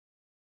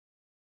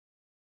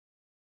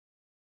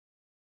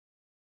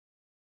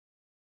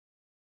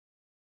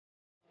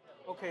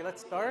Okay,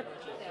 let's start.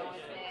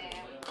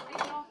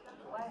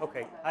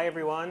 Okay, hi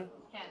everyone.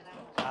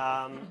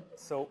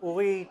 So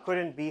Uri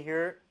couldn't be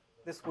here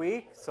this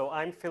week, so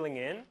I'm filling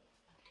in.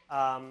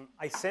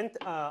 I sent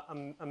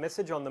a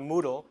message on the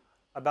Moodle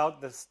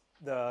about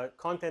the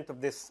content of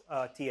this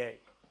TA.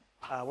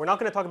 We're not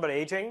going to talk about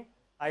aging.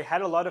 I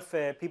had a lot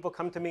of people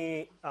come to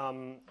me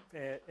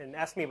and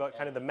ask me about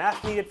kind of the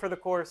math needed for the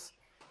course.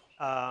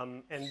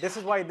 And this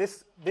is why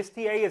this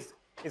TA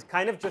is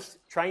kind of just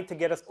trying to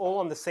get us all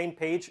on the same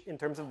page in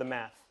terms of the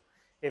math.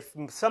 If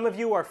some of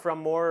you are from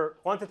more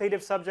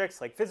quantitative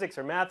subjects like physics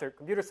or math or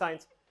computer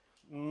science,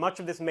 much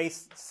of this may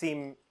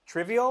seem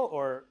trivial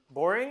or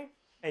boring,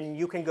 and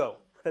you can go.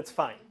 That's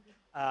fine.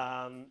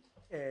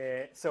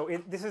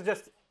 This is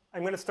just,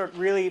 I'm going to start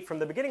really from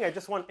the beginning. I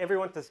just want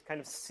everyone to kind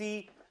of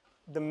see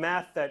the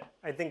math that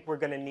I think we're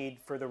going to need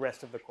for the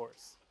rest of the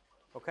course.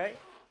 Okay?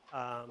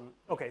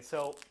 Okay,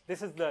 so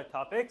this is the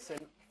topics,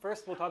 and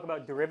first we'll talk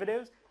about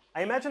derivatives.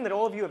 I imagine that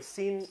all of you have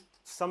seen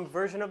some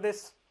version of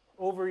this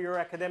over your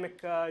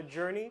academic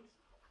journey.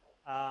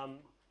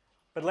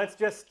 But let's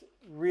just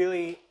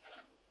really,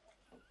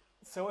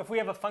 so if we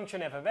have a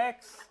function f of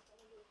x,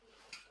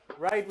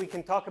 right, we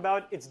can talk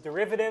about its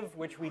derivative,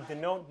 which we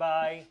denote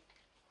by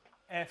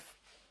f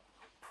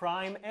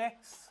prime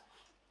x,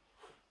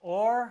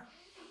 or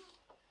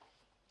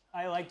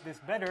I like this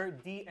better,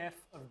 df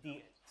of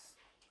dx.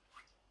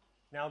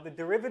 Now the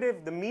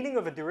derivative, the meaning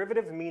of a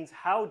derivative means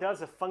how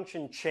does a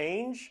function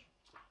change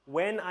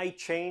when I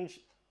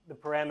change the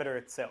parameter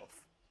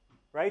itself,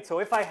 right? So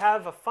if I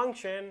have a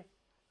function,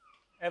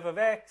 f of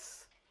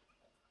x,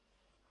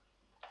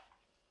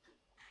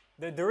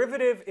 the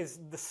derivative is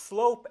the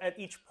slope at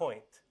each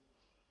point,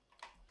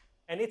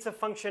 and it's a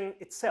function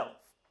itself,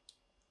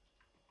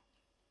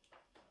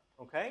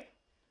 okay?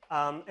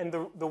 And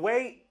the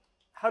way,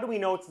 how do we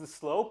know it's the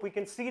slope? We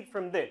can see it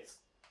from this.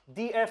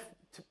 df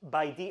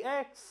by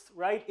dx,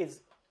 right,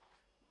 is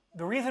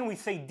the reason we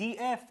say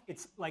df,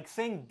 it's like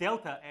saying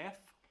delta f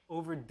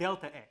over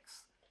delta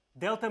x.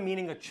 Delta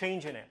meaning a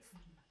change in f.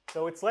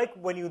 So it's like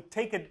when you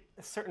take a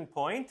certain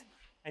point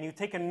and you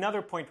take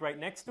another point right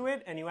next to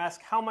it and you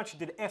ask how much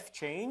did f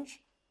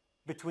change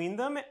between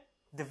them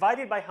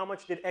divided by how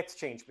much did x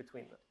change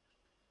between them.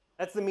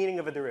 That's the meaning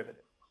of a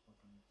derivative.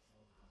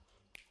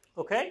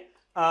 Okay?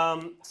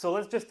 So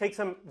let's just take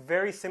some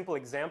very simple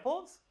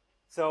examples.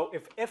 So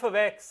if f of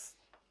x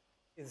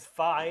is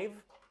 5,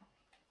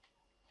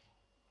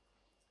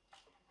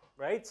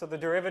 right? So the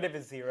derivative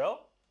is 0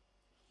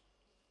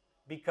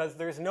 because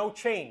there's no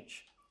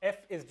change.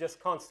 F is just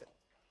constant.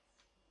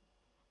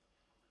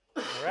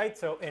 All right,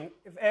 so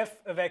if f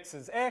of x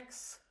is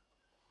x,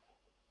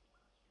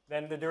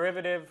 then the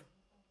derivative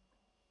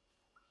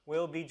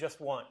will be just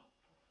 1.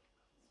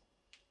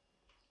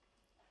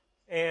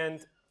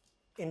 And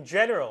in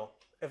general,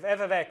 if f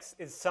of x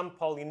is some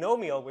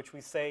polynomial, which we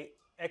say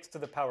x to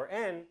the power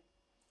n,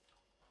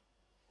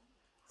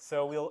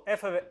 so we'll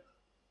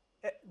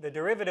the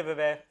derivative of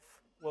f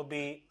will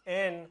be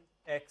nx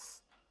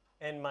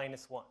n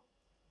minus 1.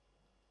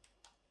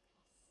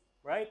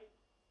 Right?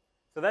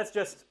 So that's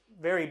just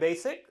very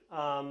basic.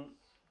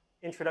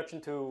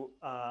 Introduction to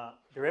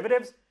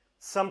derivatives.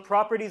 Some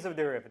properties of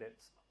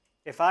derivatives.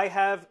 If I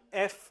have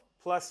f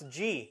plus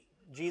g,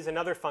 g is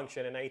another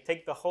function, and I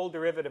take the whole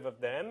derivative of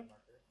them.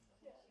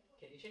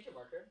 Can you change your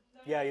marker?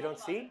 No, yeah, you don't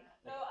see?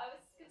 No, I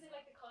was going to say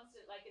like the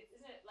constant, like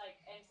isn't it like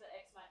n to the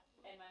x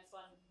n minus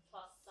 1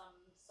 plus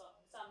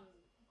some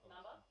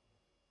number?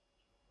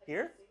 Like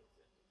Here?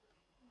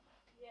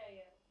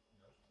 Yeah.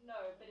 No,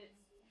 but it's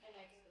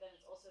nx, but then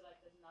it's also like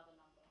there's another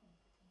number.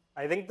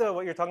 I think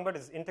what you're talking about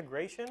is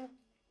integration.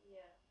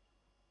 Yeah.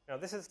 No,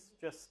 this is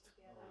just.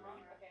 Yeah, I'm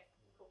wrong. Okay,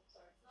 cool.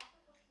 Sorry.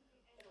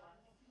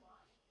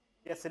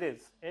 Yes, it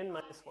is. N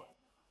minus 1.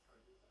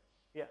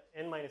 Yeah,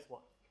 n minus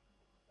 1.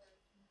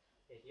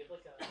 Hey, do you have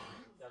like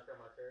a darker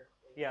marker?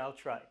 Yeah, I'll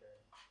try.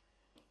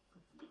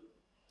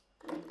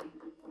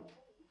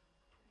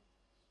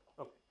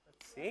 Okay,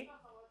 let's see.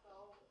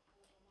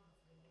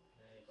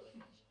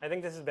 I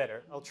think this is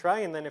better. I'll try,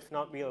 and then if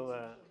not, we'll...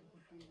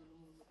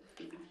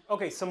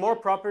 Okay, some more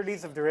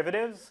properties of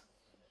derivatives.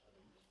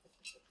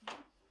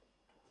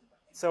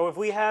 So if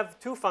we have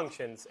two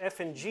functions,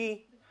 f and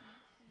g,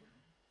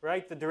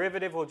 right, the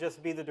derivative will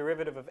just be the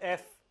derivative of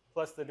f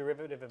plus the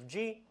derivative of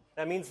g.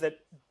 That means that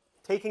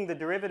taking the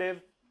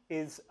derivative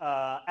is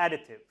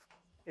additive.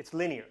 It's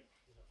linear.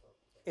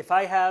 If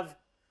I have,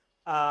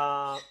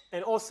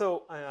 and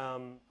also,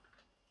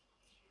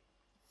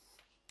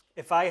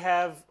 if I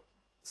have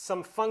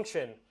some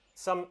function,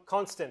 some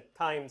constant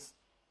times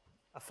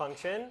a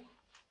function,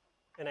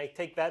 and I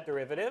take that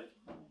derivative,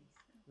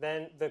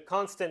 then the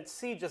constant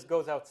c just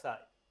goes outside.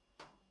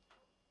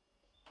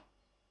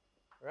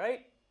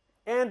 Right?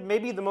 And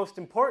maybe the most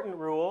important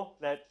rule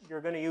that you're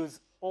going to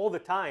use all the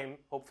time,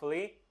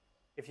 hopefully,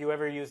 if you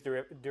ever use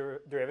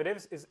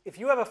derivatives, is if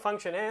you have a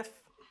function f,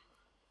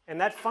 and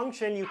that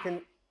function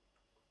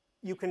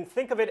you can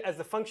think of it as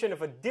the function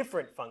of a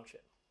different function,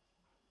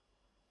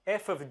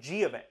 f of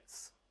g of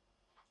x.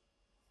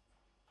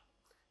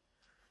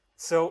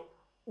 So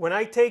when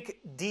I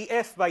take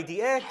df by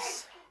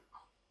dx,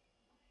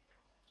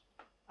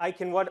 I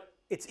can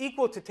it's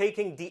equal to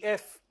taking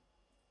df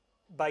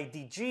by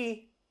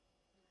dg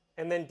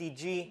and then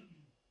dg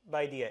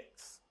by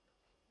dx.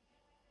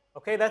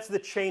 Okay, that's the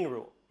chain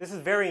rule. This is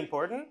very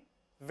important,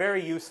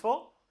 very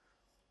useful.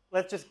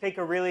 Let's just take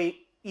a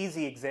really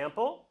easy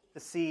example to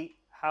see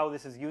how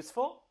this is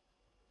useful.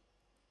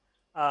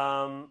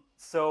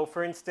 So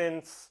for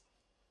instance,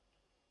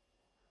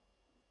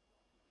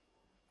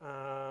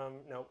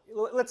 no,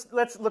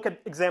 let's look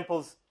at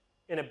examples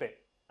in a bit.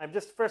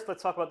 First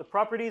let's talk about the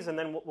properties, and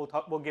then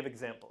we'll give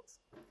examples.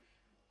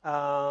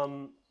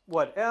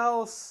 What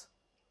else?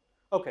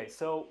 Okay,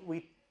 so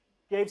we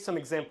gave some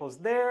examples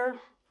there.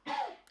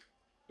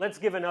 Let's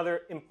give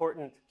another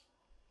important,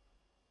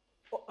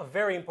 a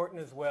very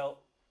important as well,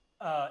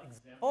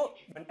 example.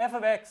 When f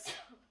of x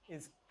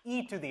is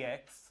e to the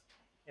x,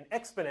 an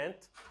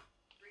exponent,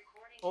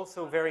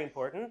 also very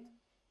important.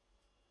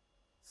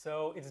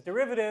 So its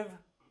derivative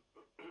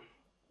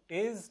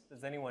is,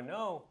 does anyone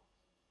know?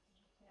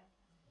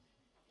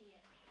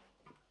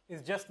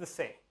 Is just the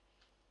same.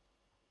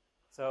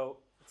 So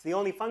it's the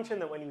only function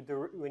that when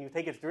you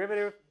take its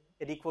derivative,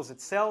 it equals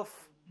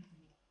itself.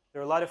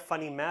 There are a lot of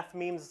funny math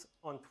memes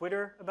on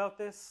Twitter about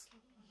this.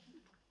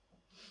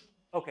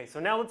 Okay, so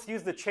now let's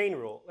use the chain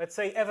rule. Let's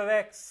say f of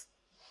x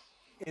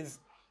is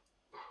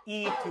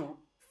e to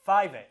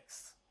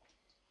 5x.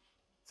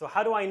 So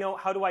how do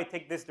I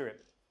take this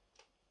derivative?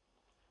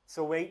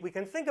 So we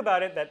can think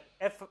about it that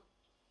f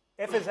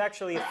is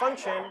actually a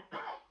function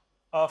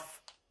of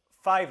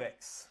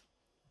 5x,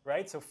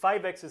 right? So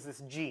 5x is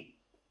this g.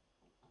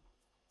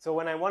 So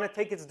when I want to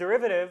take its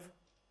derivative,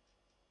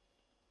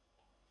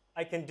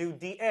 I can do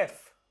df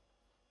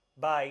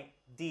by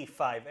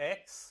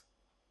d5x,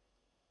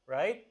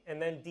 right?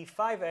 And then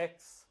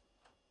d5x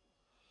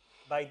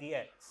by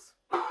dx.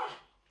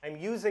 I'm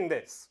using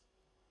this.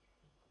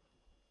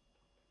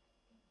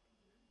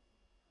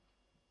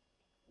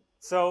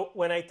 So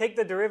when I take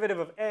the derivative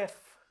of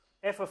f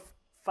of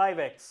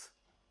 5x,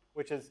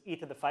 which is e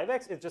to the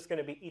 5x, it's just going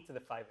to be e to the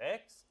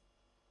 5x.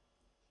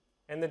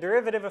 And the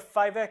derivative of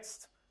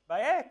 5x by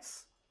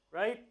x,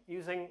 right,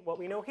 using what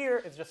we know here,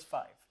 is just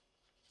 5.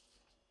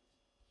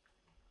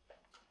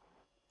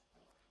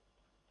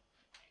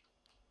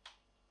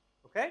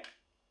 Okay?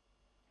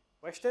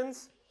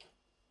 Questions?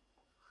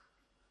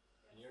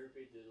 Can you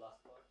repeat the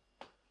last part?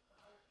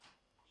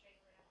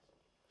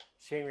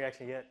 Chain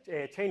reaction,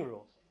 yeah. Chain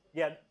rule.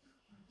 Yeah.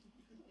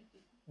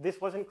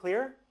 This wasn't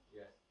clear?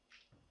 Yes.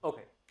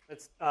 Okay.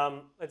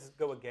 Let's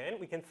go again.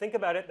 We can think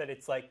about it that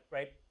it's like,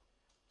 right,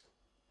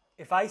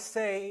 if I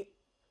say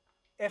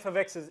f of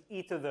x is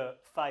e to the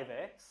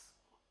 5x,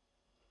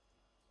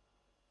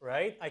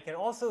 right, I can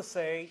also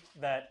say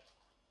that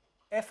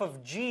f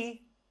of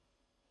g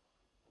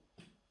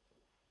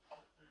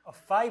of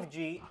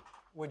 5g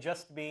would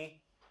just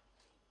be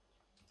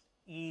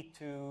e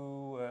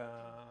to,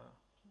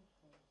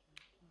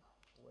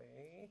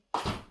 wait,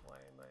 why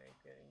am I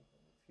getting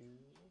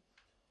confused?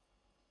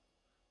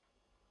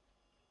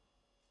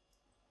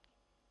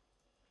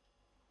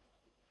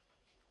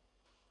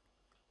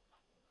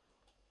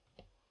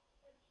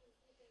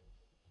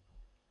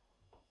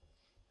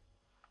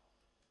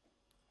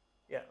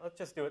 Yeah, let's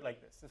just do it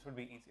like this. This would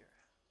be easier.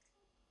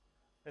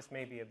 This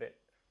may be a bit.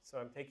 So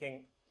I'm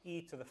taking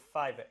e to the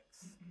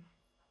 5x,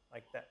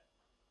 like that.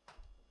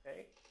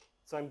 Okay?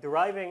 So I'm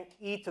deriving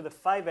e to the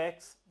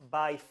 5x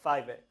by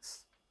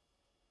 5x.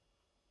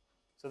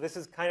 So this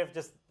is kind of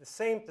just the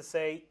same to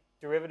say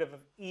derivative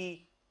of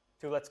e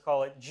to, let's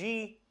call it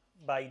g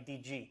by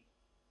dg.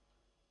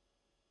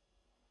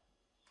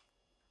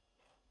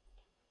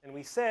 And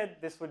we said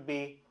this would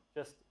be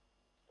just,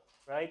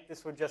 right?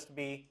 This would just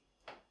be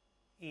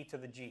e to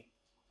the g.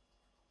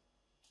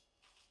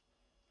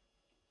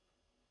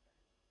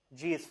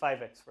 G is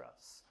 5x for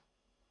us.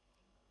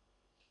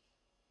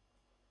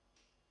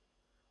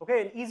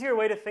 Okay, an easier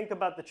way to think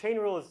about the chain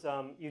rule is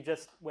you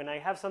just, when I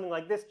have something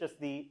like this, just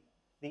the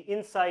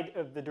inside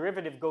of the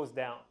derivative goes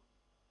down.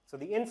 So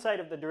the inside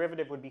of the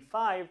derivative would be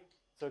 5,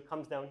 so it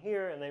comes down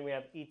here, and then we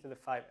have e to the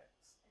 5x.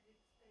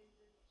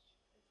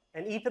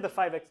 And e to the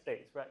 5x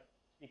stays, right?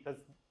 Because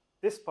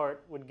this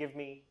part would give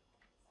me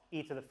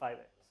e to the 5x.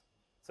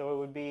 So it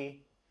would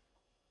be,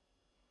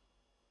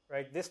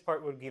 right, this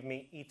part would give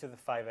me e to the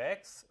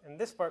 5x, and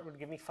this part would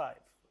give me 5.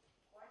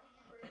 Why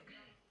did you break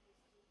down these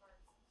two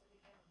parts to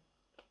begin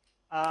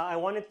with? I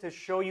wanted to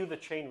show you the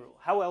chain rule.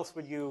 How else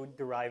would you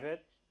derive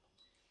it?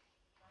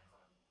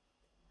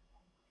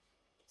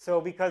 So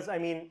because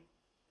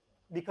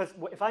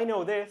if I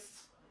know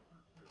this,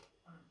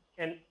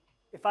 and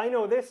if I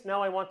know this,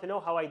 now I want to know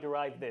how I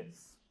derive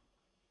this.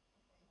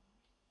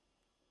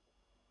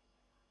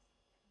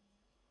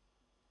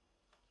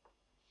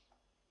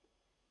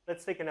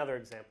 Let's take another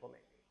example,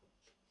 maybe.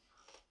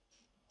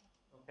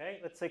 Okay,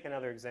 let's take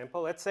another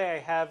example. Let's say I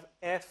have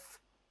f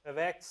of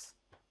x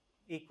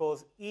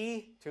equals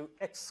e to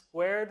x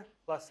squared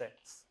plus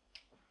x.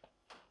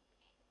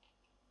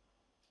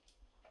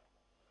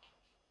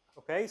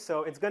 Okay,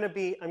 so it's going to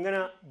be, I'm going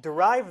to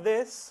derive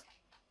this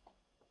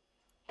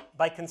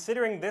by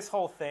considering this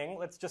whole thing,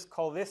 let's just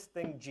call this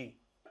thing g.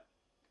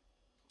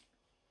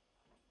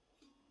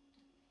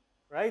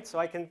 Right?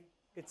 So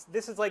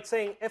this is like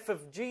saying f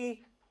of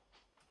g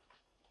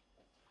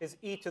is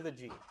e to the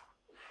g.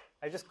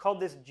 I just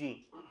called this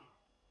g.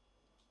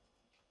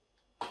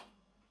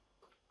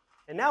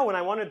 And now when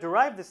I want to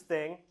derive this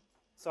thing,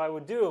 so I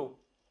would do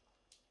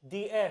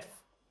df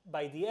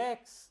by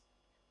dx,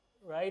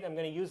 right? I'm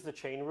going to use the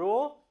chain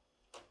rule.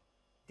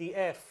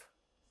 df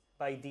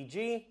by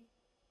dg,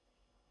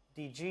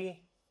 dg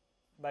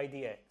by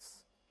dx.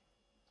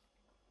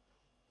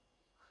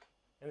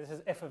 And this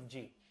is f of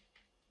g.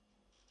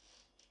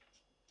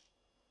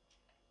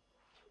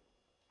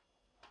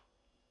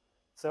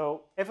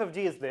 So f of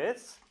g is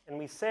this, and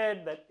we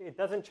said that it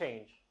doesn't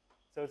change.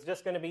 So it's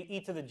just going to be e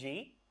to the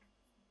g.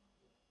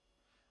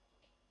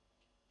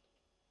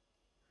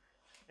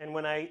 And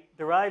when I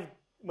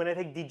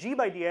take dg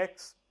by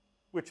dx,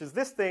 which is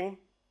this thing,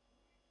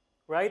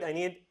 right,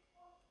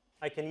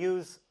 I can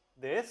use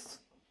this.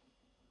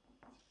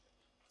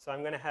 So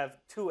I'm going to have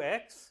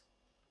 2x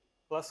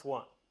plus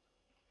 1.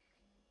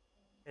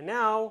 And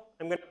now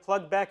I'm going to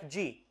plug back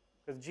g,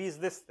 because g is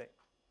this thing.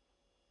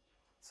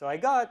 So I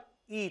got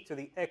e to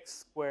the x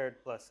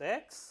squared plus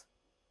x,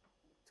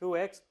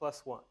 2x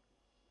plus 1.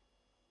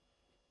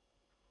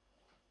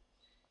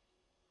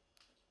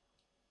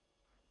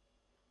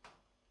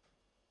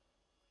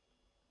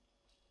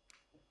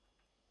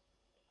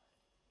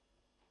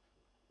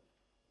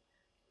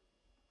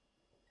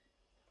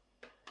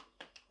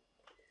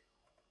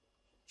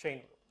 Chain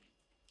rule.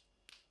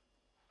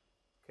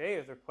 Okay,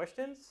 is there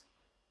questions?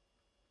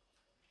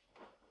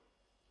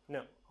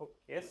 No. Oh,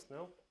 yes,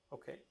 no?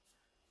 Okay.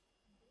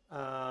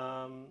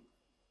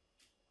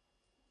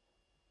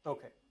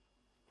 Okay.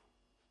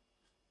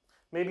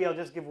 Maybe I'll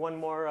just give one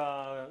more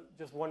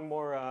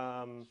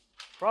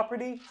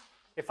property.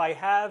 If I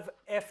have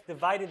f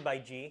divided by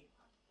g,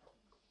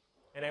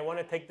 and I want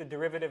to take the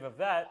derivative of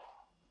that,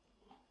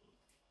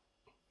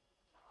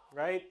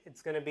 right?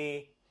 It's going to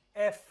be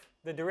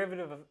the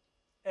derivative of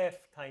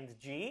f times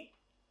g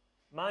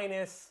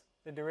minus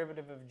the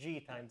derivative of g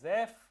times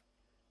f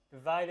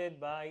divided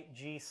by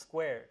g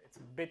squared. It's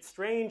a bit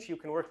strange. You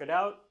can work it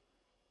out.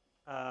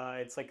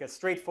 It's like a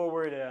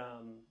straightforward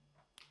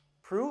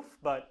proof,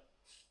 but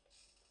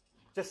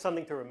just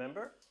something to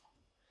remember.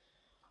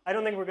 I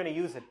don't think we're going to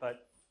use it,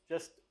 but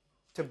just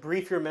to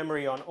brief your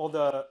memory on all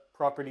the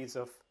properties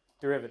of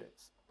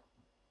derivatives.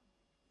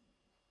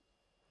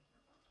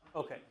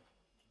 Okay.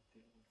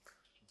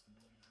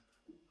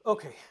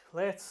 Okay,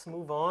 let's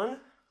move on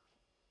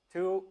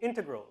to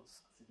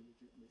integrals.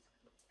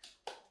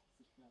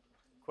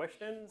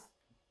 Questions?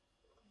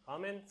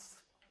 Comments?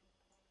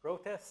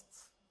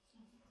 Protests?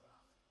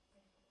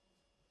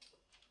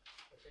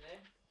 What's your name?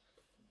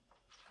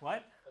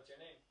 What? What's your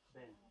name?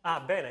 Ben.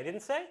 Ah, Ben. I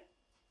didn't say?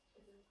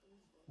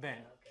 Ben.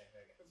 Okay,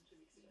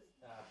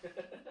 very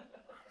good.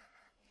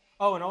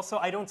 Oh, and also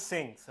I don't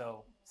sing,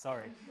 so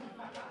sorry.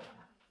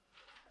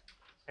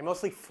 I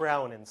mostly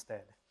frown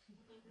instead.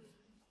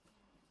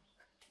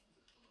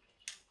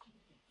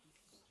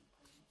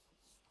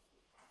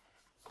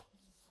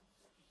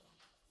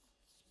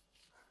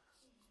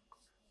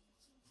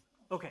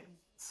 Okay,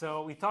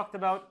 so we talked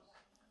about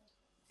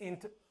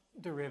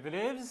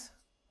derivatives.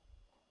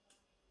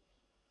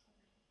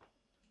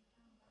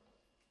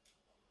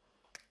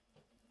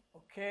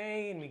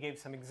 Okay, and we gave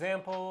some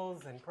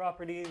examples and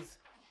properties.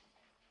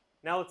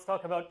 Now let's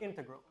talk about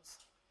integrals.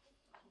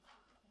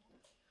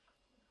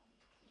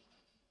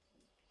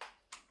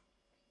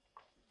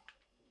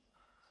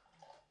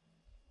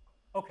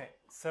 Okay,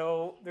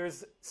 so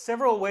there's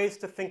several ways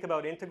to think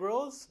about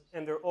integrals,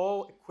 and they're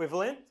all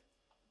equivalent.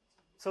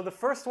 So the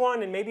first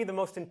one, and maybe the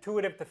most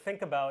intuitive to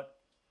think about,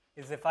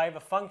 is if I have a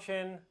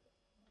function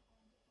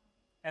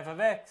f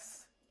of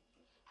x,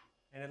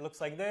 and it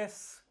looks like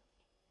this,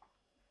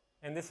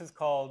 and this is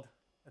called,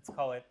 let's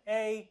call it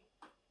a,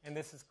 and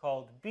this is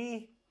called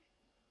b.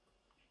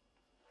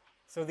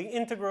 So the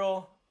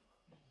integral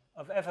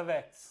of f of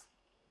x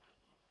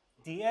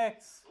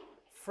dx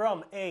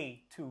from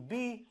a to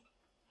b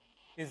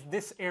is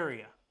this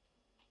area.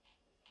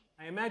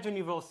 I imagine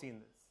you've all seen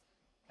this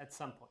at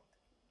some point.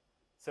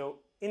 So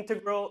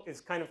integral is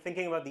kind of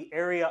thinking about the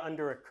area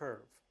under a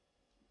curve.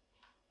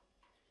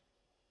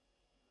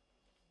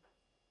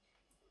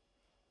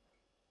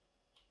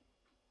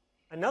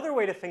 Another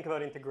way to think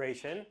about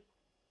integration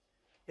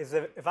is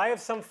that if I have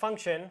some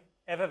function,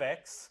 f of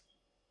x,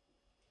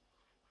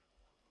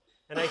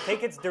 and I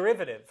take its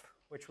derivative,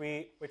 which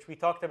we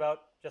talked about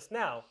just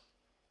now,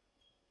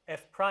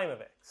 f prime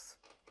of x.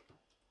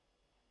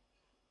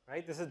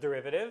 Right? This is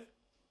derivative.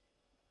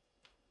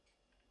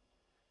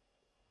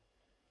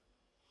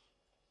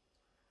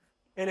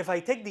 And if I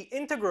take the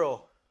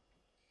integral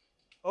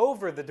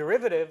over the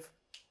derivative,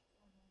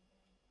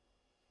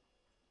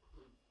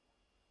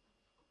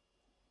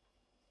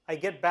 I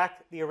get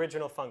back the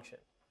original function,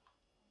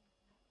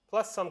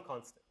 plus some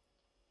constant.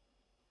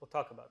 We'll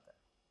talk about that.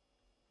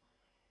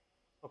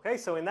 Okay,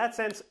 so in that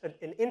sense,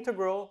 an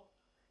integral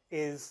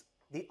is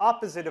the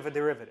opposite of a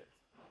derivative.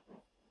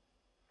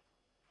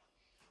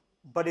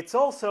 but it's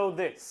also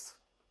this.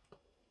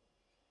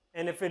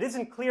 And if it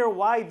isn't clear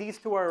why these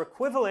two are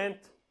equivalent,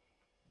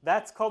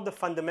 that's called the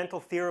fundamental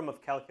theorem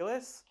of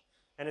calculus.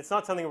 And it's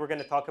not something we're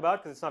going to talk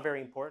about because it's not very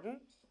important.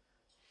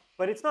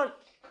 But it's not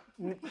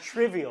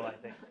trivial, I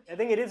think. I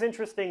think it is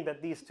interesting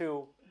that these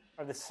two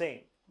are the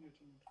same.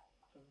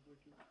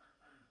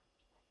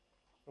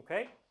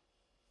 Okay?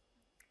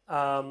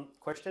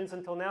 Questions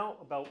until now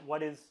about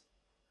what is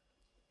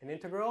an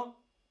integral?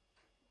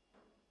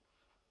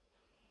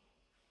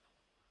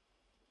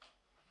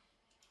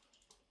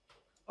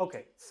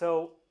 Okay,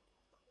 so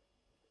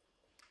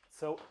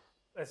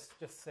let's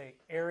just say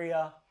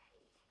area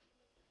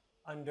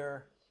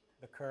under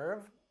the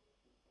curve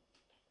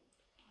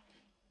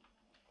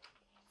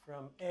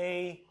from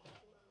A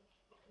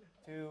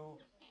to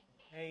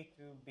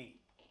B.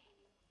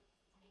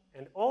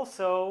 And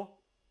also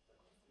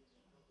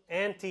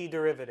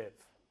antiderivative.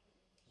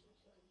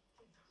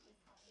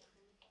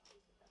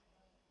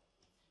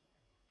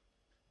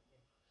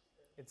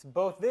 It's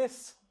both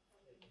this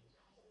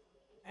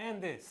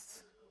and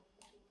this.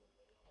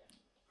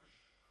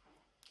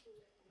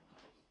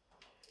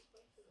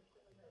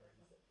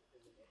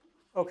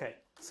 Okay,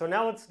 so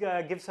now let's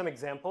give some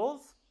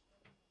examples.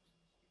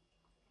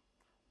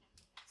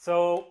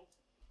 So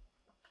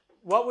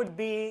what would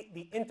be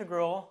the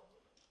integral?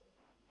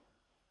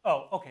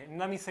 Oh, okay, and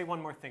let me say one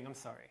more thing. I'm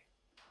sorry.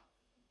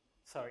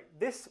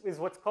 This is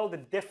what's called a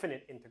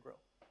definite integral.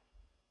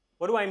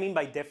 What do I mean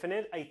by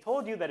definite? I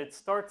told you that it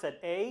starts at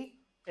A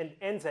and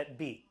ends at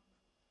B.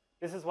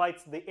 This is why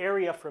it's the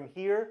area from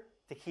here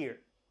to here.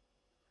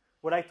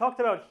 What I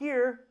talked about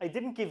here, I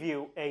didn't give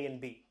you A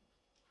and B.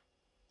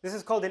 This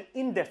is called an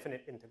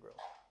indefinite integral.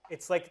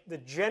 It's like the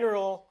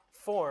general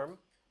form.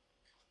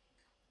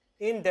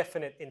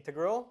 Indefinite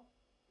integral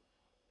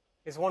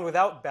is one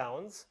without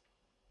bounds.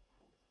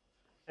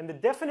 And the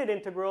definite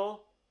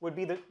integral would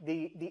be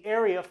the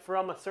area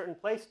from a certain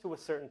place to a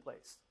certain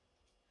place.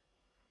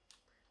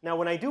 Now,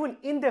 when I do an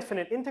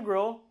indefinite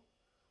integral,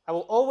 I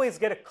will always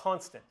get a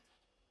constant.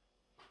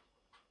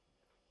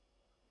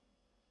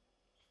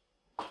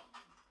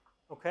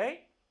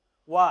 Okay?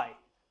 Why?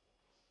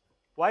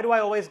 Why do I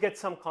always get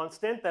some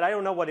constant that I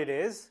don't know what it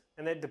is,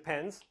 and that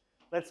depends?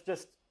 Let's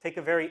just take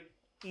a very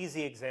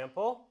easy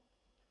example.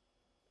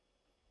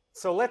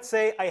 So let's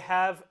say I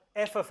have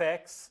f of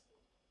x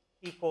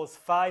equals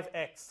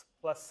 5x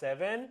plus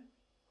 7,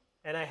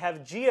 and I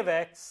have g of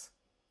x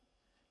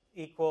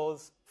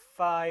equals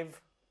 5x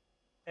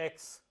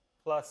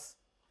plus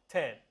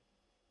 10.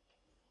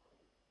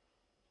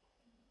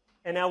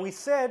 And now we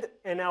said,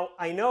 and now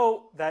I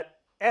know that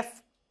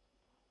f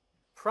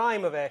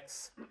prime of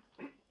x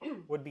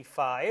would be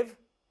 5,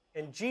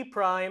 and g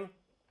prime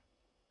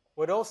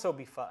would also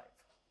be 5.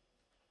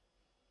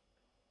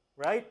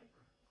 Right?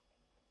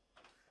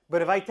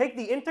 But if I take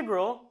the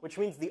integral, which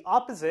means the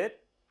opposite,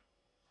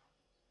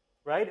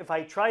 right? If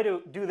I try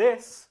to do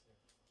this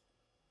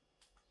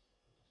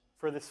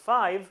for this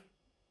 5,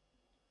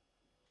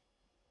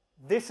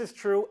 this is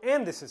true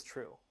and this is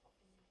true.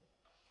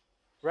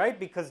 Right?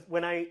 Because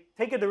when I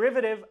take a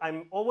derivative,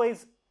 I'm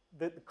always,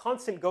 the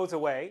constant goes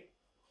away.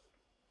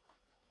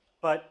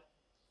 But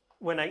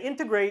when I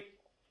integrate,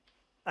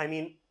 I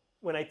mean,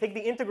 when I take the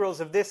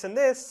integrals of this and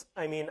this,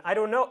 I mean, I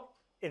don't know.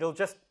 It'll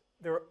just,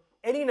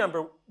 any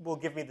number will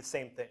give me the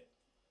same thing.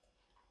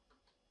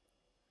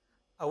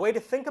 A way to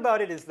think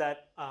about it is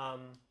that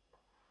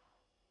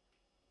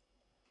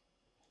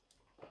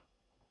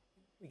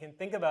we can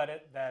think about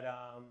it that,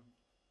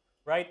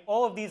 right,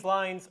 all of these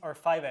lines are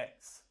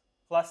 5x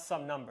plus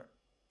some number.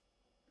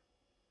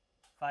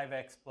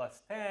 5x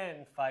plus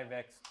 10,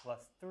 5x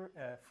plus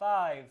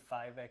 5,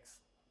 5x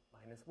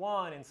minus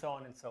 1, and so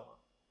on and so on.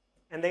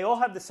 And they all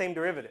have the same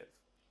derivative.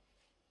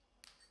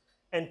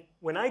 And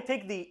when I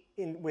take the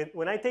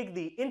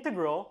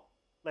integral,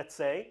 let's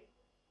say,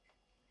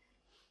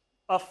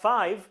 of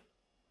 5,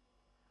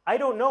 I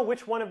don't know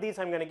which one of these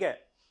I'm going to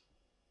get.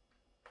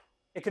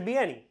 It could be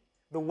any.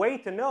 The way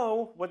to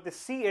know what the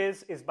C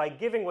is by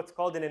giving what's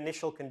called an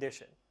initial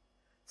condition.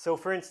 So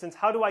for instance,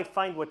 how do I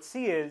find what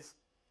C is?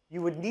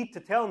 You would need to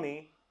tell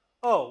me,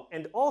 oh,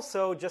 and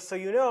also, just so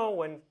you know,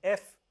 when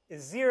f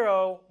is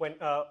 0,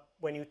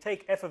 when you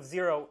take f of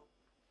 0,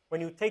 when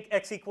you take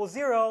x equals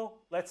 0,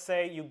 let's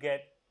say you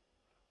get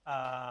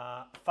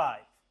 5.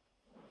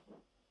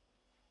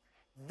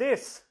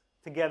 This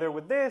together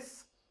with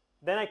this,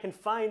 then I can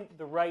find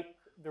the right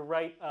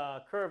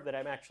curve that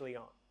I'm actually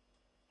on.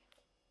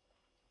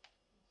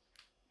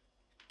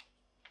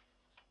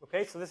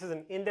 Okay, so this is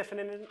an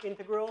indefinite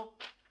integral,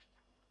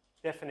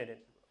 definite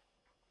integral.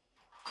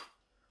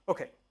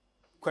 Okay,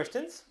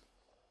 questions?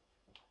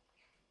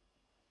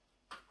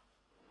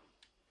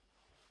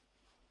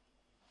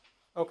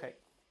 Okay,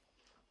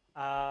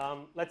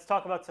 let's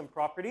talk about some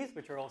properties,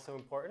 which are also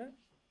important.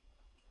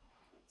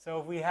 So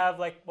if we have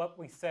like what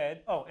we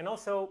said, oh, and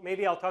also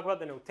maybe I'll talk about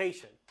the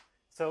notation.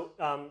 So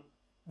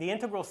the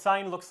integral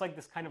sign looks like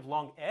this kind of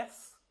long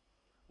S.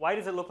 Why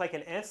does it look like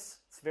an S?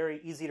 It's very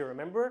easy to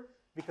remember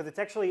because it's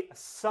actually a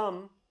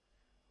sum,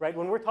 right?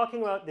 When we're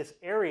talking about this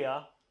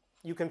area,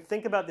 you can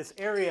think about this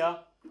area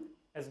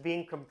as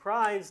being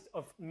comprised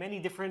of many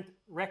different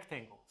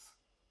rectangles,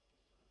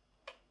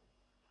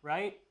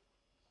 right?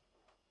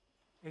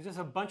 It's just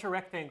a bunch of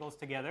rectangles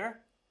together.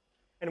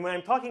 And when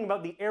I'm talking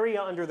about the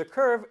area under the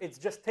curve, it's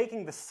just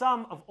taking the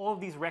sum of all of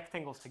these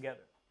rectangles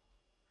together.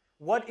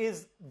 What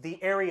is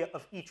the area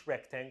of each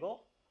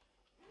rectangle?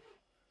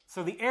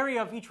 So the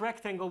area of each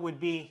rectangle would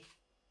be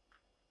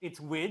its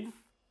width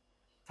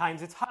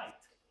times its height.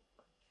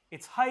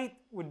 Its height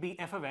would be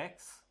f of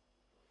x,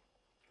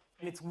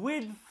 and its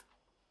width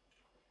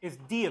is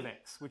d of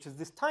x, which is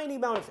this tiny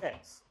amount of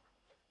x.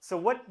 So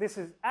what this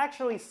is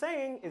actually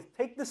saying is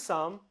take the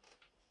sum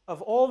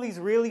of all these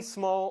really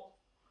small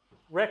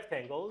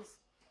rectangles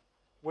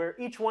where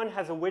each one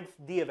has a width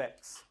d of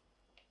x.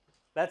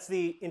 That's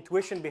the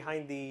intuition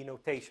behind the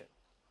notation.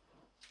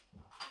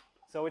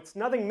 So it's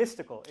nothing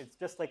mystical. It's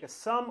just like a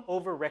sum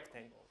over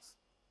rectangles.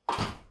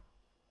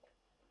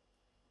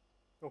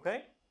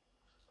 Okay?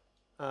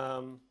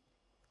 Okay.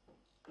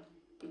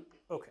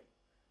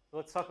 So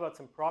let's talk about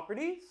some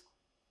properties.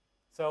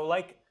 So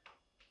like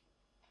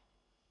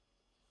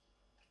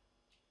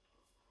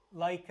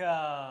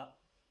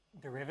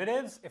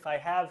derivatives, if I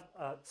have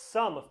a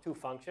sum of two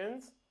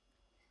functions,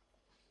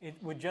 it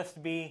would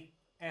just be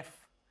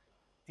f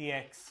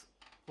dx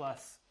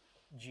plus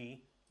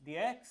g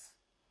dx,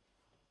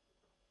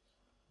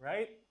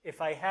 right? If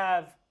I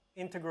have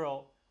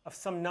integral of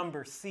some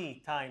number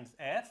c times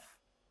f,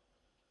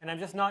 and I'm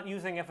just not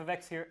using f of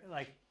x here,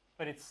 like,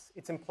 but it's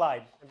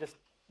implied. I'm just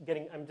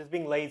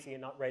being lazy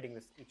and not writing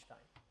this each time.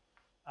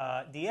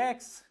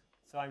 Dx,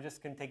 so I'm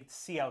just going to take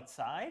c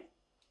outside,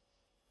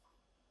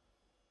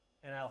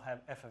 and I'll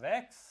have f of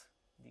x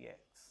dx.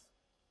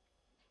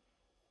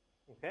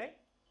 Okay?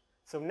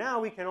 So now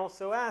we can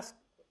also ask,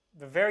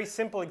 the very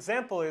simple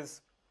example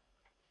is,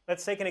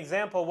 let's take an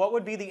example. What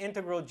would be the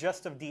integral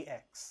just of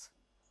dx?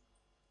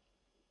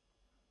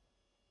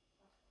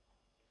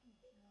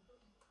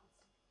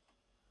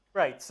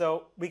 Right,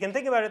 so we can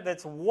think about it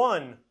that's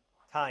 1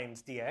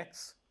 times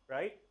dx,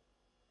 right?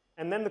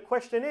 And then the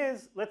question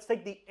is, let's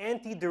take the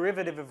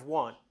antiderivative of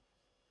 1.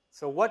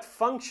 So what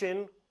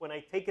function, when I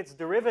take its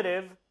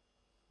derivative,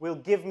 will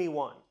give me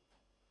 1?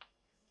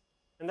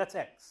 And that's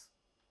x.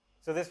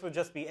 So this would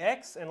just be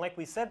x, and like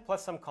we said,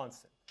 plus some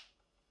constant.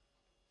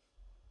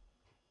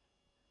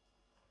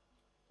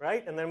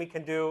 Right? And then we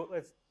can do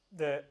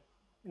the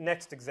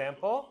next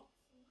example.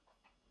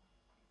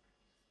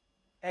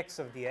 X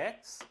of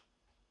dx.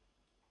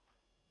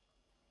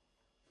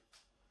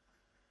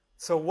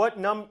 So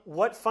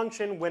what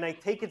function, when I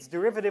take its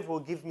derivative, will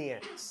give me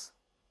x?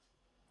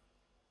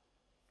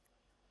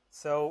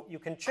 So you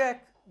can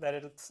check that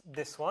it's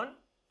this one,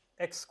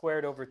 x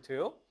squared over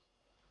 2,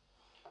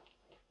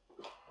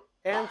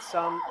 and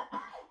some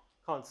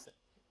constant.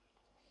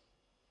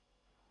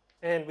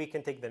 And we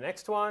can take the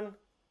next one,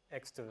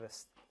 x to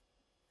this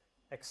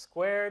x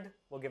squared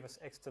will give us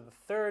x to the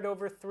third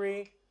over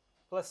 3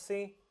 plus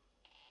c.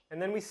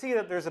 And then we see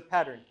that there's a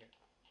pattern here.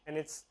 And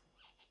it's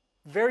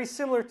very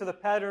similar to the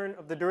pattern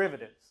of the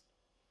derivatives.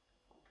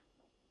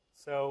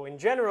 So in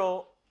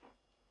general,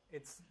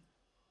 it's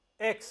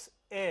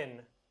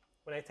xn.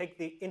 When I take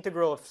the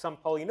integral of some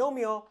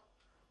polynomial,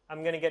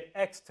 I'm going to get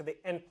x to the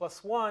n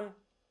plus 1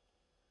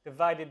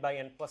 divided by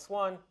n plus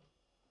 1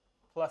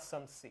 plus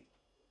some c.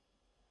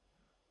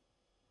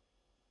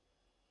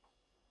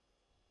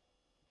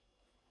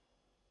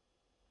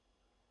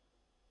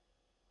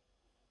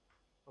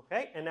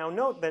 Okay, and now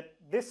note that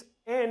this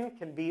n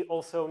can be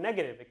also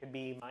negative. It could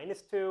be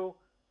minus 2.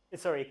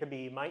 Sorry, it could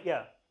be,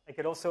 I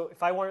could also,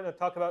 if I wanted to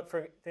talk about,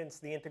 for instance,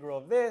 the integral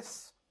of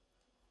this,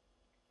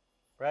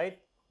 right,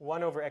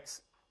 1 over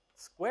x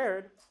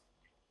squared.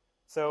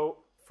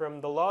 So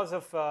from the laws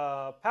of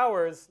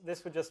powers,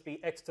 this would just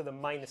be x to the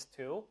minus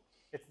 2.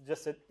 It's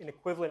just an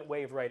equivalent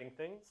way of writing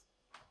things.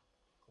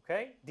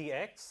 Okay,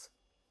 dx.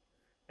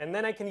 And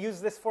then I can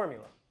use this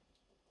formula,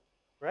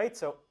 right?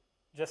 So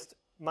just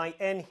my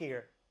n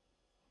here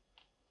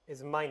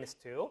is minus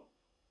 2.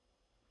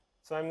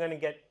 So I'm going to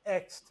get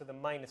x to the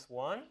minus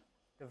 1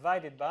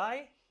 divided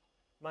by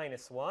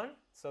minus 1.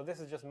 So this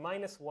is just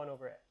minus 1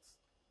 over x.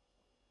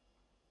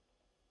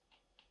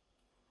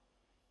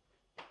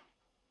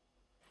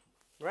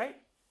 Right?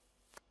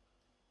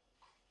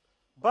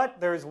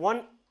 But there's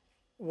one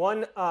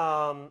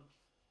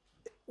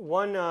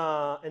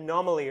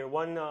anomaly, or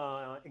one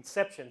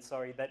exception,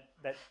 sorry, that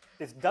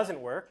this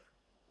doesn't work.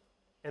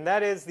 And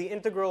that is the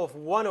integral of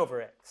 1 over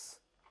x.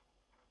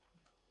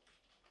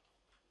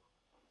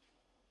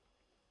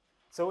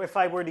 So if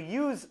I were to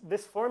use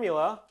this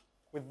formula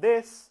with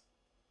this,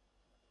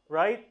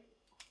 right,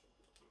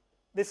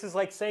 this is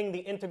like saying the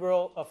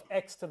integral of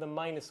x to the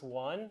minus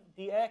 1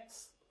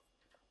 dx.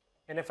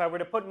 And if I were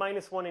to put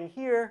minus 1 in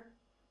here,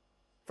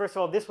 first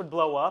of all, this would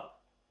blow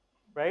up,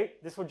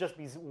 right? This would just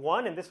be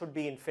 1, and this would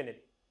be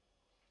infinity,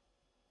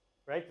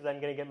 right? Because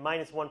I'm going to get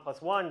minus 1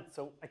 plus 1,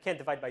 so I can't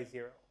divide by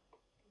 0.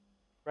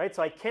 Right?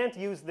 So I can't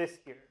use this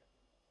here.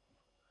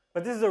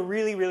 But this is a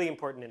really, really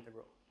important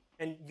integral.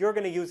 And you're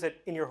going to use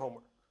it in your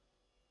homework.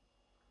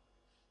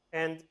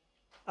 And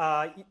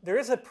There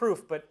is a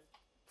proof, but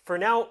for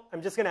now,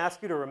 I'm just going to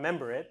ask you to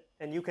remember it,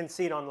 and you can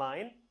see it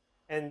online.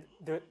 And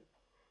the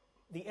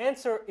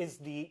answer is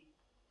the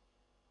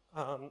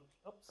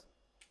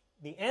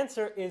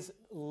answer is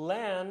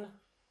ln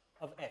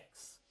of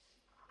x.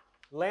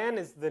 Ln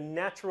is the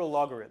natural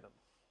logarithm.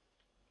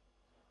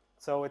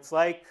 So it's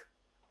like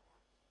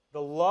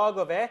the log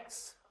of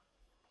x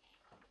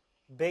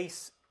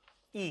base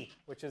e,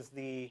 which is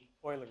the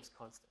Euler's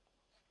constant.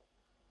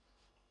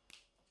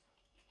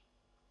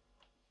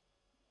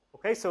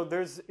 Okay, so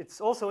it's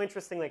also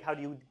interesting, like how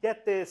do you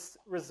get this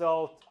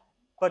result?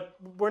 But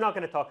we're not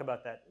going to talk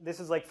about that. This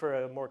is like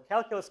for a more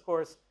calculus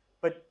course,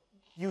 but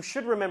you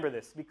should remember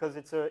this because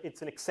it's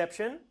an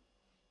exception,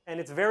 and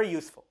it's very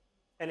useful,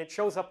 and it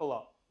shows up a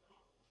lot.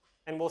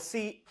 And we'll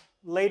see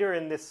later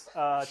in this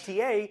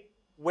TA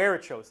where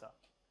it shows up.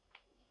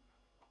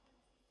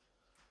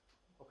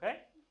 Okay?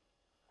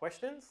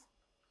 Questions?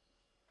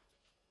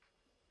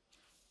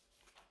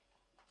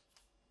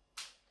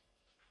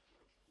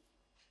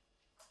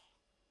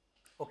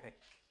 Okay.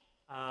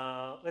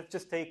 Let's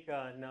just take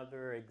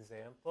another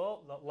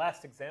example. The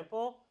last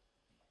example.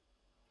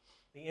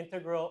 The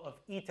integral of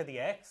e to the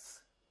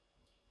x.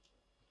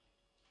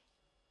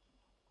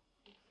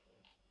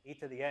 E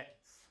to the x.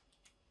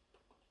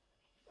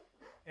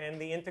 And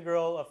the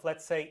integral of,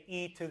 let's say,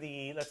 e to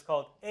the, let's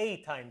call it a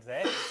times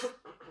x.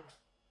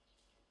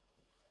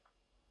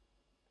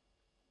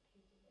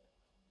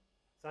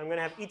 So I'm going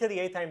to have e to the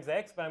a times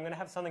x, but I'm going to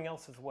have something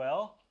else as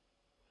well.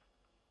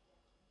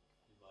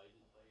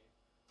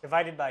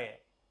 Divided by a.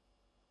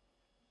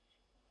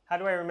 How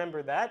do I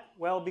remember that?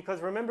 Well, because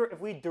remember, if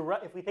we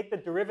take the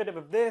derivative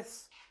of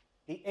this,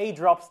 the a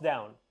drops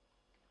down.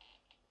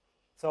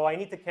 So I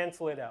need to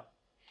cancel it out.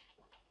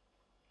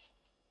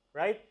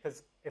 Right?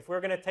 Because if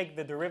we're going to take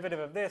the derivative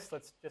of this,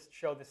 let's just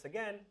show this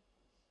again.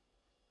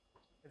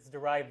 Let's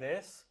derive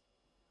this.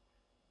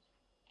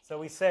 So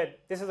we said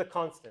this is a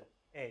constant,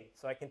 a.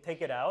 So I can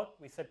take it out.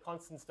 We said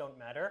constants don't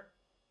matter.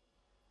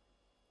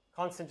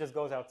 Constant just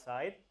goes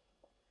outside.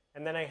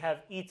 And then I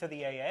have e to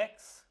the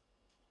ax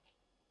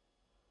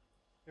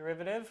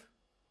derivative.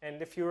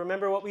 And if you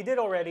remember what we did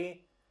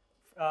already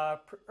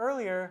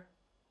earlier,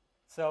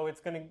 so it's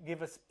going to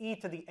give us e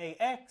to the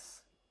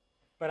ax,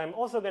 but I'm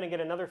also going to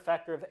get another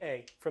factor of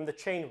a from the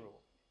chain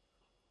rule,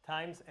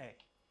 times a.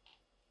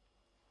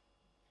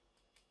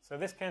 So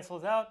this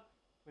cancels out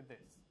with this.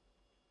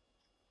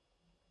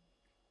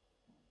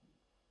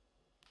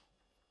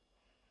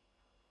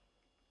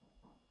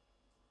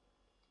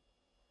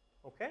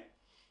 Okay?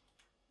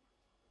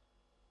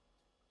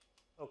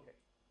 Okay.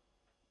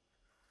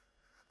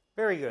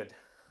 Very good.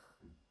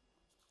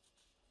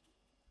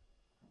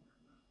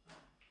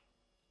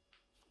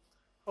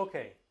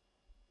 Okay.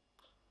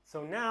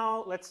 So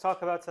now let's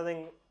talk about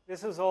something.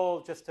 This is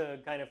all just to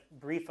kind of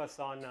brief us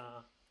on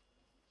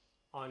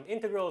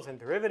integrals and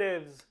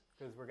derivatives,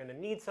 because we're going to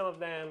need some of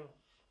them.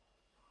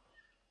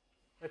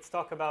 Let's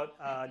talk about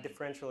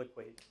differential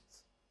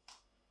equations.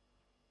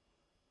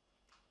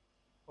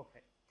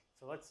 Okay.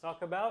 So let's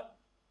talk about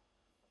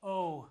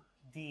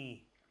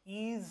ODEs,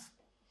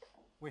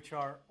 which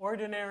are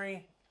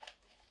ordinary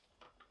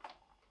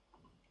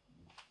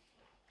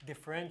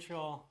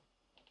differential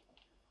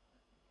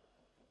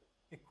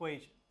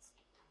equations.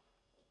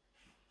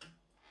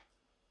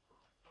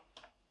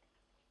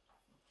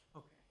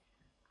 Okay.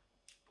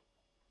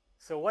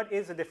 So what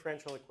is a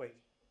differential equation?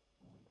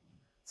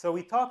 So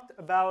we talked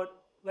about,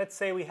 let's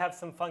say we have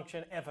some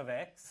function f of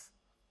x,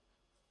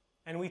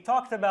 and we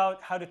talked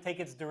about how to take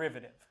its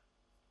derivative,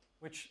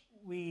 which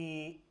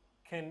we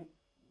can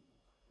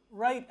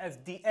write as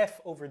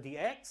df over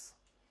dx.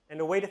 And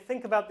a way to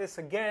think about this,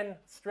 again,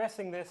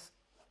 stressing this,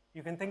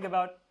 you can think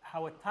about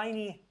how a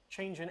tiny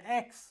change in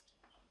x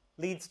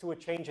leads to a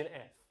change in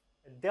f.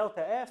 A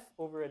delta f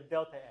over a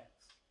delta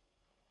x.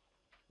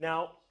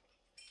 Now,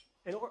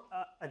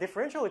 a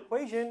differential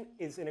equation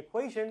is an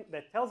equation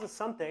that tells us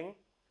something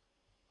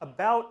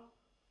about,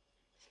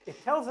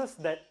 it tells us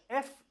that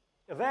f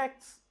of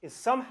x is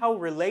somehow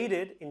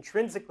related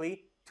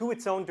intrinsically to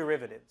its own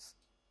derivatives.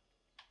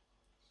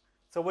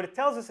 So what it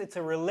tells us, it's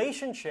a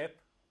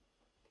relationship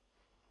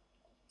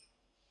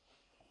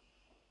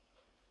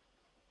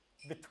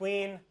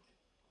between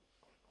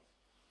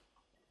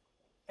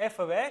f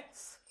of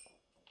x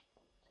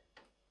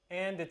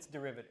and its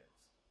derivatives.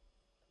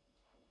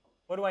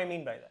 What do I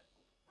mean by that?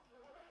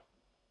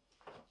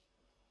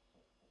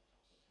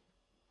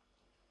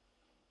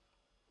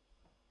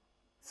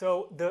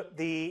 So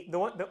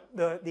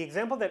the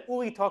example that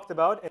Uli talked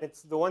about, and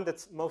it's the one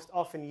that's most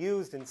often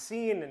used and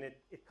seen, and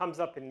it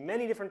comes up in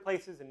many different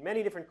places, in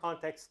many different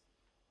contexts,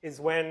 is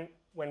when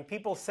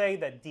people say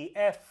that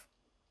df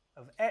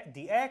of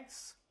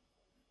dx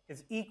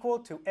is equal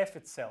to f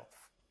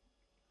itself.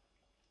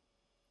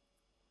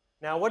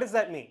 Now, what does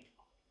that mean?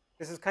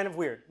 This is kind of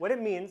weird. What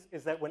it means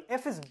is that when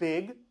f is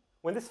big,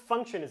 when this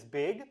function is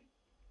big,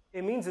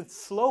 it means its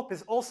slope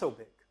is also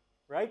big,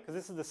 right? Because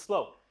this is the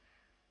slope.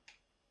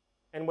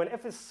 And when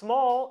f is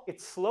small,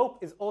 its slope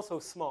is also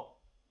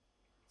small.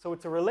 So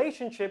it's a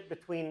relationship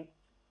between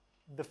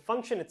the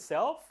function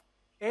itself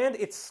and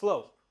its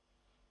slope.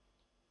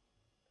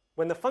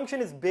 When the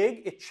function is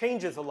big, it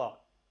changes a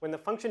lot. When the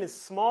function is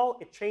small,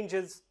 it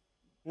changes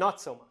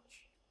not so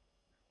much.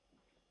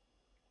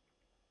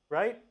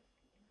 Right?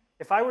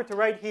 If I were to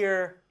write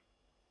here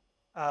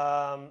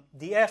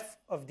df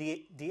of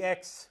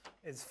dx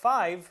is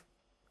 5,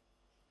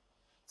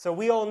 so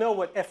we all know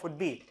what f would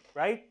be,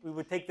 right? We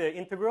would take the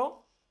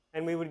integral,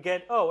 and we would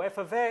get, oh, f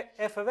of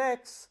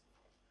x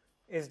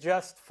is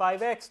just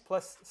 5x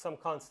plus some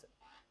constant.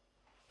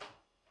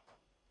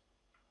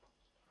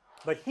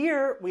 But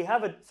here we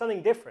have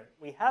something different.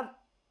 We have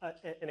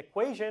an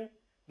equation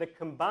that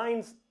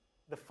combines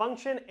the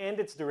function and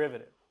its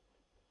derivative.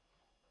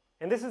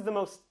 And this is the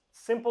most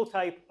simple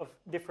type of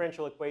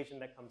differential equation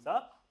that comes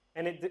up.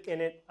 And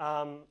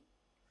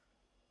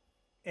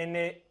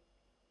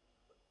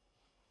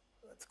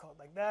let's call it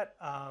like that.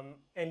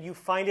 And you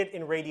find it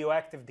in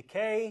radioactive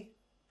decay.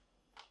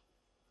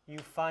 You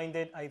find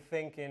it, I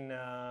think, in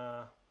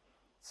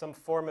some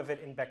form of it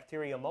in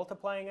bacteria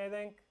multiplying, I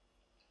think.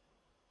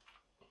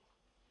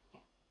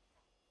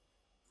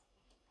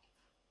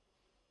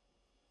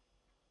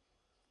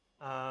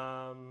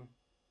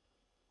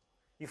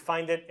 You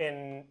find it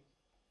in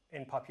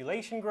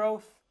population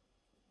growth.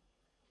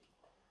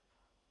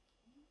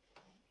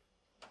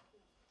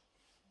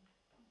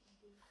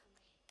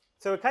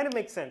 So it kind of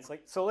makes sense.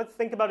 Like, so let's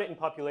think about it in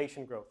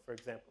population growth, for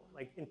example,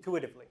 like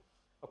intuitively.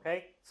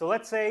 Okay? So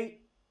let's say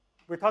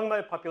we're talking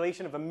about a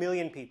population of 1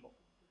 million people.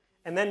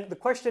 And then the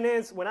question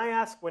is, when I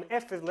ask, when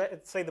f is,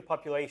 let's say, the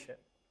population,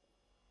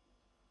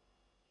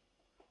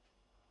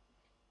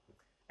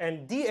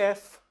 and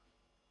df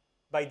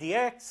by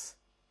dx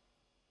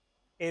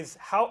is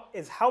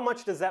how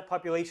much does that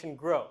population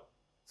grow?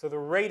 So the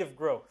rate of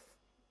growth.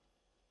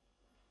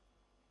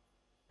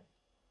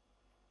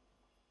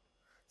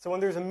 So when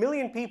there's 1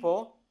 million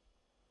people,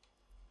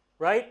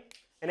 right,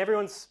 and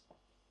everyone's,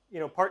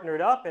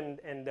 partnered up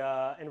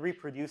and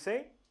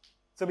reproducing.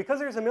 So because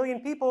there's 1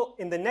 million people,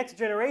 in the next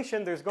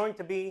generation, there's going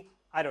to be,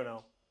 I don't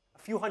know, a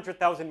few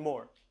 100,000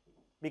 more,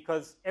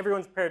 because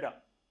everyone's paired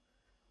up.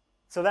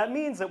 So that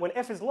means that when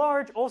f is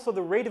large, also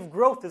the rate of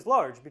growth is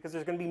large, because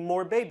there's going to be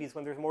more babies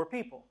when there's more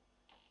people.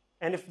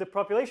 And if the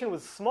population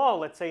was small,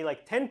 let's say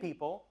like 10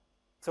 people,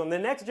 so in the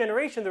next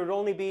generation there would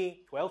only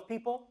be 12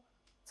 people.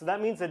 So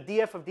that means that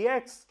df of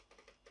dx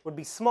would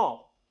be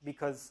small,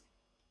 because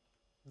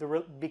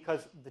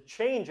the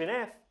change in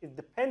f is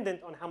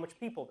dependent on how much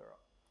people there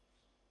are.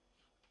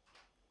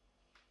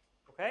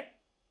 Okay?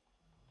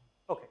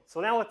 Okay, so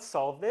now let's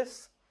solve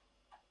this.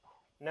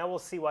 Now we'll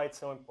see why it's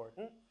so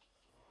important.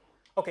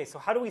 Okay, so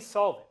how do we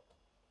solve it?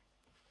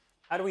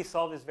 How do we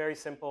solve this very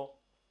simple,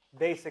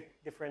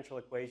 basic differential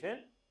equation?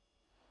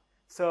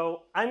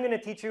 So I'm going to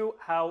teach you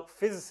how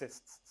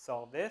physicists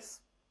solve this.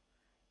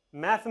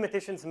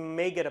 Mathematicians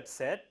may get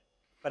upset,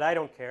 but I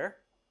don't care,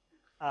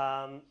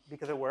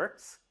 because it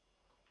works.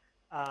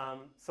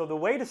 So the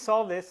way to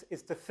solve this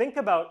is to think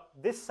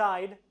about this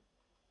side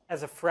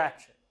as a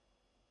fraction.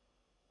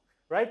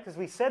 Right? Because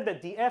we said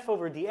that df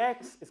over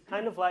dx is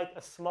kind of like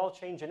a small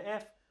change in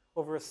f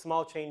over a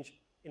small change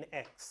in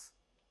x.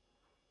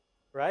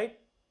 Right?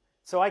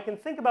 So I can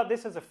think about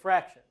this as a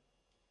fraction.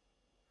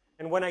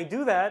 And when I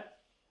do that,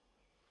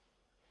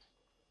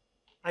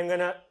 I'm going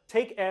to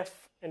take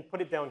f and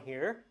put it down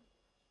here.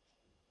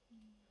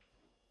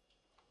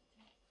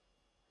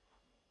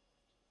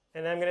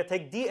 And I'm going to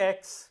take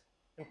dx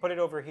and put it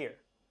over here.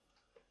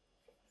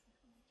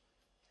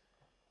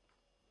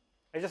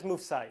 I just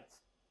move sides.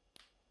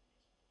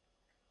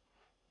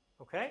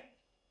 Okay?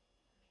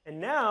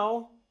 And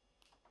now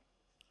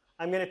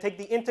I'm going to take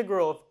the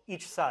integral of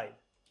each side.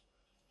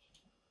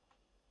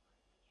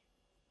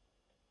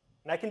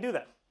 And I can do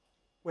that.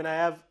 When I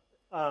have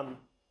an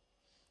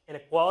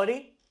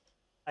equality,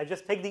 I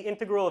just take the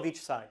integral of each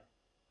side.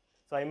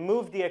 So I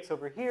move dx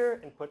over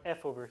here and put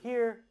f over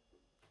here,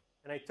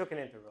 and I took an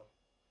integral.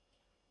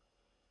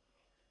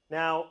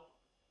 Now,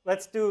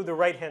 let's do the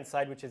right-hand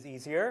side, which is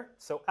easier.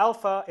 So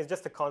alpha is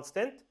just a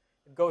constant.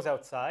 It goes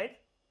outside.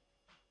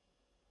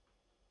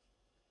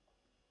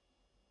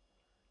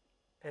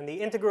 And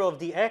the integral of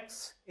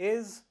dx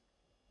is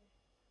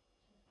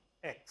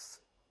x.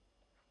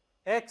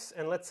 X,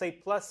 and let's say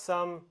plus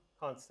some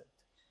constant.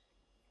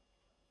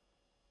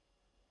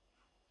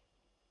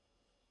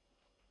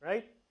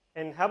 Right?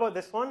 And how about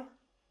this one?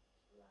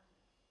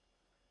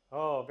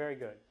 Oh, very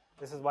good.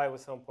 This is why it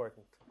was so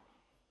important.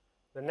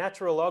 The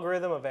natural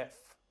logarithm of f.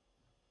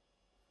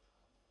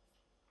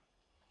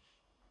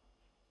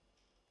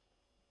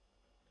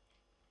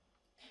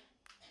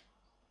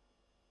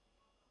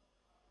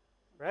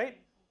 Right?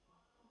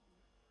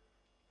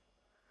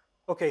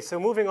 Okay, so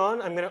moving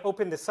on, I'm going to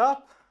open this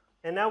up.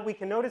 And now we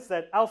can notice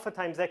that alpha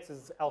times x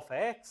is alpha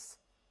x.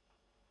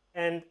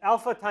 And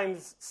alpha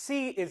times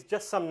c is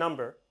just some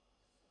number.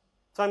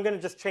 So I'm going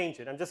to just change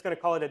it. I'm just going to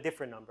call it a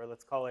different number.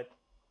 Let's call it,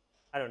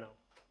 I don't know,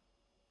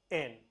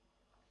 n.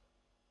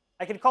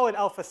 I could call it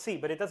alpha c,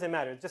 but it doesn't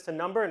matter. It's just a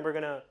number, and we're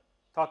going to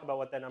talk about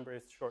what that number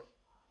is shortly.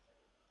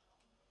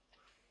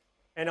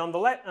 And on the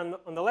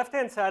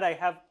left-hand side, I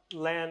have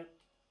ln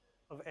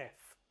of f.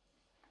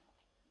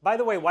 By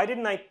the way, why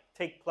didn't I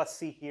take plus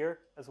c here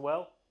as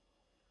well?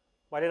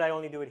 Why did I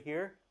only do it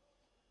here?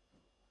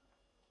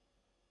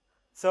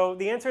 So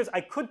the answer is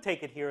I could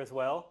take it here as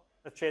well.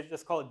 Let's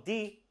just call it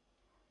d.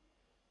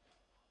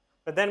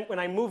 But then when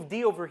I move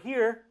d over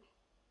here,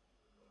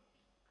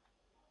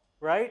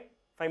 right?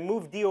 If I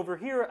move d over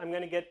here, I'm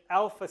going to get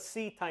alpha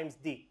c times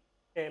d.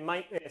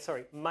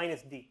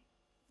 Minus d.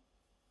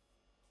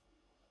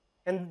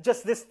 And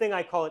just this thing,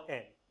 I call it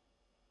n.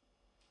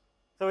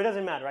 So it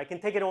doesn't matter. I can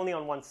take it only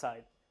on one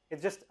side. I'm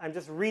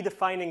just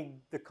redefining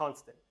the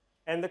constant.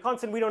 And the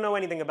constant, we don't know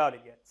anything about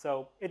it yet.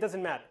 So it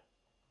doesn't matter.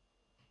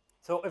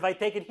 So if I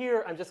take it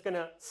here, I'm just going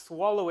to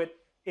swallow it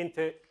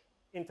into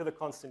the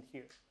constant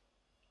here.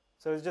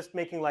 So it's just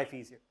making life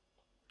easier.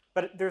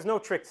 But there's no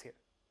tricks here.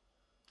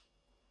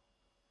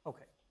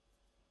 Okay.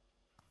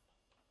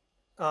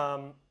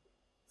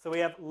 So we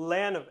have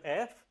ln of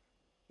f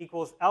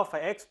equals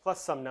alpha x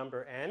plus some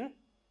number n.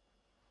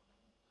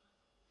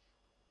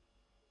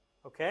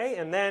 Okay,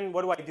 and then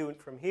what do I do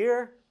from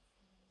here?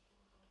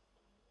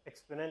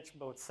 Exponential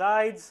both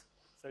sides.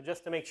 So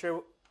just to make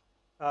sure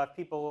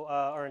people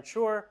aren't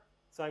sure,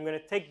 so I'm going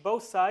to take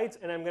both sides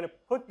and I'm going to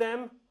put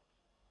them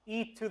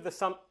e to the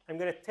sum. I'm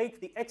going to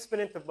take the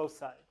exponent of both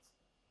sides.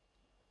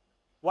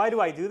 Why do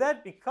I do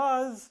that?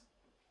 Because,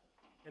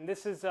 and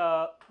this is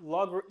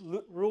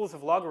rules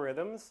of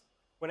logarithms,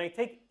 when I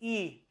take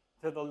e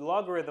to the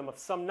logarithm of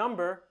some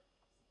number,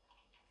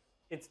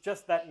 it's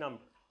just that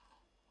number.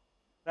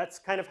 That's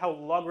kind of how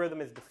logarithm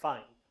is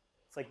defined.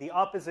 It's like the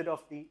opposite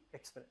of the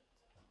exponent.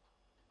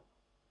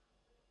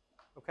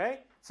 Okay?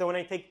 So when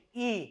I take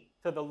e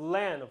to the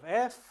ln of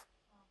f,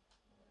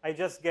 I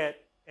just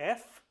get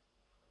f.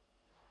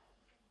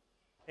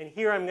 And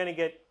here I'm going to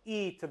get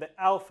e to the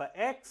alpha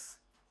x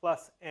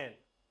plus n.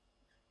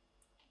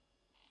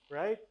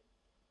 Right?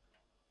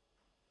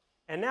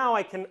 And now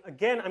I can,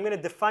 again, I'm going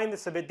to define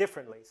this a bit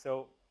differently.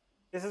 So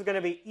this is going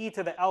to be e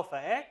to the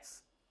alpha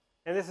x.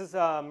 And this is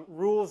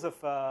rules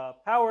of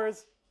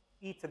powers,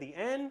 e to the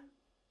n.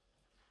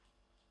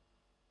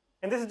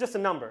 And this is just a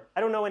number.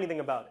 I don't know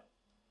anything about it.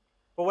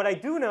 But what I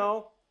do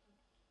know,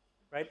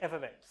 right, f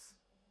of x.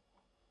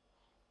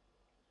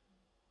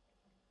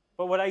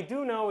 But what I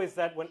do know is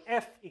that when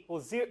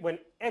when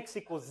x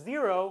equals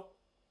 0,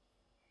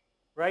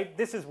 right,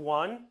 this is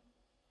 1,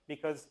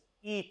 because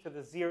e to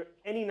the 0,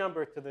 any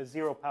number to the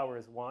 0 power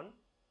is 1.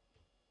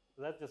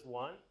 So that's just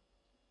 1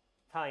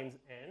 times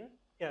n.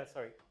 Yeah,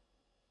 sorry,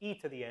 e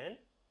to the n.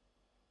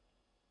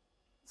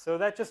 So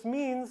that just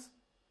means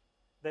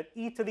that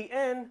e to the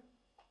n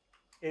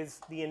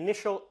is the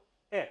initial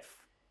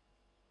f,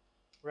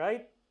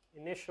 right?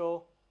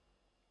 Initial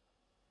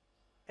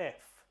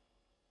f.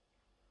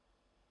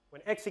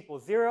 When x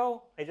equals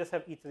 0, I just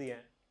have e to the n.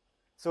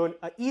 So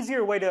an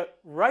easier way to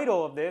write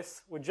all of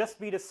this would just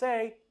be to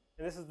say,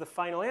 and this is the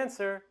final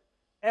answer,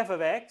 f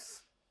of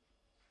x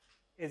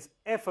is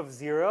f of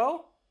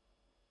 0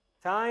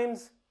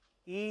 times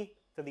e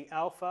to the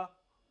alpha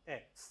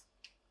x.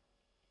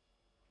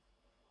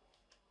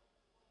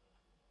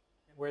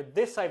 Where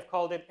this I've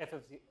called it f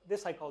of 0.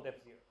 This I called f0.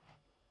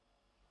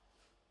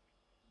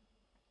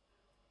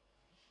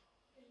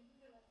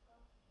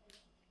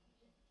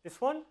 This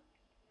one?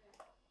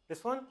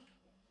 This one?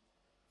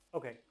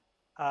 Okay.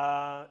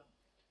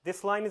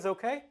 This line is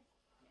okay?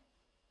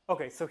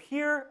 Okay, so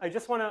here I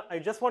just want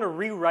to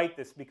rewrite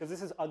this because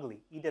this is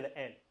ugly, e to the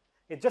n.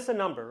 It's just a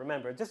number,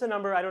 remember. It's just a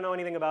number, I don't know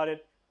anything about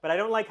it, but I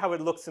don't like how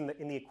it looks in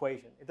the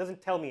equation. It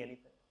doesn't tell me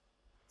anything.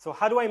 So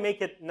how do I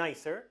make it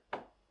nicer?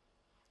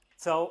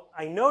 So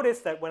I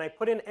noticed that when I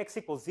put in x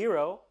equals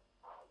 0,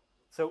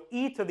 so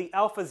e to the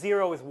alpha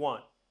 0 is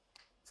 1.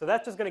 So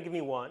that's just going to give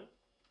me 1.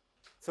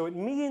 So it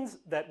means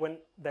that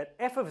that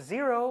f of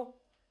 0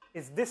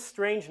 is this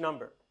strange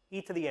number,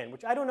 e to the n,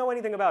 which I don't know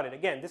anything about it.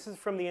 Again, this is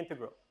from the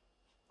integral.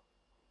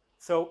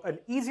 So an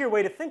easier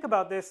way to think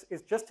about this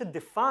is just to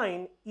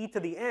define e to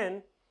the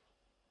n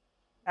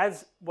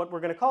as what we're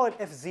going to call it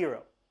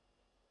f0.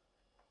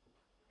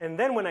 And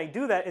then when I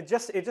do that, it's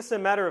just a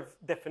matter of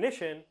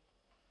definition.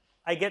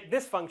 I get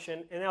this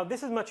function, and now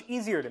this is much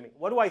easier to me.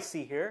 What do I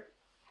see here?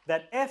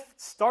 That f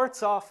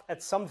starts off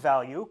at some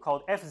value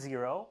called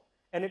f0,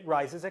 and it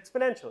rises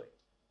exponentially.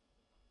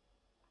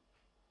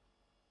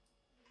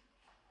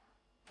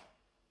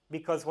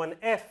 Because when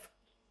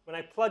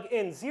I plug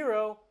in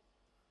 0,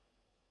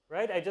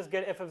 right, I just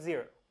get f of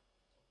 0.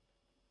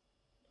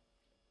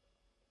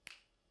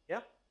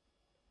 Yeah?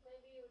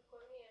 Maybe you would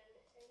call me an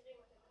angry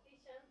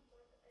mathematician,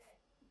 but I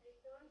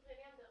don't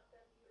really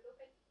understand. You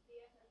look at the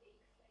f and the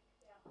x like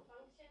they are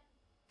functions.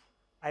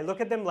 I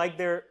look at them like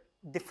they're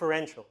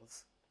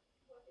differentials.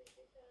 What is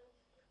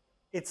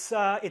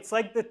different? It's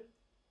like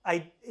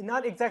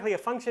not exactly a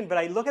function, but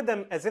I look at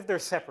them as if they're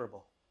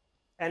separable.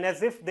 And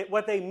as if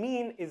what they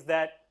mean is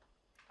that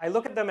I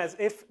look at them as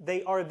if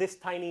they are this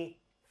tiny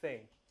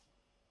thing.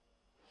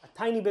 A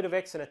tiny bit of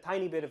x and a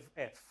tiny bit of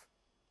f.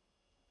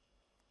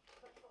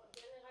 But for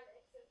general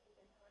x's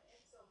and general f,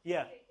 so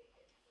Yeah. basic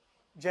x.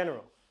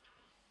 General.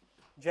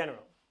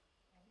 General.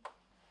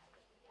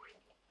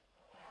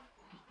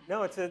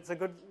 No,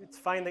 it's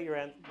fine that you're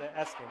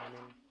asking. I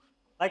mean,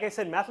 like I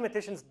said,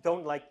 mathematicians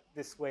don't like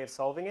this way of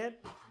solving it,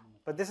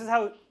 but this is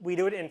how we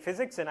do it in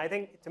physics, and I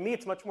think, to me,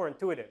 it's much more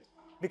intuitive.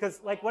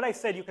 Because like what I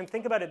said, you can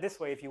think about it this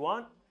way if you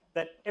want,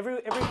 that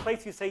every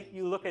place you say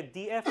you look at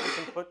df,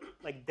 you can put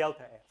like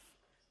delta f.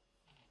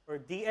 Or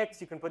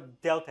dx, you can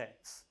put delta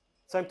x.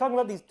 So I'm talking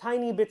about these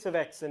tiny bits of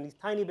x and these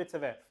tiny bits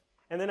of f.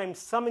 And then I'm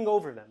summing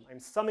over them. I'm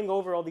summing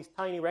over all these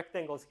tiny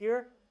rectangles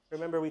here.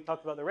 Remember we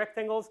talked about the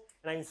rectangles,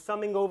 and I'm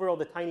summing over all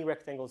the tiny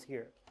rectangles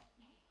here.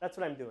 That's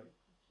what I'm doing.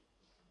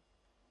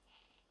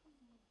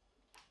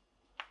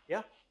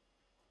 Yeah?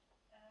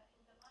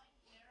 In the line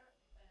here,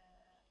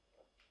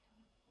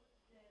 you put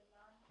the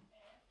line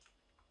F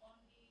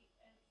only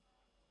as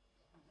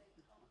like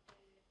on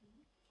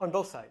the... On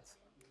both sides.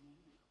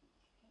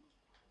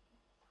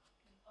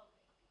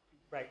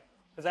 Right.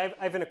 Because I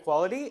have an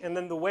equality, and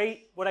then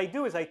what I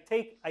do is I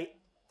take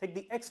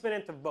the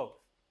exponent of both.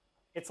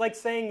 It's like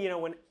saying,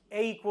 when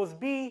a equals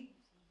b,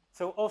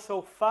 so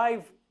also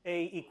 5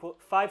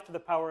 to the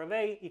power of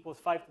a equals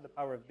 5 to the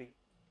power of b.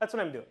 That's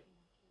what I'm doing.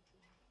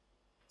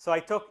 So I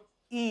took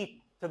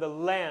e to the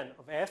ln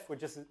of f,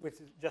 which is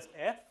just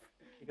f,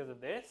 because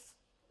of this.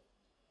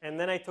 And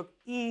then I took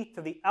e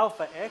to the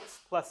alpha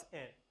x plus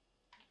n,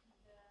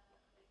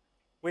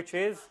 which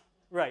is,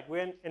 right,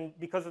 and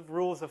because of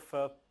rules of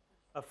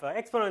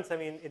exponents, I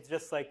mean, it's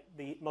just like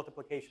the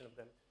multiplication of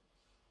them.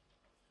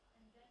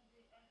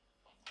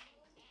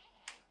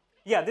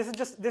 Yeah, this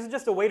is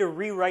just a way to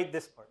rewrite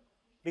this part,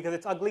 because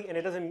it's ugly and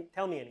it doesn't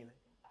tell me anything.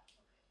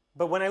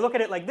 But when I look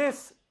at it like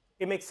this,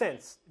 it makes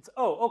sense. It's,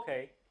 oh,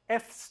 okay,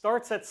 f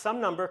starts at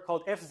some number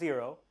called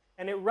f0,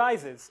 and it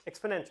rises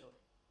exponentially.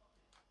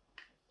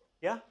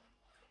 Yeah?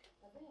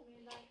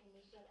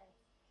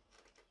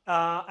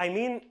 I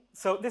mean,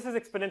 so this is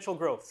exponential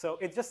growth. So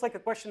it's just like a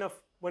question of,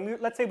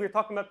 let's say we're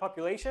talking about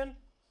population,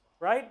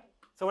 right?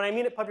 So when I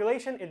mean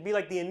population, it'd be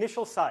like the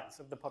initial size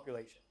of the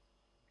population.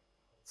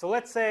 So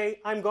let's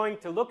say I'm going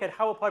to look at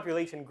how a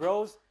population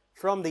grows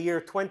from the year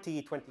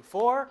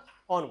 2024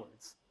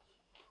 onwards.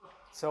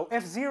 So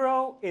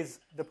F0 is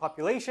the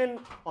population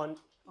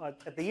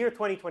at the year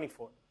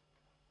 2024.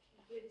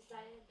 You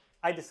decided?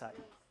 I decide.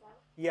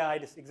 Yeah,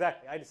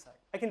 exactly. I decide.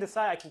 I can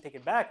decide. I can take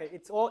it back.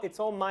 It's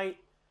all my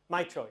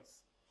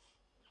choice.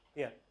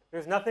 Yeah.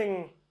 There's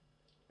nothing.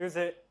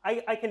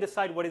 I can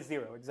decide what is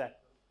 0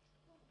 exactly.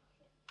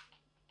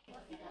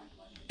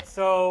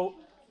 So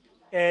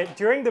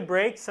during the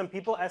break, some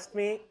people asked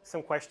me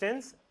some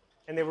questions,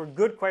 and they were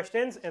good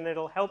questions, and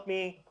it'll help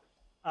me.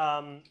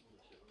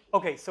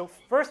 Okay, so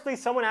firstly,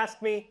 someone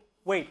asked me,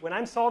 wait, when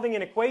I'm solving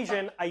an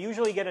equation, I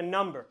usually get a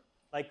number,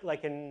 like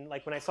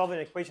when I solve an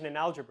equation in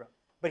algebra.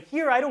 But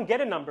here, I don't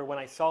get a number when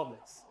I solve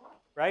this,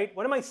 right?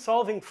 What am I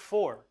solving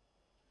for?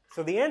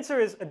 So the answer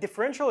is a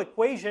differential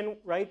equation,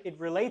 right? It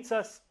relates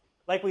us,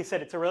 like we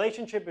said, it's a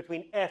relationship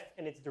between f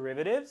and its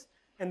derivatives,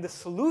 and the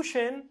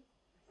solution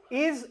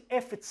is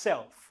f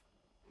itself.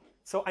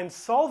 So I'm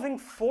solving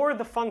for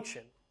the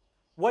function.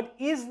 What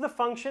is the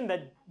function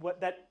that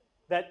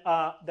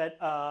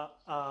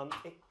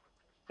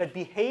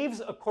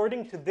behaves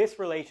according to this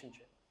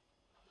relationship?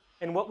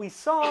 And what we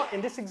saw in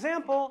this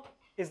example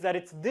is that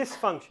it's this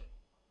function.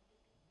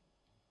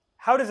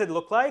 How does it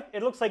look like?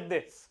 It looks like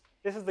this.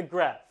 This is the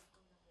graph.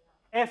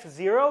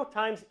 f0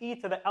 times e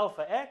to the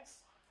alpha x.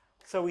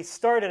 So we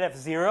start at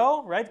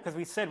f0, right? Because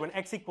we said when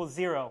x equals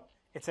 0,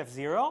 it's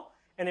f0.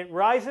 And it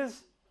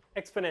rises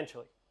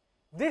exponentially.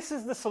 This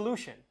is the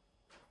solution.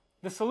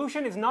 The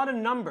solution is not a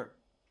number.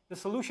 The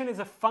solution is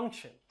a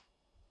function.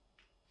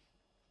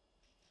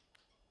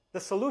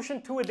 The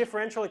solution to a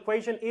differential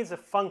equation is a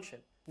function,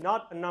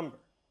 not a number.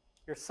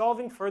 You're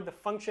solving for the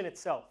function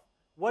itself.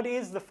 What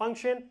is the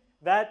function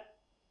that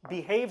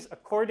behaves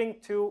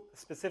according to a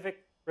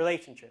specific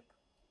relationship?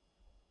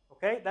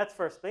 Okay, that's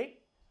firstly.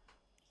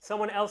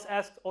 Someone else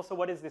asked also,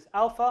 what is this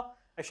alpha?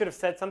 I should have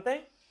said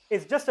something.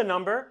 It's just a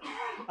number.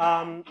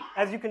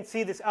 As you can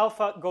see, this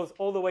alpha goes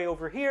all the way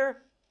over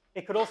here.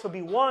 It could also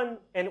be 1.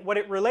 And what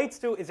it relates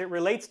to is it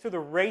relates to the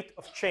rate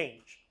of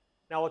change.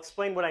 Now I'll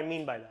explain what I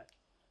mean by that.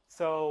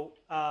 So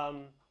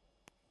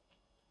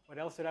what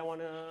else did I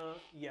want to?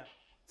 Yeah.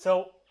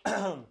 So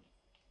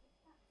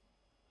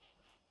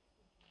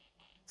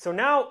so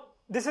now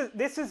this is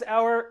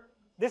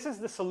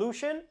the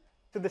solution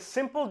to the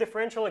simple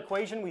differential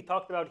equation we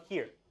talked about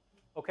here.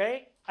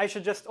 Okay. I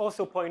should just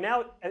also point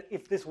out,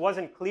 if this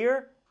wasn't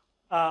clear,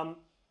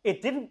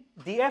 it didn't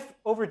df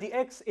over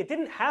dx. It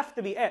didn't have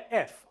to be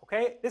f.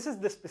 Okay. This is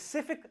the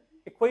specific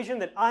equation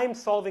that I'm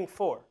solving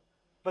for.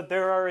 But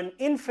there are an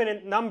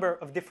infinite number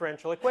of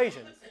differential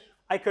equations.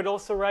 I could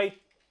also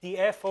write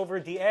df over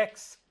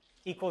dx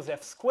equals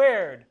f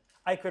squared.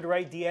 I could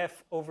write df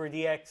over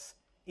dx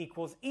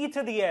equals e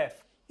to the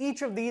f.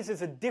 Each of these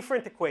is a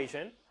different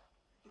equation.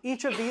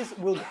 Each of these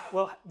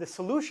the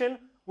solution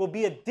will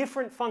be a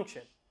different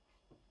function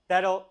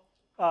that'll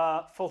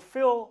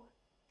fulfill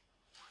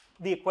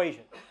the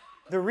equation.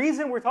 The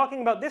reason we're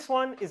talking about this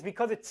one is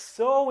because it's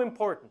so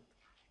important.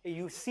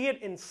 You see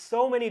it in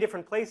so many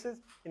different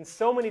places, in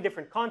so many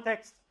different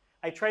contexts.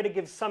 I try to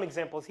give some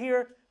examples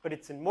here, but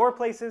it's in more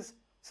places.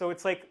 So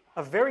it's like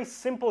a very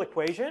simple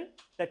equation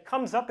that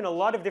comes up in a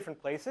lot of different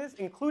places,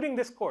 including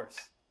this course.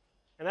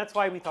 And that's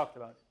why we talked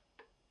about it.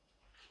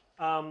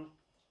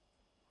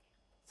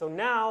 So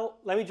now,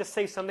 let me just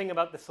say something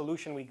about the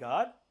solution we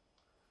got.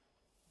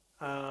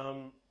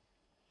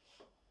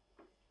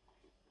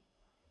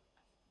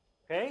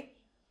 Okay.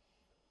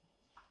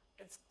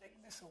 Let's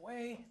take this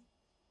away.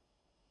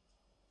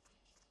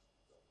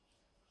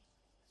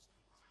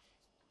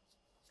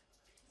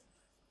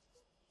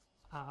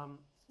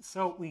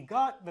 So we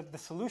got the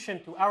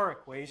solution to our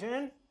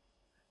equation.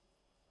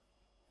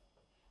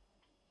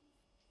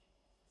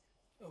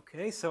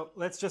 Okay, so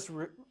let's just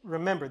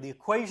remember the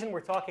equation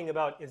we're talking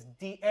about is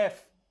df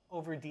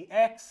over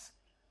dx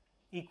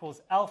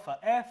equals alpha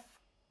f.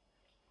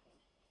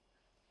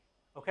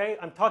 Okay,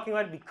 I'm talking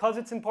about it because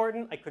it's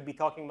important. I could be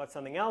talking about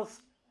something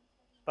else,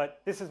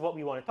 but this is what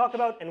we want to talk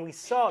about. And we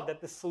saw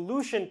that the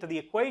solution to the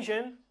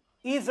equation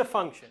is a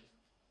function.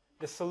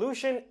 The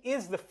solution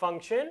is the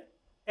function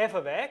f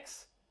of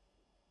x,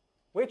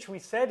 which we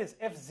said is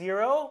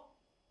f0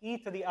 e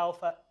to the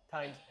alpha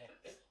times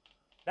x.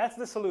 That's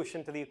the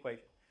solution to the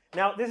equation.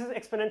 Now, this is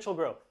exponential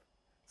growth.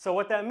 So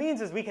what that means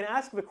is we can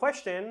ask the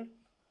question,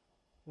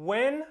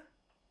 when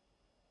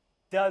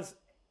does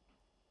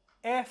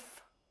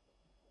f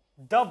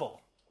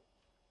double?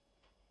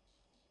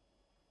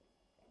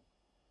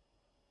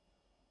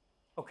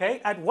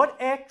 Okay, at what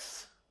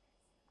x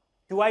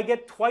do I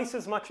get twice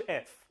as much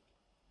f?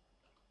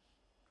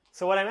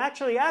 So what I'm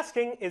actually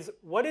asking is,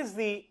 what is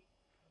the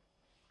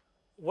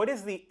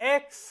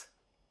x,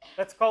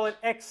 let's call it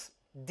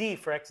xd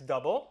for x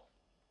double.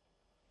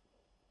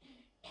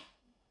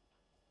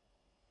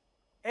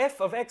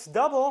 F of x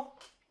double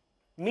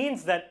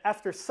means that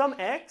after some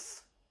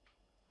x,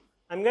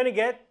 I'm going to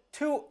get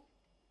 2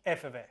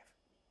 f of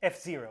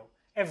f0.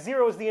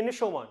 f0 is the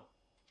initial one.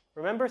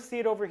 Remember, see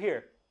it over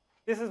here.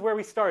 This is where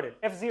we started,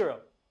 f0.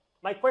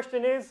 My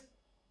question is,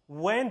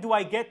 when do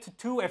I get to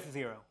 2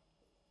 f0?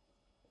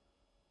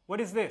 What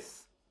is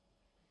this?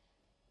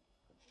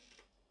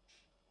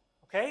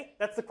 Okay,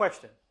 that's the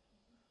question.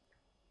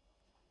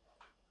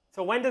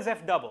 So when does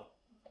f double?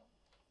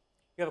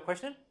 You have a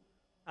question?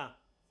 Ah,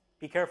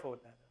 be careful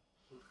with that.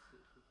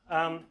 What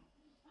about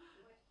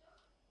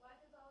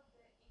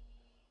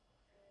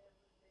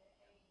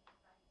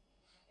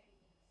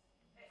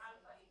the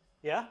alpha x?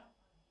 Yeah?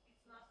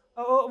 It's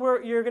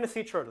not. You're going to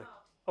see it shortly.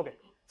 Okay,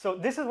 so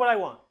this is what I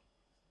want.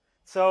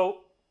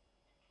 So,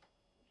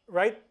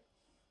 right?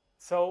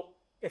 So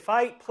if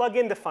I plug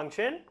in the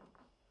function,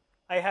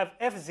 I have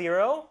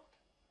f0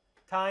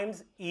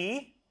 times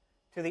e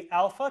to the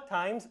alpha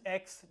times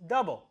x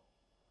double.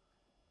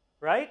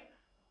 Right?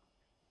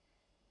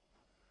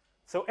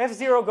 So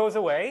f0 goes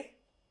away.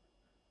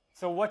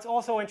 So what's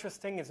also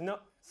interesting is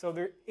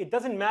it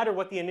doesn't matter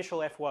what the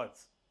initial f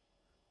was.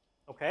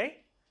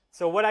 Okay?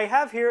 So what I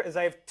have here is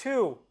I have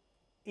 2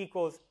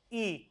 equals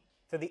e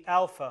to the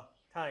alpha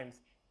times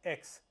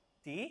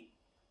xd.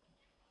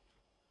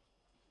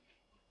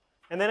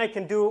 And then I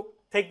can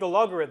take the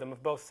logarithm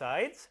of both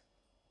sides.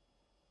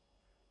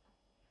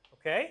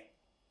 Okay?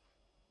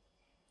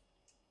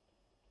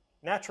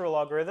 Natural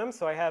logarithm.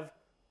 So I have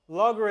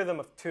logarithm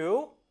of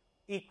 2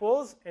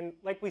 equals, and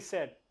like we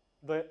said,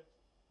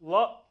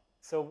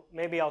 so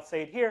maybe I'll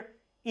say it here,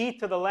 e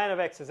to the ln of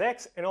x is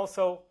x, and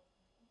also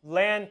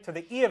ln to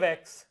the e of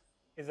x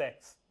is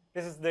x.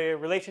 This is the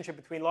relationship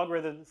between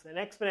logarithms and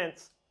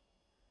exponents.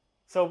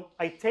 So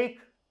I take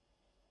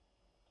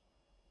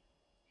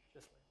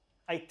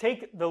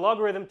the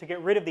logarithm to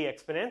get rid of the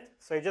exponent.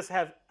 So I just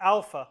have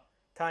alpha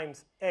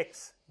times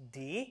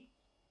xd.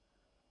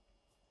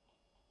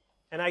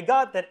 And I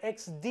got that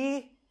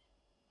xd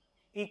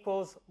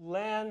equals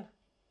ln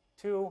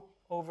 2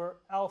 over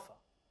alpha.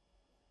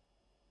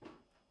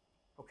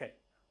 Okay,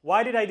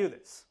 why did I do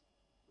this?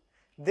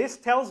 This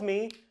tells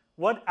me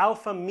what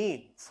alpha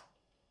means.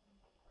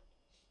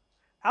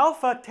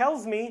 Alpha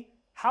tells me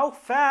how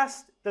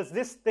fast does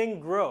this thing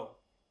grow.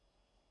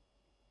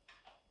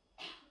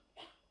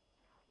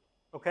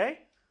 Okay?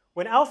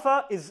 When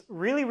alpha is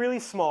really, really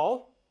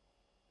small,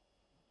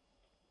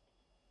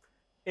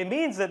 it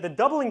means that the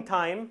doubling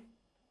time,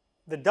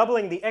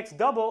 the x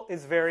double,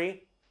 is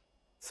very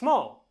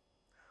small.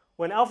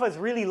 When alpha is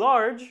really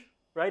large,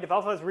 right, if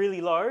alpha is really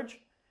large,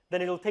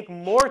 then it'll take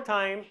more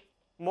time,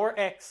 more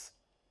x,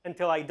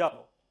 until I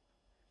double.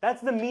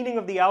 That's the meaning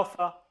of the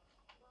alpha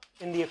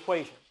in the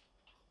equation.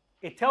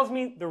 It tells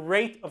me the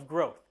rate of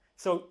growth.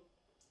 So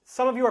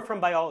some of you are from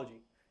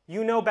biology.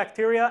 You know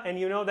bacteria, and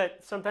you know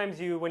that sometimes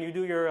when you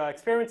do your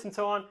experiments and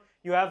so on,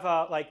 you have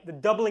like the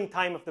doubling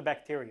time of the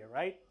bacteria,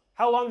 right?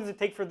 How long does it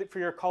take for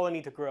your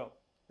colony to grow?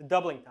 The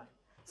doubling time.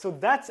 So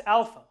that's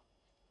alpha.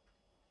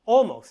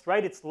 Almost,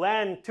 right? It's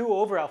ln 2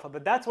 over alpha,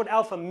 but that's what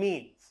alpha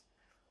means.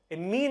 It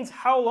means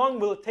how long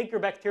will it take your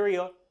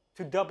bacteria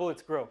to double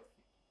its growth.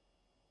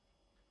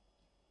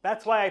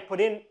 That's why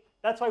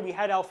we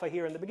had alpha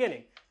here in the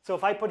beginning. So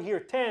if I put here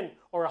 10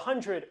 or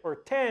 100 or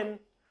 10,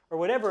 or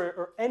whatever,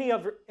 or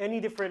any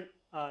different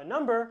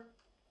number,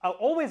 I'll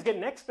always get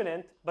an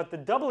exponent, but the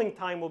doubling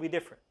time will be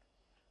different.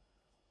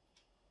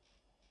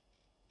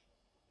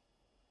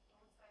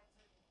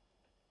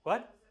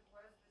 What?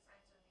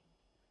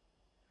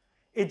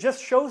 It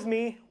just shows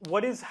me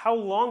how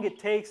long it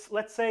takes.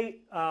 Let's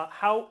say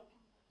how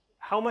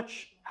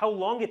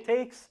long it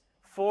takes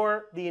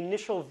for the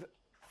initial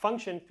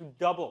function to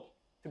double,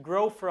 to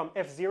grow from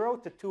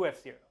f0 to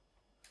 2f0.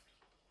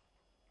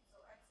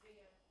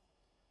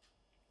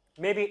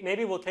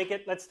 Maybe we'll take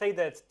it. Let's say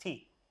that it's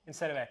t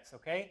instead of x.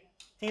 Okay,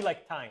 t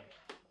like time.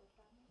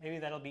 Maybe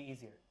that'll be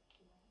easier.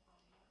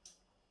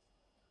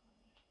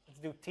 Let's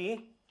do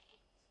t.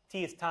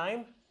 T is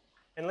time,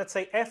 and let's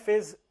say f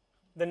is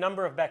the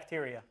number of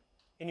bacteria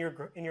in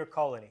your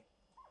colony.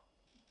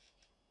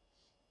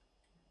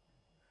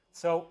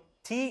 So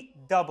T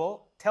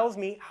double tells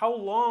me how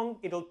long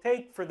it'll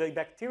take for the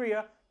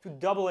bacteria to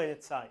double in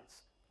its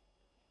size.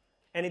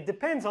 And it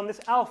depends on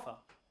this alpha.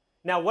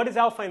 Now, what is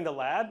alpha in the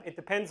lab? It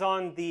depends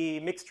on the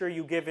mixture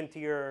you give into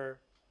your,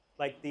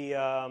 like the,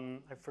 I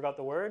forgot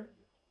the word.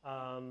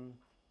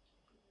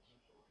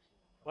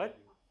 What?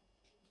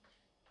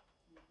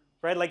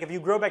 Right? Like if you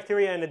grow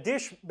bacteria in a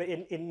dish, but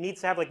it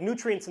needs to have like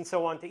nutrients and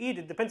so on to eat.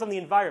 It depends on the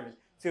environment.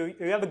 So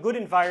if you have a good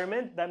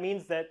environment, that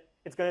means that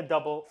it's going to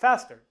double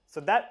faster. So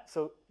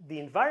the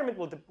environment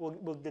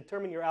will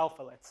determine your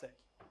alpha, let's say.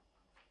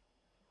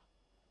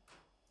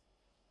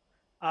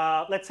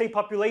 Let's say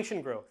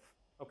population growth.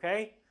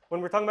 Okay? When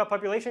we're talking about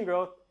population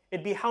growth,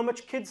 it'd be how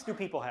much kids do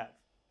people have?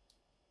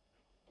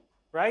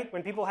 Right?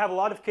 When people have a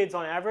lot of kids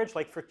on average,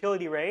 like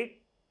fertility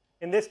rate,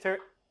 in this term,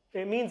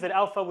 it means that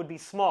alpha would be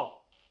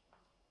small.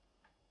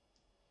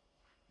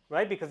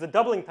 Right? Because the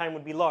doubling time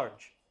would be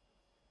large.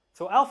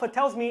 So alpha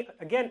tells me,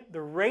 again,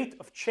 the rate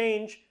of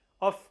change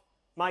of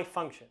my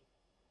function.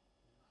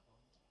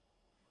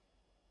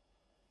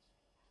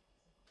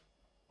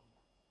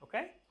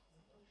 Okay?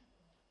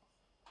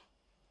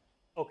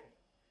 Okay.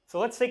 So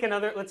let's take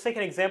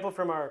an example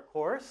from our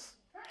course.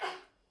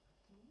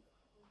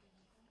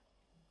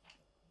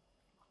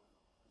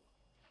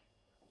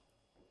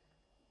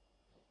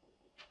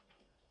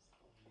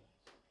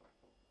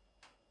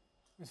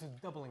 This is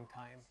doubling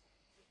time.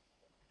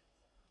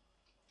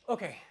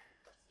 Okay.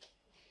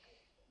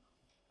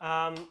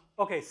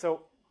 Okay,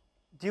 so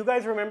do you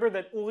guys remember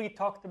that Uli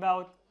talked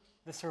about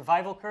the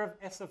survival curve,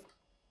 S of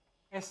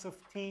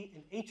t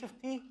and H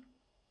of t?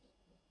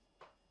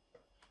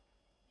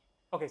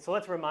 Okay, so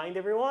let's remind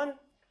everyone.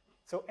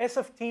 So S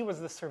of t was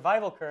the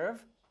survival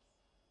curve.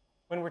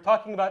 When we're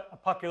talking about a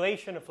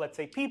population of, let's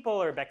say, people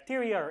or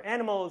bacteria or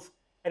animals,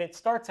 and it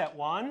starts at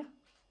 1,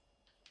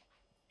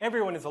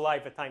 everyone is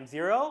alive at time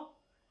 0,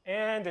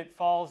 and it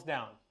falls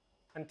down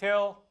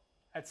until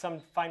at some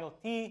final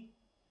t,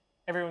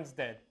 everyone's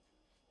dead.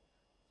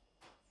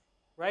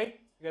 Right?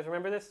 You guys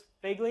remember this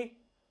vaguely?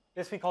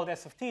 This we called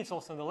S of t. It's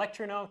also in the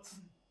lecture notes.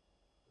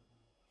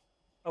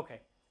 Okay.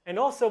 And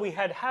also we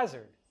had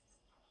hazard.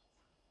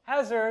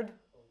 Hazard,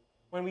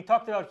 when we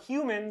talked about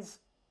humans,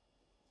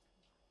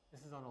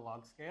 this is on a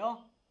log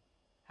scale,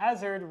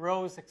 hazard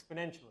rose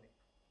exponentially.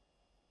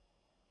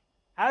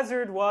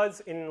 Hazard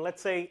was,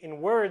 let's say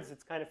in words,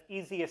 it's kind of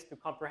easiest to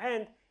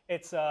comprehend.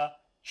 It's a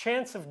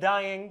chance of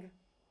dying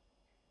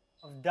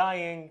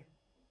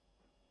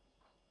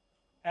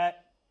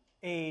at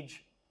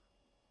age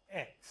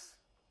X.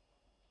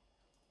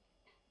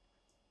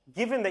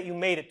 Given that you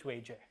made it to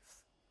age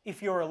X.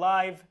 If you're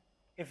alive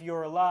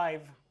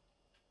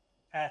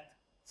at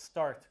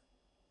start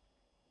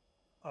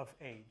of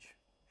age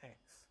X.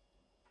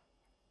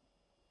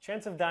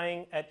 Chance of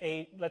dying at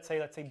age, let's say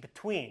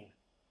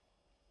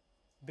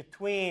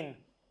between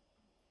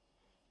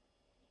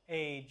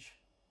age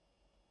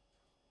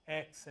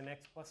X and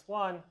X plus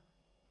 1,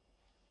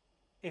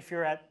 if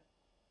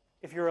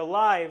you're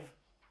alive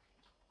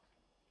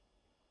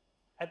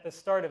at the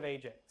start of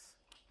age X.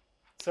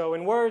 So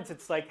in words,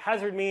 it's like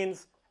hazard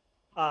means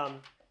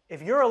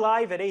if you're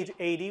alive at age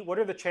 80, what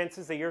are the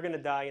chances that you're going to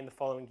die in the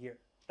following year?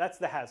 That's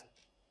the hazard.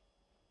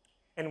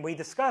 And Uli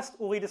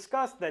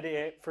discussed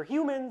that for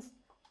humans,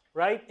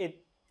 right,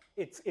 it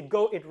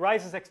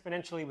rises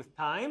exponentially with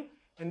time,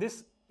 and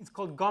this is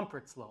called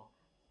Gompert's law.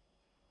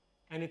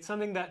 And it's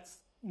something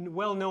that's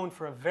well known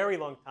for a very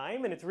long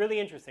time, and it's really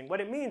interesting.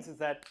 What it means is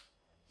that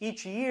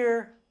each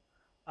year,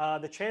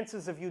 the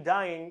chances of you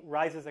dying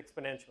rises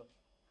exponentially.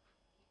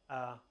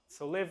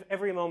 So live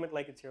every moment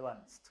like it's your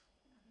last.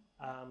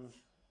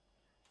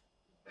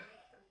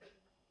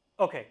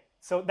 Okay,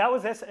 so that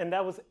was S, and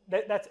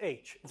that's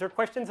H. Is there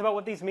questions about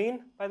what these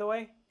mean, by the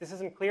way? This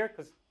isn't clear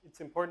because it's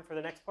important for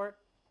the next part.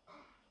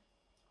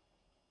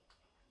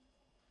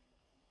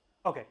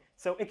 Okay,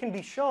 so it can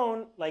be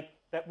shown like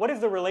that. What is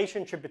the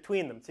relationship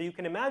between them? So you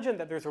can imagine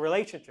that there's a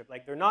relationship.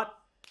 Like they're not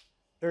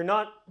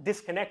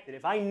disconnected.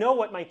 If I know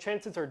what my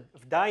chances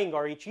of dying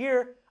are each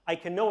year, I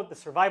can know what the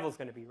survival is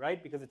going to be,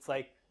 right? Because it's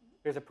like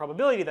there's a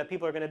probability that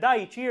people are going to die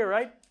each year,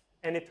 right?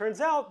 And it turns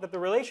out that the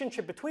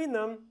relationship between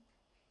them,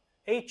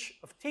 H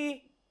of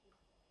t,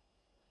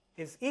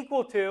 is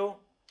equal to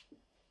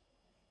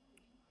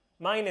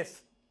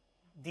minus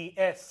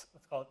ds,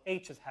 let's call it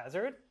h as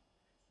hazard,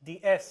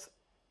 ds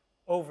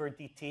over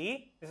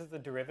dt, this is the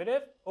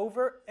derivative,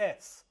 over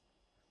s.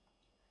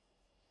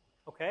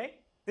 Okay?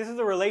 This is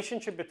the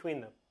relationship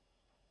between them.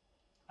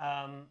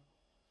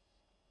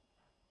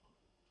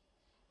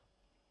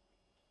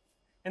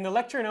 In the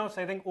lecture notes,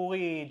 I think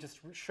Uli just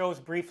shows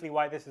briefly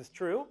why this is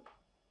true.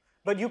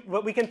 But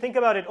we can think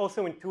about it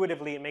also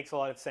intuitively. It makes a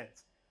lot of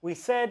sense. We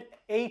said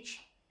h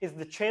is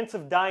the chance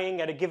of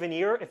dying at a given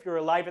year if you're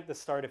alive at the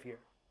start of year.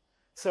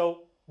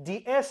 So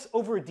ds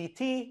over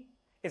dt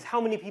is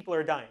how many people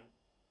are dying,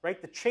 right?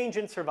 The change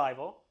in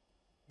survival.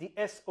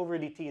 ds over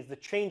dt is the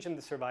change in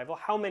the survival,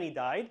 how many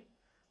died.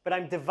 But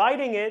I'm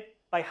dividing it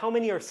by how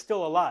many are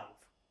still alive,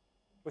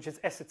 which is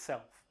s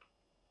itself.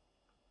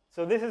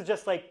 So this is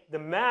just like the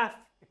math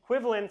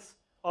equivalence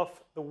of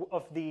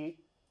the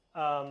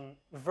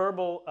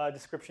verbal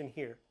description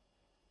here.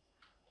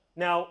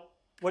 Now,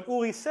 what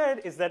Uli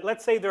said is that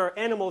let's say there are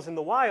animals in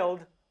the wild,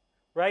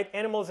 right?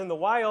 Animals in the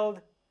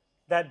wild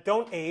that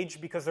don't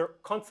age because they're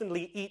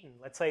constantly eaten.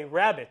 Let's say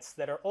rabbits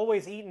that are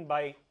always eaten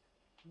by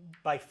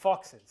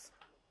foxes,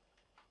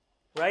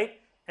 right?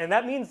 And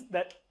that means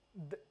that,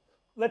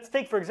 let's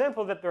take for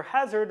example that their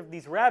hazard of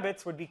these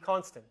rabbits would be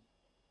constant.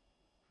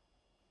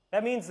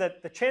 That means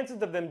that the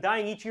chances of them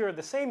dying each year are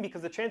the same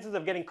because the chances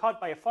of getting caught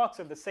by a fox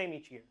are the same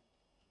each year.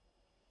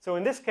 So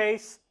in this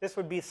case, this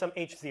would be some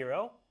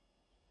h0.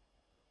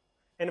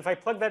 And if I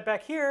plug that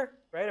back here,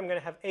 right, I'm going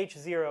to have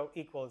h0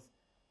 equals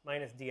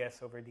minus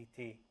ds over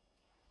dt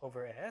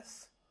over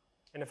s.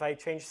 And if I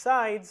change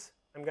sides,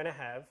 I'm going to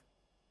have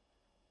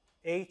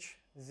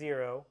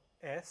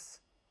h0s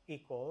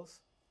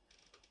equals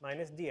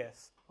minus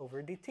ds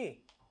over dt.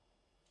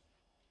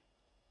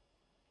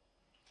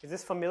 Is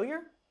this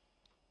familiar?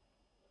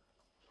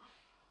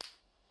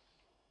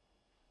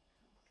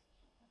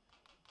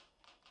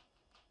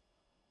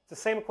 It's the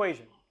same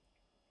equation.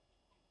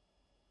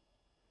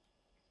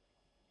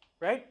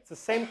 Right? It's the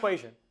same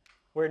equation.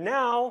 Where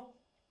now,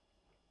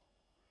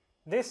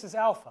 this is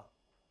alpha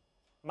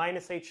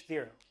minus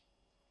h0.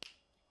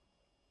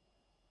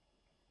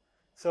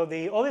 So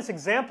all this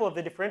example of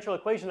the differential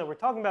equation that we're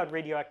talking about,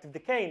 radioactive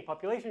decay and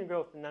population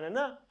growth, and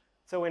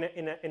So in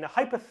a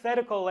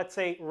hypothetical, let's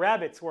say,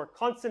 rabbits who are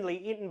constantly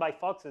eaten by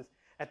foxes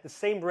at the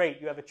same rate,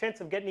 you have a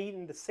chance of getting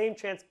eaten the same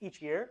chance each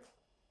year.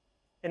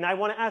 And I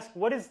want to ask,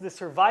 what is the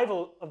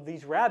survival of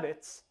these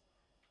rabbits?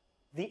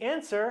 The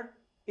answer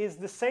is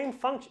the same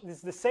function,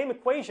 is the same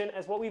equation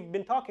as what we've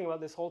been talking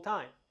about this whole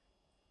time.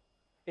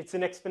 It's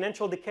an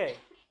exponential decay.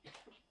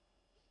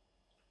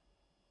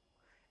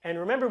 And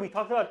remember, we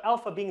talked about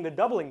alpha being the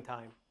doubling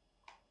time.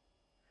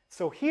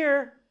 So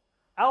here,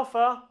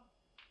 alpha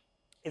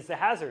is the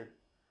hazard.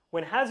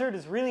 When hazard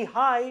is really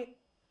high,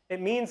 it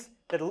means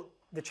that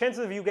the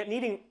chances of you getting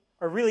eaten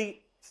are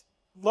really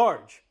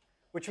large,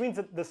 which means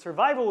that the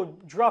survival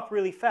would drop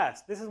really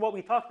fast. This is what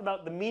we talked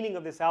about, the meaning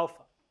of this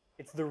alpha.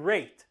 It's the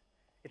rate.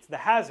 It's the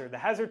hazard. The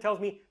hazard tells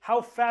me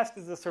how fast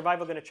is the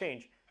survival going to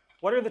change.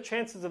 What are the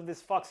chances of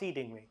this fox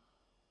eating me?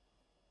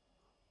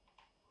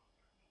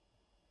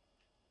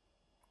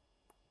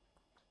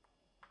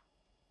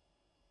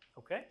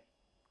 Okay.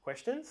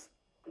 Questions?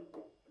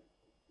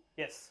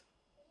 Yes?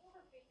 Can you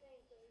repeat the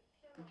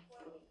introduction of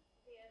what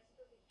ds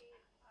to dt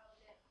are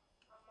the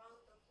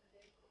amount of the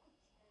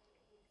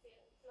and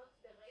it's not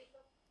the rate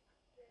of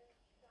the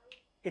dying?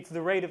 It's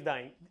the rate of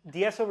dying.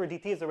 ds over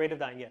dt is the rate of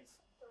dying, yes.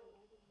 So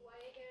why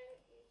again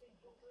is it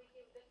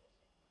intuitive that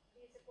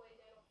this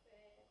equation of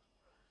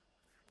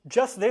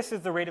Just this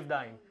is the rate of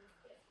dying.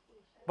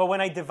 But when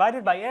I divide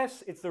it by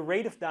s, it's the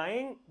rate of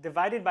dying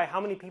divided by how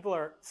many people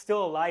are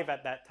still alive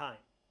at that time.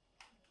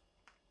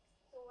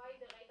 so why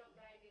the rate of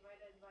dying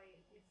divided by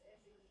this s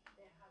is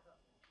the hazard?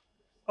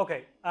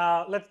 Okay,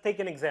 let's take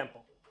an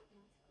example.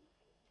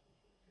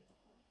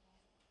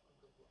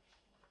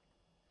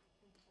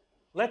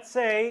 Let's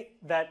say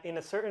that in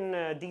a certain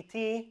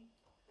dt,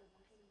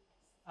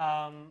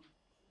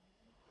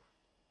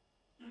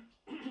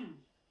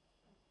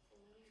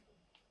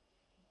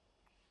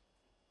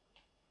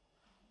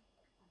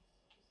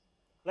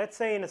 let's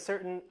say in a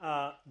certain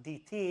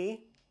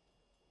dt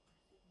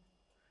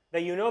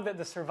that you know that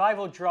the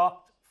survival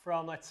dropped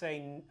from, let's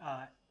say,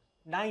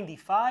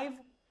 95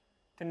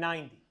 to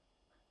 90.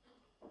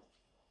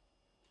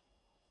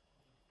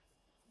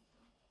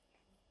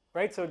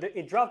 Right? So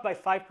it dropped by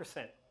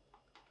 5%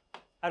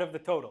 out of the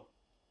total.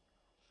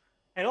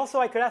 And also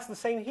I could ask the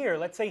same here.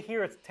 Let's say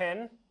here it's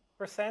 10%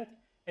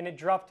 and it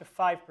dropped to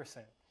 5%.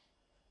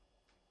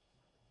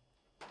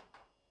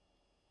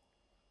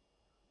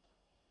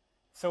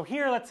 So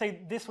here, let's say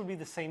this would be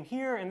the same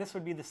here and this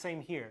would be the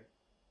same here.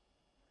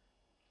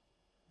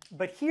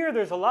 But here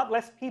there's a lot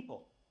less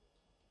people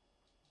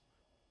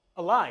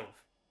alive.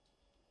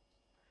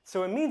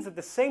 So it means that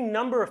the same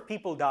number of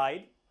people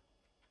died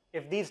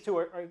if these two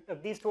are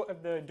if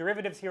the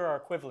derivatives here are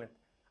equivalent.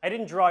 I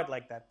didn't draw it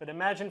like that, but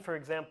imagine for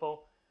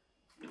example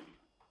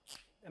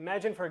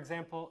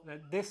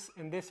that this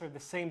and this are the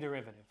same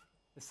derivative,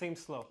 the same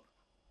slope.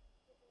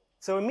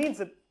 So it means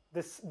that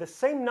the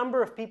same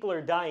number of people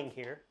are dying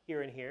here,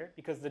 and here,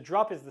 because the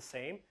drop is the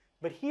same,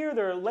 but here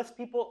there are less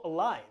people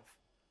alive.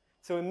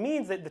 So it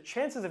means that the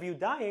chances of you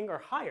dying are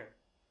higher.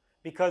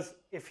 Because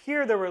if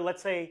here there were,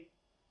 let's say,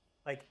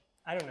 like,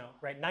 I don't know,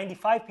 right,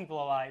 95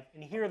 people alive,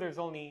 and here there's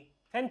only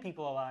 10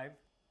 people alive,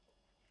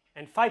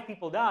 and 5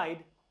 people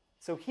died,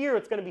 so here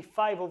it's going to be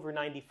 5 over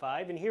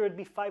 95, and here it would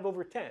be 5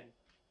 over 10.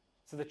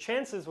 So the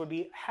chances would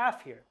be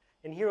half here,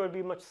 and here it would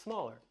be much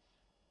smaller.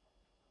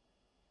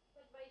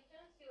 But by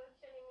chance, you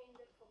actually mean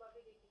the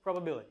probability.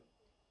 Probability,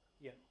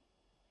 yeah.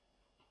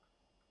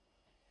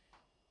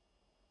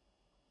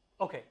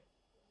 Okay,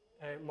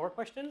 more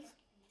questions?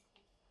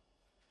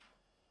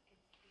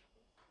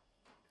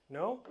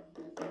 No?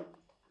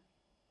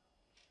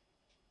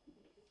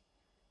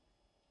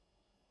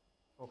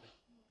 Okay.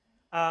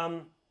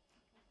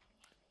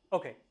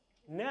 Okay,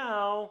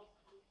 now,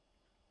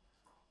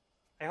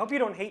 I hope you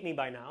don't hate me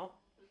by now.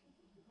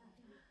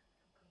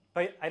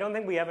 But I don't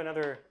think we have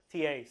another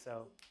TA,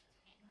 so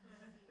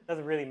it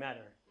doesn't really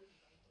matter.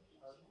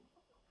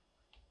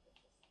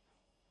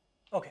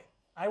 Okay,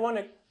 I want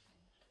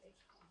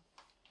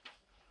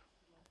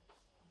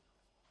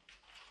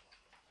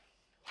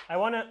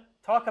to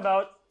talk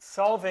about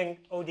solving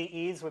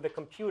ODEs with a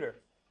computer,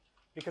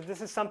 because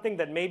this is something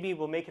that maybe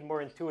will make it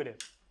more intuitive.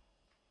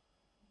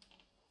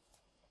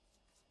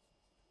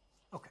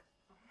 Okay.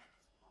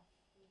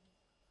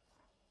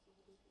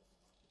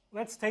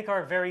 Let's take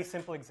our very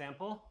simple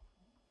example.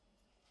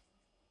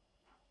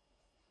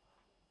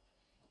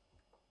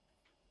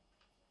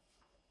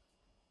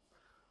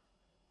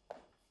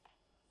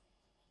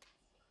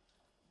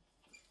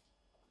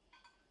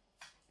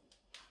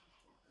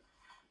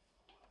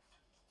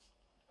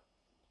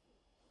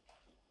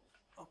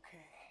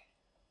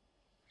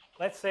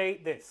 Let's say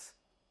this.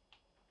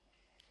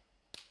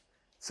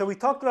 So we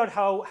talked about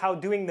how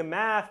doing the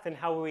math and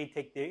how we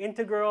take the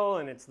integral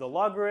and it's the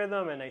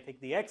logarithm and I take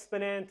the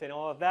exponent and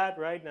all of that,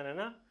 right?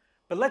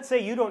 But let's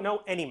say you don't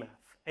know any math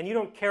and you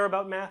don't care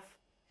about math,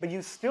 but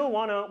you still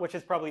want to, which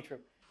is probably true,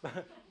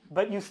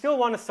 but you still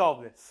want to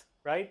solve this,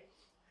 right?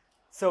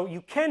 So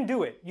you can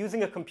do it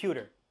using a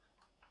computer.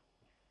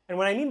 And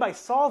what I mean by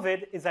solve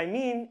it is I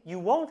mean you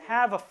won't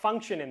have a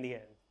function in the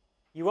end.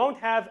 You won't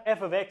have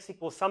f of x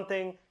equals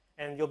something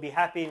and you'll be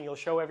happy and you'll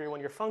show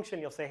everyone your function.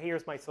 You'll say,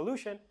 here's my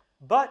solution.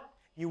 But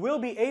you will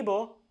be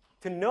able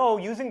to know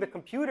using the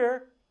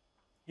computer,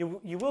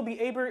 you will be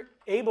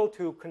able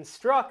to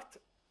construct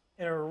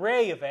an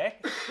array of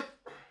x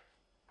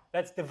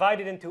that's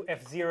divided into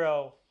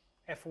f0,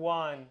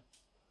 f1,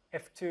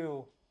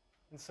 f2,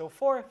 and so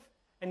forth.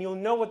 And you'll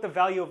know what the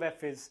value of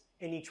f is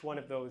in each one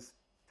of those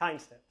time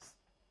steps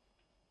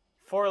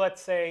for,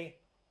 let's say,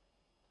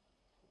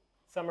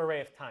 some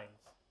array of times.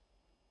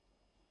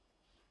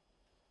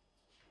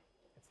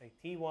 Say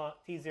T1,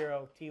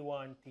 T0,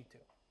 T1, T2.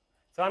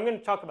 So I'm going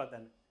to talk about that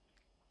now.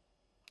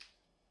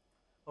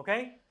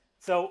 Okay?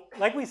 So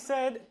like we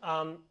said,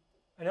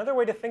 another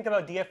way to think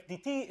about df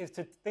dt is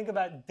to think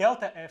about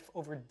delta f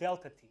over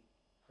delta t.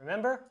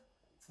 Remember?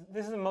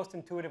 This is the most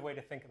intuitive way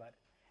to think about it.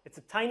 It's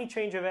a tiny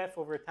change of f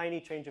over a tiny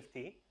change of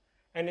t,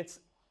 and it's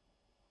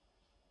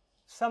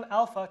some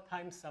alpha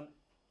times some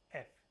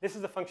f. This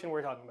is the function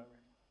we're talking about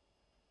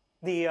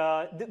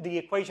right now. The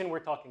equation we're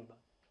talking about.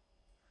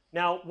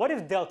 Now, what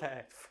is delta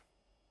f?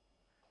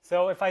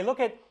 So if I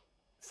look at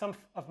some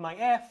of my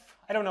f,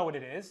 I don't know what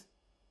it is.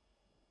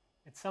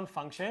 It's some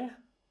function,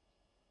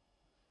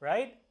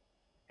 right?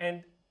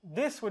 And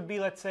this would be,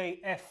 let's say,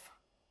 f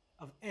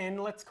of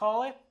n, let's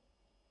call it.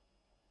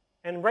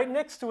 And right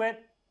next to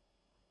it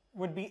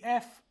would be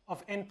f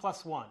of n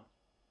plus 1.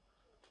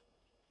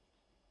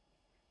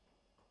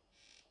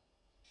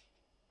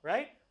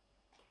 Right?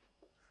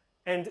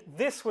 And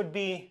this would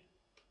be,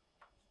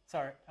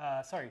 sorry,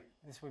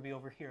 this would be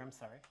over here, I'm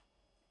sorry.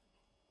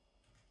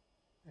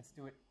 Let's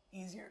do it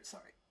easier,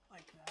 sorry,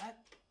 like that,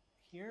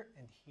 here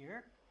and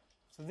here.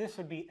 So this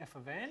would be f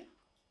of n,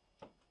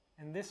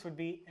 and this would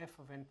be f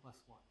of n plus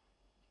 1.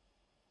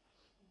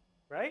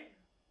 Right?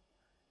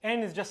 N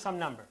is just some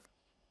number.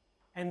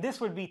 And this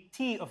would be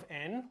t of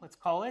n, let's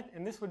call it,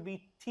 and this would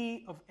be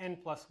t of n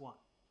plus 1.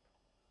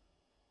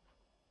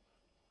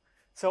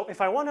 So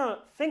if I want to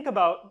think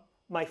about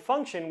my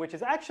function, which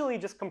is actually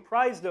just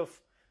comprised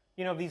of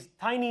these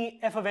tiny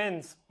f of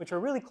n's, which are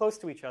really close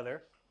to each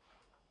other,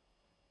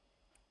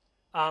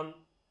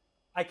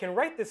 I can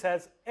write this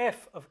as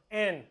f of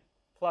n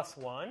plus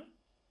 1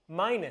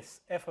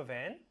 minus f of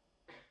n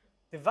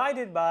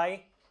divided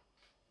by,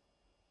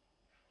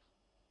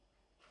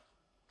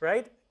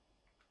 right,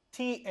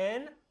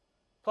 tn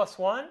plus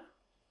 1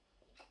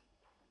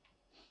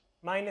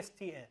 minus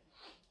tn.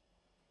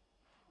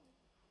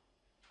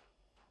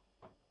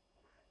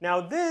 Now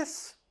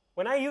this,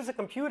 when I use a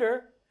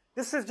computer,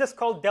 this is just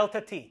called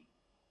delta t.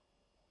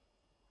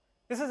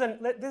 This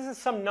is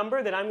some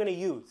number that I'm going to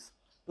use.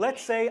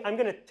 Let's say I'm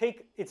going to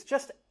take,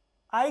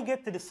 I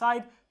get to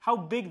decide how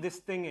big this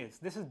thing is.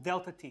 This is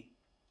delta t.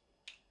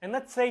 And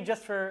let's say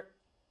just for,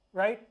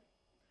 right?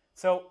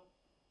 So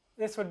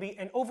this would be,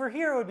 and over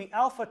here would be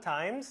alpha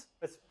times,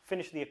 let's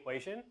finish the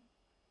equation,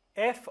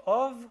 f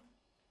of,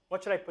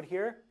 what should I put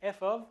here?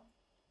 F of?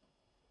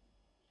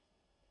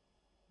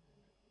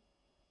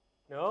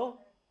 No?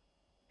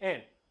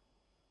 N.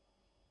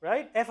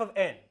 Right? F of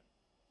n.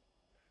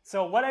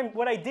 So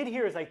what I did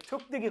here is I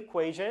took the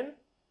equation,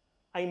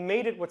 I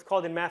made it what's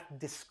called in math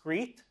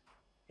discrete.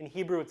 In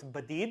Hebrew it's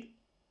badid.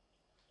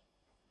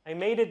 I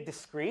made it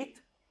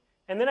discrete,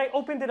 and then I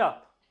opened it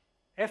up.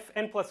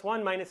 Fn plus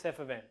 1 minus f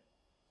of n.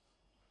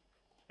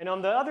 And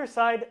on the other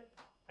side,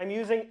 I'm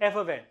using f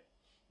of n,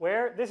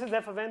 where this is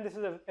f of n, this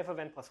is f of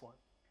n plus 1.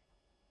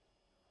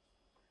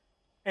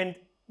 And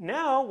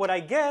now what I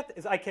get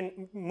is I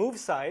can move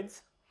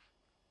sides.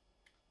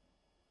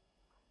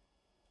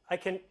 I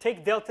can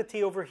take delta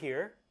t over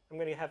here. I'm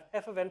going to have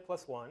f of n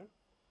plus 1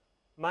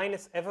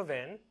 minus f of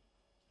n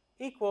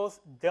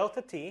equals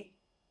delta t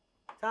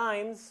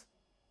times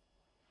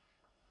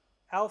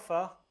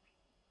alpha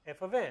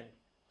f of n.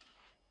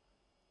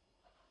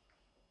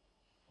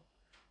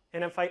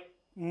 And if I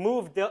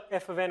move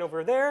f of n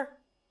over there,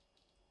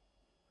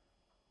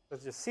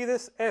 let's just see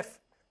this, f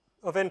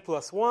of n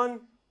plus 1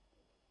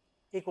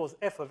 equals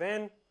f of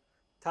n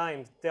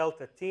times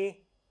delta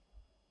t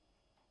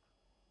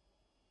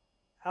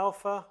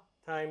alpha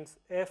times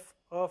f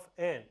of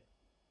n.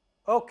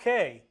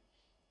 Okay.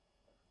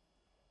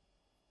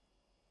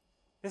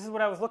 This is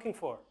what I was looking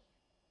for.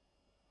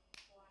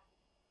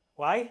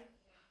 Why?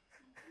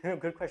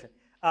 Good question.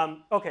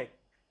 Okay.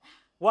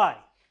 Why?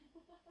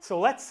 So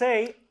let's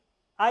say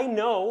I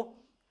know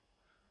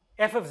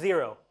f of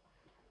 0.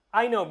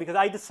 I know because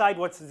I decide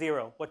what's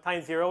 0, what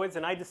time 0 is,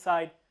 and I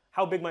decide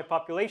how big my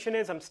population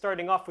is. I'm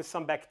starting off with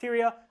some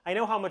bacteria. I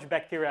know how much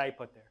bacteria I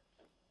put there.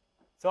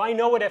 So I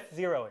know what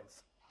f0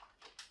 is.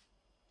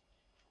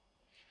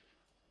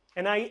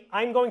 And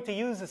I'm going to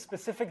use a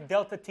specific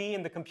delta t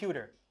in the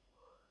computer.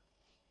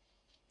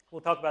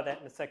 We'll talk about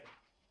that in a second.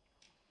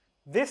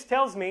 This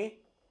tells me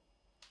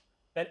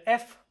that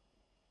f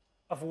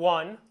of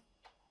 1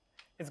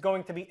 is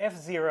going to be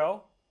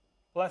f0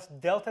 plus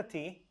delta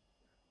t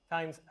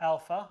times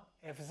alpha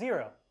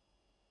f0.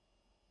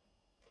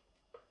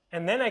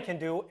 And then I can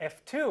do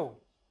f2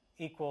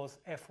 equals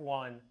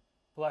f1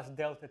 plus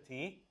delta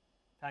t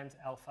times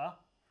alpha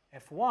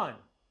f1.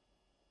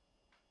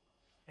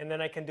 And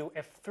then I can do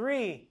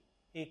f3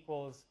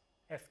 equals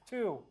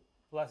f2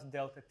 plus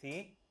delta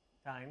t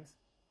times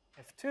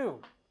f2.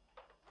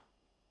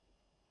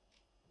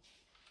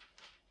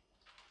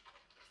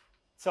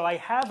 So I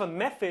have a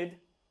method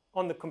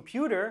on the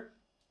computer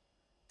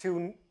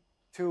to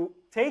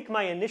take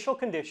my initial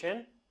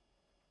condition,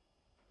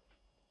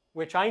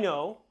 which I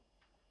know,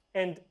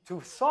 and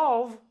to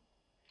solve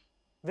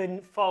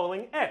the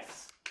following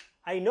f's.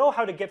 I know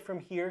how to get from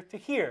here to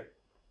here,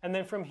 and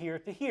then from here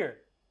to here,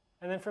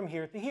 and then from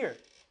here to here.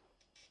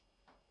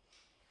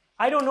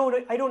 I don't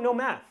know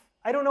math.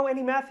 I don't know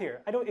any math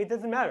here. It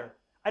doesn't matter.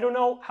 I don't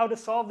know how to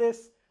solve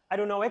this. I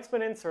don't know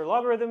exponents or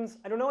logarithms.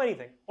 I don't know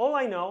anything. All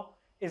I know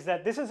is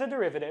that this is a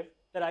derivative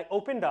that I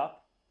opened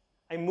up,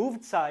 I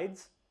moved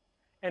sides,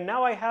 and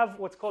now I have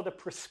what's called a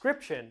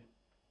prescription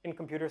in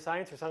computer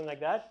science or something like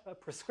that, a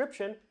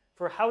prescription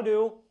for how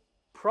to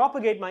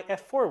propagate my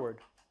f forward.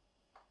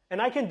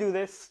 And I can do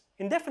this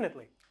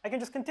indefinitely. I can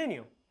just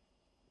continue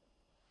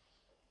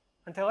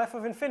until f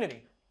of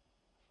infinity.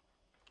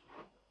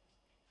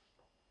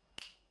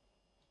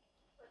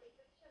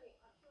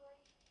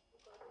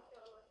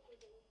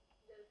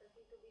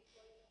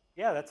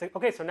 Yeah, that's it.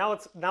 Okay, so now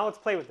let's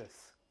play with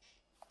this.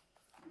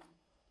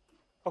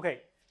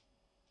 Okay.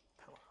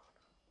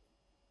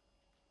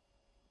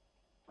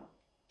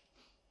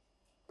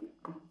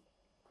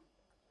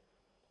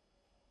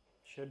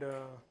 Should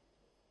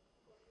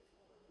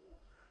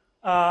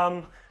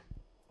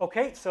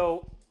okay,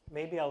 so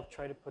maybe I'll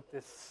try to put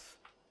this.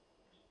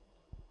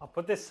 I'll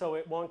put this so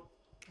it won't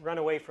run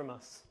away from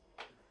us.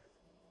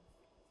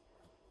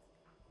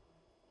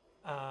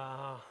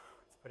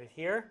 Let's put it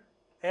here.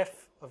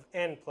 F of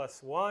n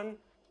plus 1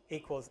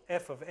 equals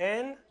f of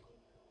n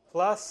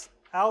plus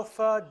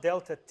alpha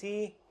delta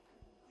t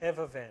f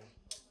of n.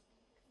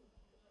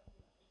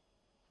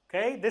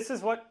 Okay, this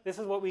is what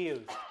we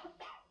used.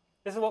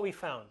 This is what we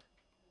found.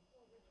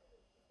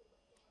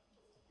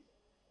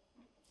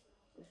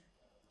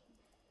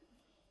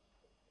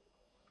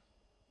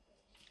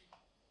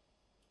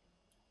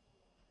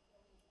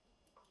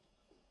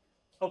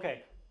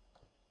 Okay,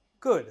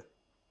 good.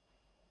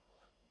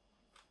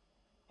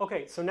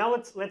 Okay, so now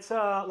let's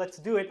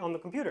do it on the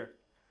computer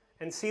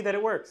and see that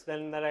it works,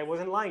 then that I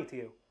wasn't lying to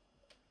you.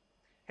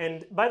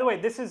 And by the way,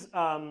 this is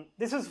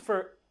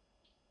for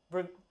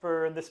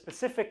the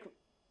specific.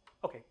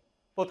 Okay,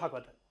 we'll talk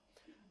about that.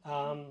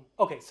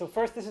 Okay, so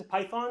first this is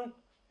Python.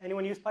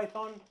 Anyone use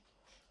Python?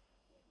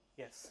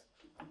 Yes.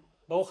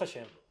 Baruch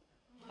Hashem.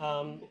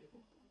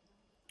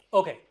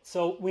 Okay,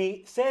 so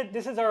we said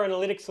this is our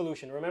analytic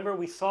solution. Remember,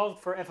 we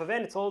solved for f of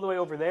n. It's all the way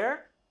over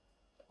there,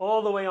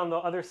 all the way on the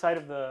other side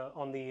of the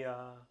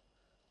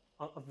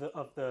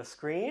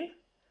screen.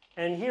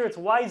 And here it's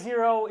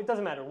y0. It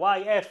doesn't matter.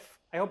 yf.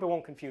 I hope it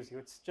won't confuse you.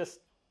 It's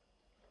just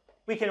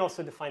we can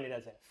also define it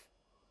as f.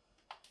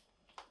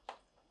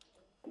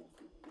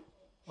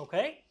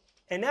 Okay?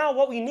 And now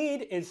what we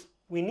need is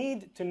we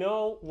need to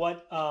know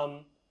what,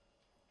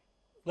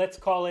 let's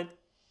call it,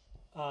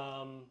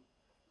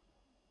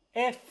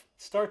 f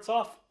starts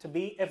off to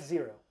be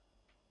f0.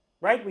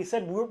 Right? We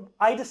said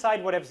I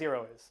decide what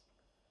f0 is.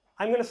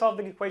 I'm going to solve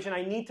the equation.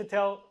 I need to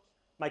tell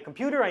my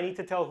computer, I need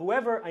to tell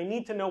whoever, I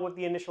need to know what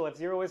the initial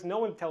f0 is. No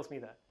one tells me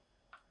that.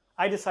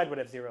 I decide what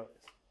f0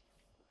 is.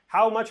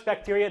 How much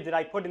bacteria did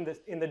I put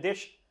in the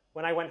dish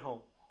when I went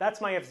home?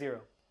 That's my f0.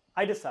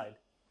 I decide.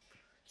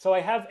 So I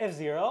have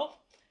f0,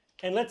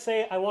 and let's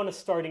say I want a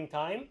starting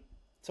time.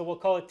 So we'll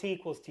call it t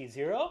equals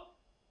t0,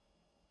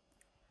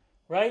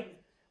 right?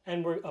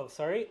 And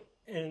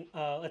and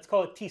let's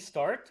call it t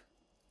start.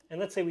 And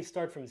let's say we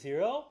start from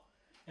 0,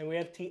 and we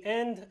have t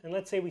end, and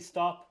let's say we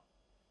stop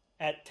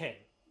at 10.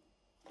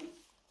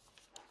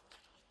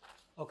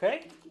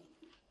 Okay?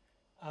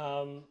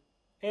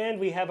 And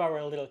we have our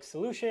analytic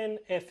solution,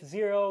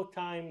 f0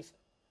 times,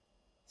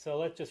 so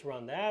let's just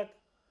run that.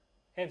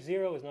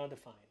 f0 is not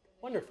defined.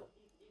 Wonderful.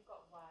 You've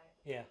got y.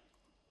 Yeah.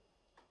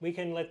 We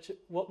can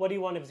what do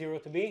you want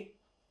f0 to be?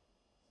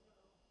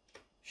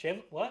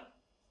 Shiv, what?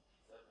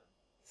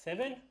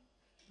 7?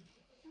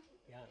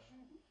 Yeah.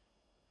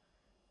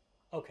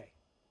 Okay.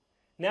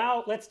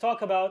 Now let's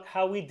talk about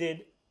how we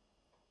did.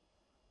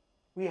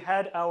 We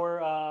had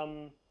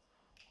our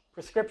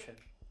prescription.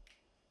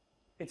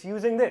 It's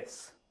using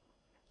this.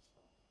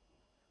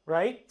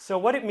 Right? So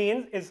what it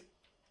means is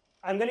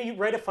I'm going to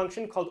write a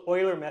function called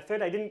Euler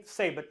method. I didn't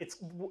say, but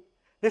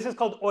this is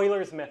called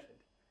Euler's method.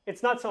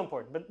 It's not so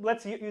important, but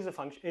let's use a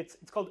function. It's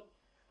called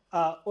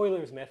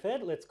Euler's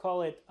method. Let's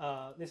call it,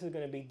 this is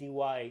going to be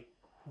dy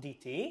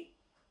dt,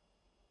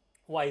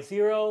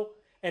 y0,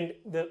 and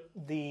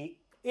the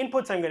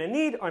inputs I'm going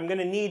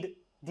to need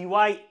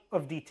dy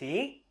of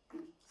dt.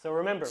 So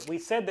remember, we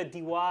said that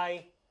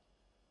dy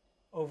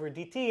over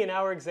dt in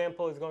our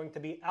example is going to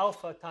be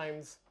alpha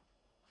times,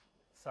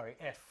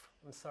 f.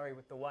 I'm sorry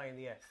with the y and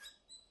the f.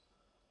 Let's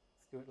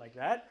do it like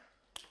that.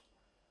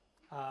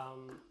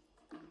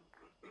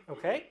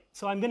 Okay,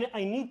 so I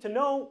need to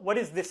know what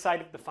is this side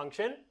of the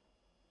function.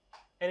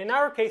 And in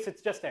our case,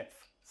 it's just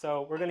f.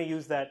 So we're going to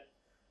use that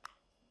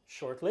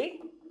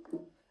shortly.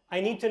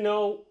 I need to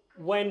know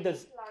when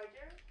does...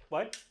 Larger?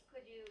 What?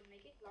 Could you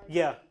make it larger?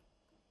 Yeah.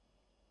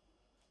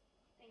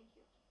 Thank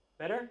you.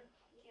 Better?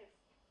 Yes.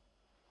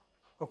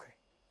 Okay.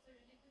 So you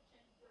need to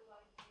change the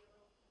y0 to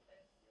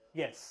f0.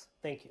 Yes,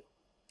 thank you.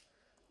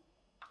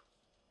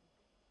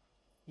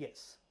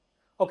 Yes.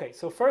 Okay,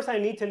 so first I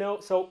need to know,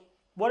 so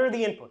what are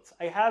the inputs?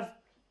 I have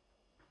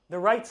the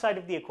right side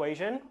of the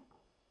equation.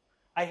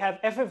 I have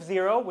f of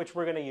 0, which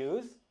we're going to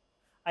use.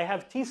 I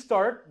have t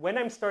start when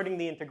I'm starting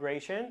the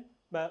integration,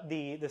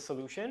 the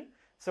solution.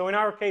 So in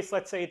our case,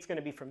 let's say it's going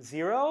to be from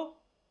 0,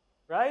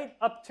 right,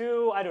 up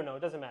to, I don't know,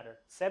 it doesn't matter,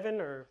 7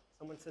 or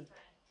someone said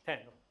 10.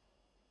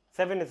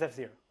 7 is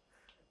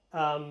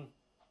f0.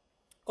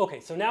 Okay,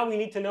 so now we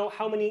need to know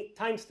how many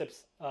time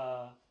steps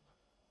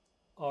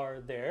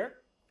are there.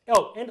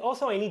 Oh, and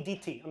also I need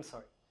dt. I'm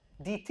sorry.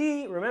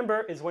 dt,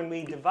 remember, is when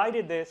we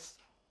divided this,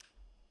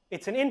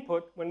 it's an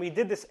input. When we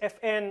did this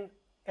fn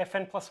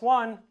plus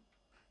 1,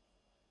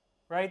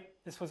 right?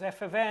 This was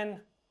f of n.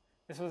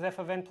 This was f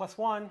of n plus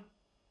 1.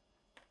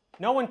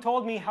 No one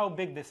told me how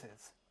big this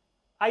is.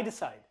 I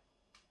decide.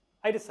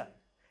 I decide.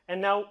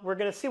 And now we're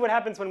going to see what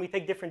happens when we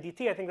take different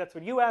dt. I think that's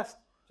what you asked,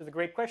 which is a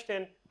great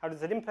question. How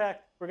does it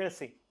impact? We're going to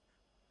see.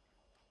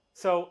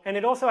 So, and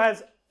it also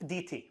has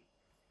dt.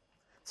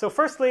 So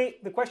firstly,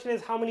 the question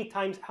is how many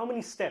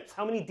steps,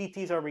 how many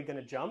dt's are we going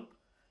to jump,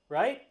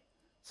 right?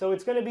 So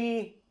it's going to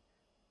be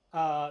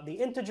the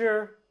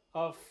integer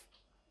of,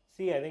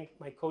 see, I think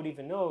my code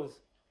even knows,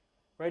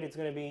 right? It's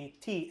going to be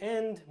t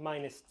end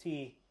minus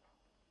t,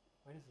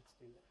 why does it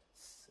do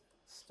that?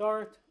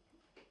 Start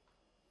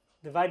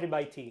divided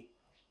by t.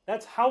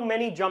 That's how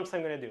many jumps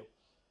I'm going to do.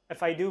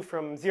 If I do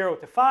from 0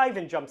 to 5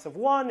 in jumps of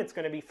 1, it's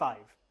going to be 5.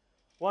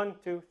 1,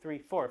 2, 3,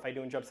 4. If I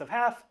do in jumps of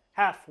half,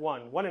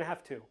 1,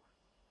 1.5, 2.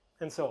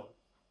 And so on.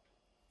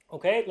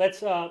 Okay,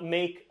 let's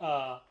make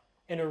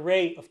an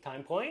array of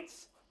time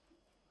points.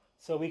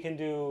 So we can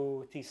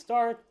do t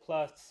start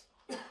plus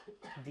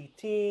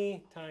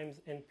dt times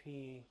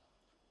np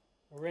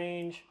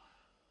range.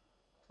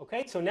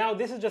 Okay, so now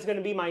this is just going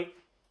to be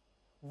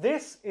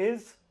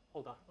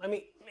hold on,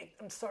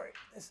 I'm sorry.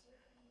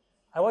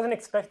 I wasn't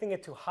expecting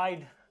it to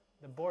hide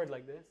the board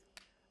like this.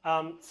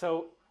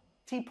 So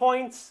t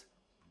points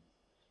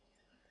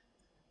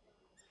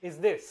is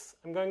this.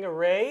 I'm going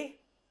array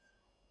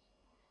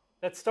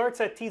that starts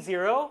at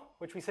t0,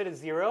 which we said is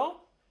 0,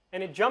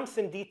 and it jumps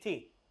in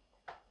dt.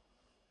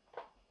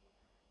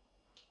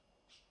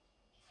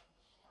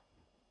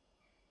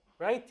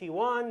 Right?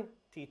 T1,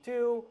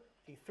 T2,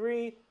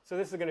 T3. So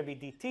this is going to be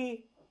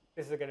dt.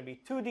 This is going to be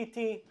 2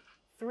 dt,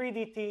 3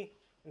 dt,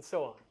 and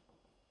so on.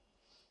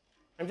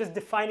 I'm just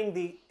defining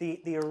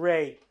the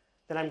array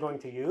that I'm going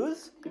to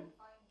use.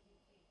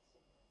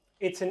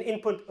 It's an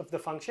input of the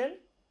function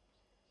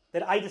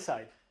that I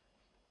decide.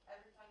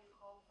 Every time you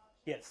call a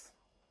function? Yes.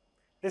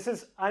 This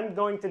is, I'm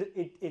going to,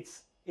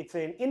 it's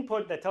an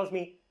input that tells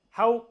me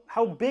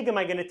how big am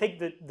I going to take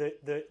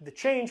the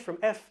change from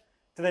f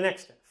to the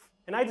next f?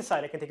 And I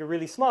decide I can take it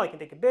really small, I can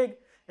take it big.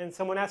 And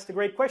someone asked a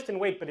great question,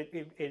 wait, but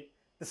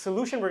the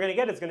solution we're going to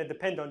get is going to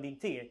depend on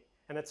dt.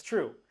 And that's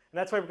true. And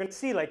that's why we're going to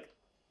see, like,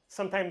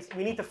 sometimes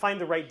we need to find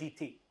the right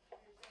dt.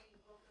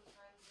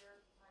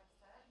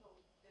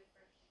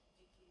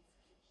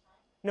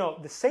 No,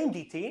 the same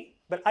dt,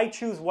 but I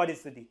choose what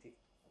is the dt.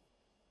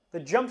 The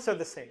jumps are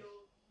the same.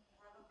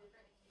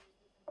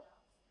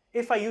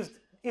 If I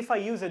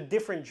use a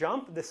different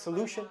jump, the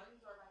solution,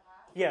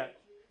 yeah,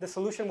 the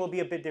solution will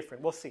be a bit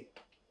different. We'll see.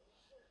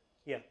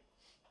 Yeah.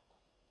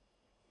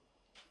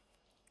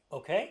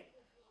 Okay.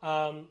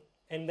 And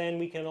then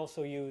we can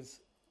also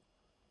use,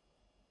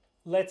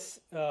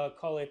 let's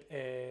call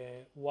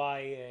it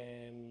y.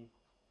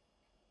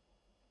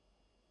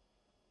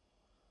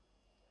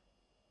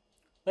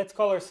 Let's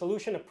call our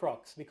solution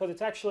approx, because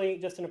it's actually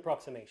just an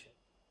approximation.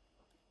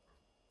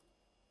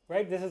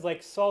 Right? This is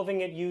like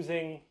solving it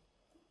using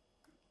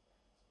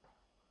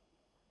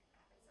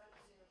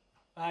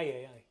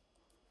f0.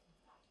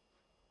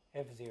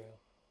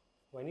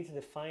 Do I need to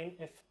define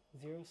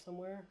f0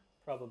 somewhere?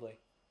 Probably.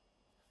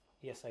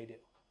 Yes, I do.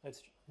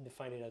 Let's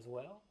define it as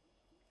well.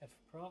 F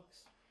approx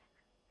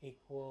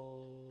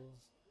equals,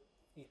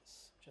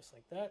 yes, just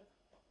like that.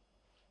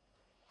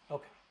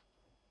 Okay.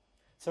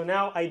 So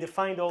now I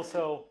defined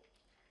also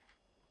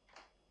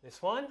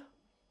this one,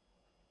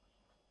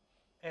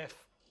 f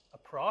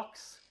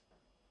approx,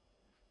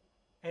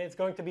 and it's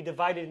going to be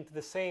divided into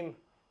the same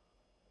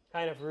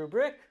kind of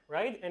rubric,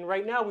 right? And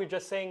right now we're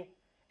just saying,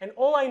 and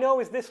all I know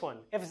is this one,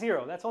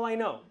 f0. That's all I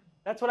know.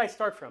 That's what I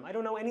start from. I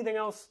don't know anything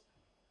else.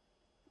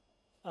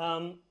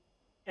 And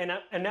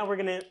now we're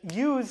going to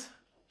use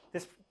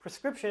this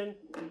prescription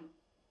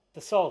to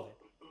solve it.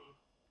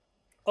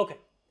 Okay.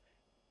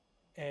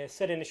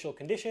 Set initial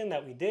condition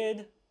that we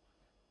did.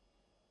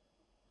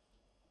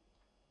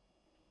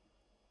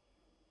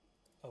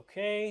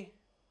 Okay.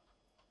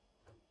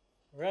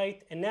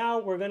 Right. And now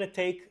we're going to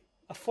take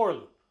a for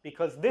loop,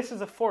 because this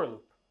is a for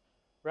loop,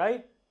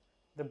 right?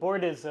 The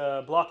board is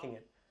blocking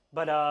it.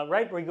 But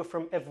right, we go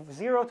from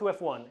f0 to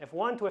f1,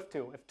 f1 to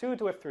f2, f2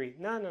 to f3.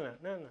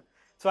 No.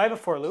 So I have a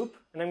for loop,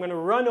 and I'm going to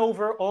run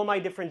over all my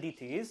different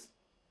dt's.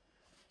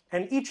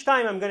 And each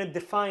time I'm going to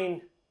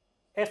define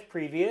f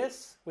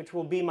previous, which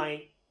will be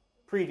my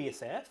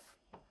previous f,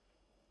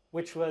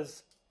 which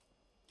was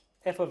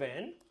f of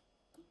n,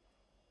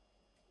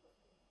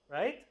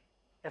 right?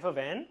 F of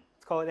n,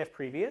 let's call it f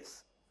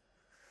previous.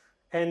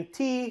 And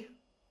t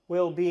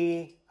will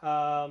be,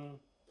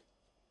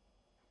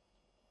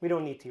 we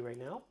don't need t right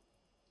now.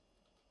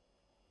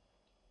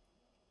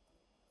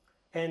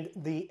 And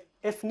the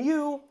f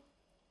new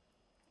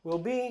will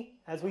be,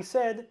 as we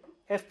said,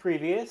 f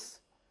previous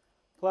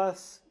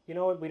plus, you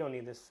know what, we don't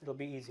need this. It'll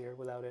be easier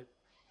without it.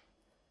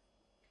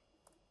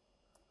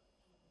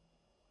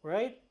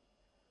 Right?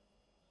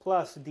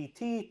 Plus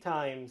dt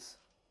times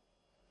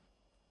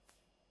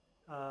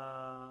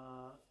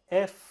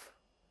f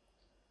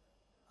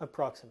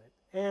approximate.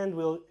 And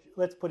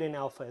let's put in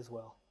alpha as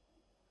well.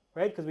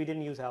 Right? Because we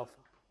didn't use alpha.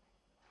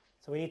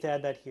 So we need to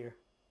add that here.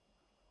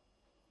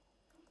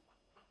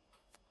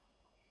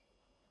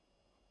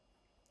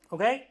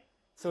 Okay?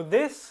 So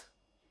this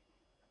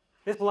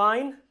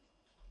line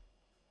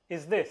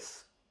is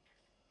this.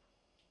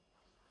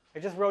 I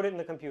just wrote it in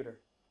the computer.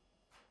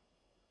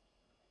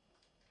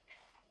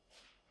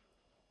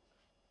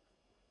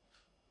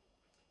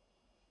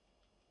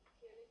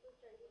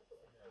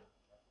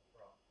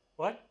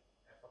 What?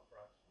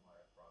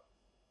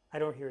 I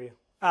don't hear you.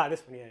 Ah,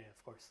 this one, yeah,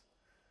 of course.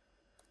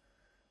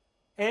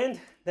 And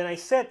then I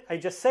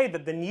just say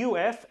that the new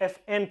f,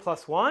 fn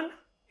plus 1,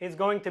 is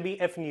going to be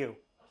f new.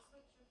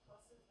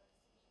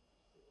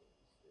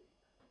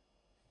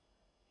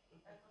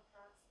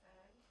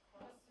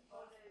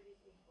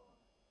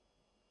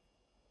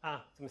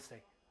 Ah, it's a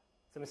mistake.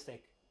 It's a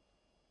mistake.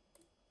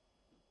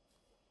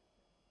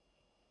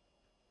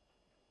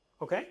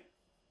 Okay?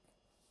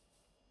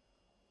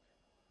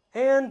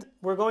 And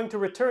we're going to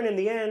return in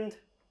the end,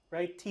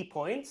 right, t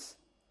points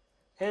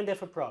and f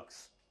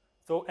approx.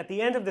 So at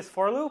the end of this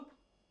for loop,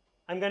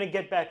 I'm going to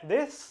get back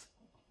this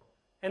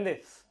and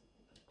this.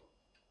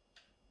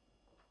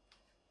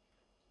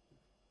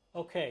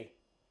 Okay.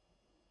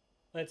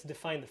 Let's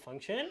define the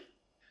function.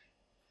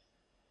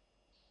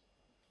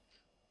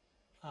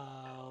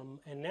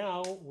 And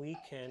now we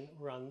can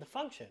run the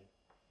function.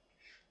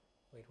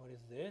 Wait, what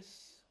is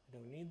this? I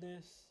don't need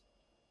this.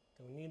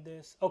 Don't need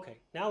this. Okay,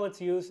 now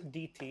let's use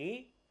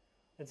dt.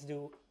 Let's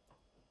do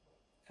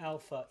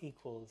alpha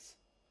equals.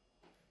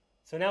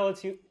 So now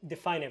let's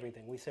define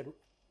everything. We said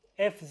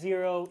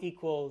f0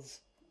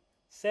 equals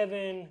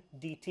 7,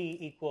 dt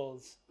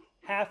equals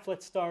half,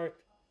 let's start.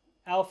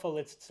 Alpha,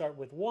 let's start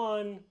with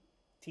 1.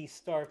 T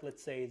start,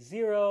 let's say, is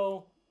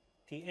 0.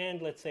 T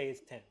end, let's say,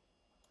 is 10.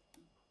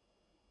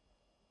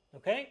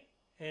 Okay?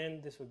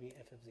 And this would be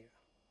f of 0.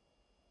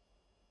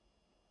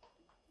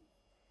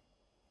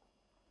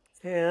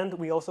 And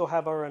we also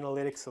have our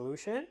analytic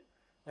solution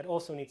that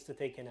also needs to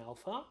take in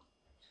alpha.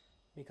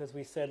 because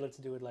we said let's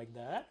do it like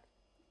that.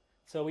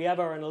 So we have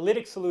our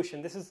analytic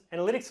solution. This is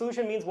analytic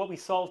solution means what we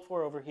solved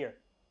for over here.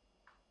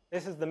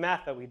 This is the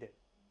math that we did.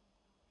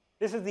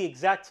 This is the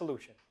exact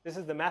solution. This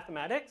is the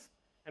mathematics,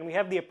 and we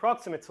have the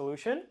approximate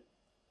solution.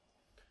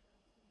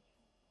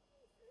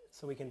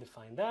 So we can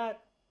define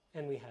that,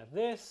 and we have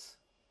this.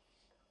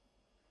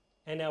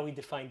 And now we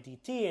define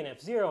dt and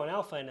f0 and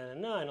alpha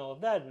and all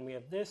of that, and we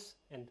have this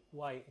and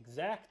y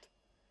exact,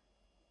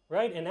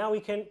 right? And now we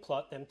can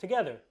plot them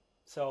together.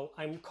 So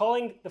I'm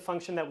calling the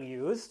function that we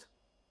used,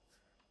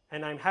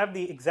 and I have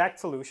the exact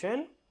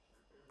solution,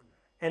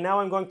 and now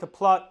I'm going to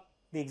plot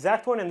the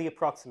exact one and the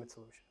approximate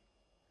solution.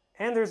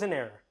 And there's an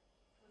error.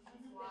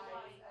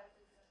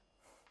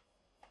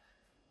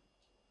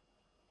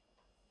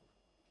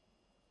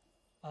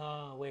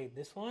 Wait,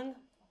 this one?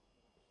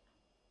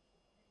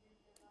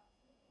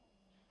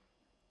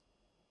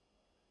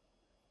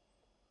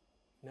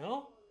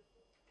 No?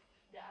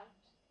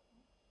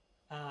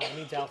 It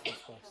needs alpha,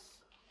 of course.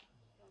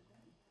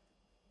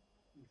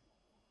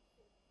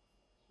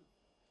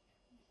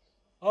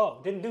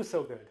 Oh, didn't do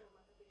so good.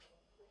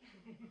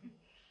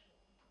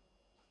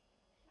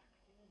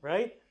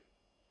 Right?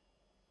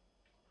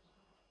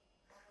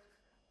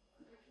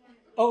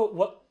 Oh,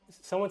 what?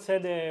 Someone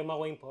said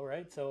Mawimpo,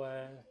 right? So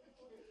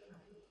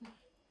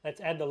let's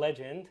add the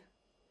legend.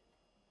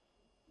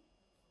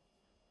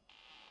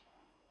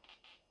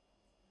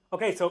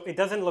 Okay, so it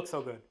doesn't look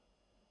so good,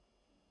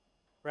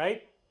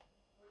 right?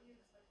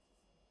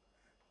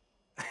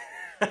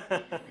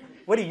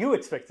 What do you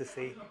expect to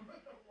see?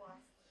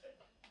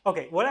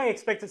 Okay, what I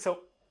expect to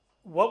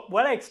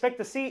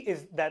see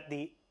is that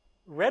the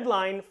red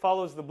line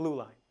follows the blue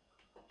line,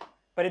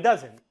 but it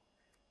doesn't.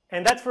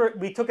 And that's where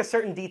we took a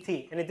certain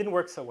dt, and it didn't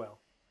work so well.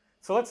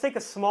 So let's take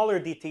a smaller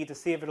dt to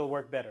see if it'll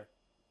work better.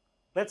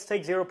 Let's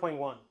take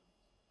 0.1.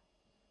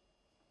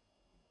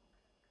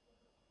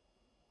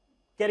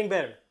 Getting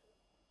better,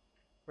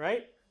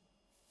 right?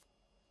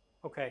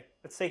 Okay,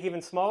 let's take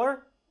even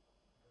smaller.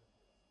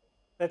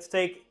 Let's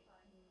take,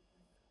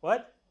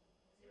 what?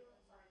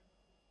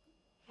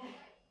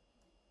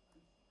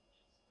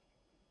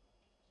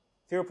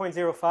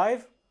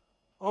 .05,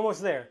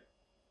 almost there.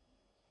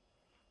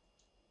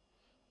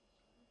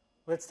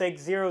 Let's take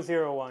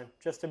 0.001,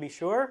 just to be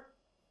sure.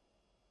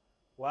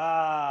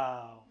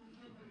 Wow.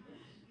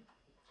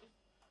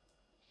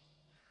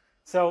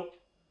 So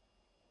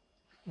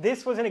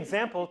this was an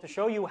example to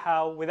show you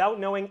how, without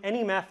knowing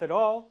any math at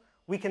all,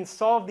 we can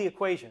solve the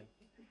equation.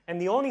 And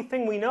the only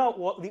thing we know,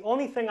 well, the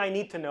only thing I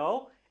need to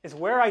know is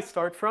where I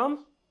start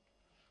from,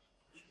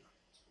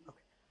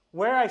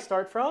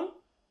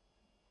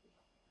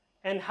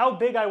 and how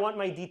big I want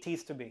my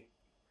dt's to be.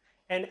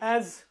 And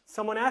as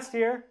someone asked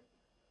here,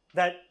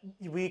 that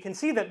we can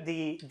see that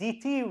the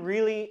dt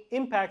really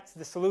impacts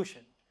the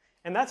solution.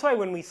 And that's why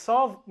when we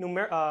solve,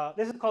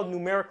 this is called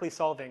numerically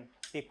solving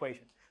the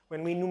equation.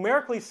 When we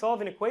numerically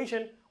solve an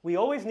equation, we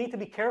always need to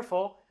be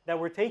careful that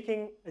we're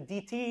taking a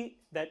dt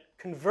that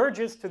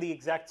converges to the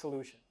exact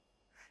solution.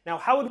 Now,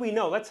 how would we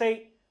know? Let's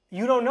say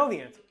you don't know the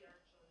answer.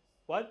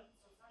 What?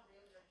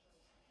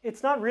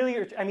 It's not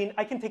really, I mean,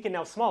 I can take it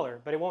now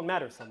smaller, but it won't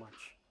matter so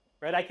much,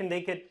 right? I can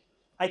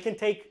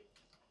take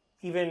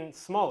even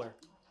smaller.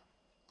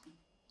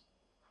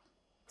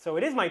 So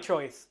it is my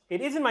choice.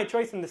 It isn't my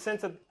choice in the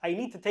sense that I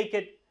need to take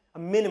it a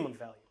minimum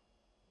value,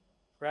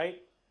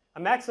 right? A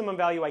maximum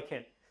value I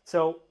can't.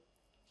 So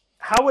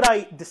how would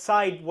I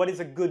decide what is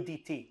a good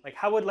dt? Like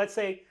how would, let's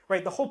say,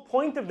 right, the whole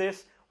point of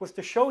this was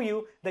to show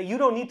you that you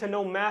don't need to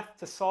know math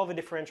to solve a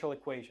differential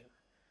equation.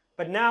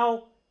 But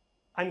now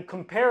I'm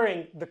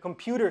comparing the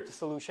computer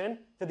solution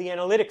to the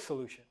analytic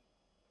solution.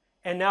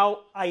 And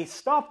now I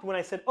stopped when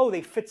I said, oh,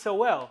 they fit so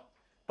well.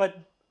 But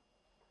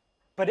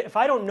if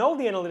I don't know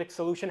the analytic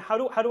solution, how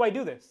do I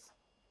do this?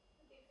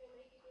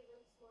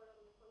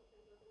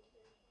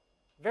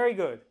 Very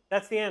good.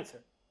 That's the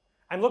answer.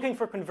 I'm looking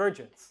for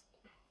convergence.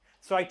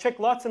 So I check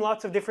lots and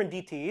lots of different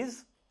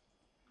dt's,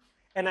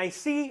 and I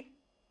see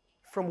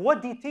from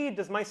what dt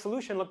does my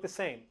solution look the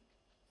same.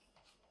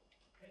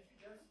 Can't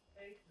you just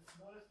take the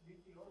smallest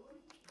dt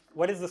always?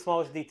 What is the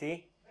smallest dt? Very,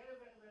 very,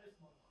 very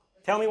small.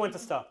 Tell me when to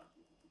stop.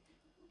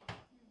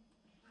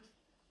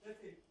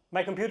 That's it.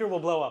 My computer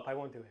will blow up. I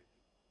won't do it.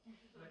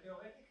 But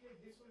theoretically,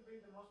 this will be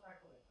the most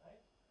accurate, right?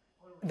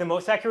 Always. The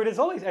most accurate is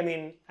always, I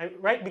mean,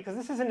 right? Because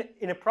this is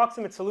an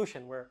approximate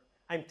solution where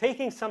I'm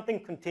taking something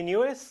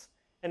continuous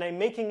and I'm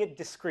making it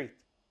discrete,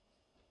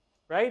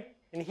 right?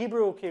 In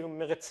Hebrew,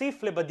 meretzif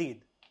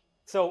lebadid.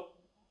 So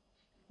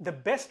the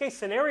best case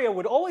scenario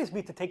would always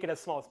be to take it as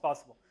small as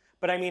possible.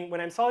 But I mean,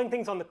 when I'm solving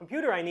things on the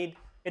computer, I need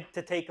it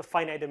to take a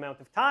finite amount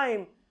of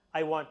time.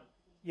 I want,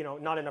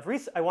 not enough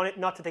I want it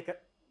not to take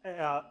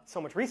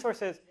so much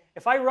resources.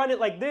 If I run it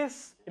like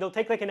this, it'll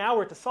take like an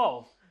hour to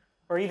solve,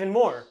 or even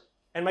more,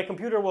 and my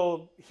computer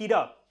will heat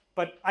up.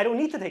 But I don't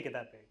need to take it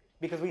that big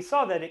because we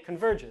saw that it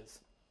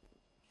converges.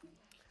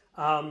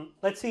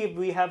 Let's see if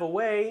we have a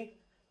way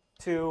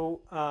to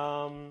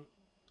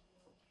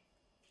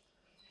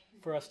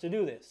for us to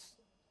do this.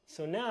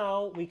 So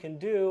now we can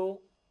do,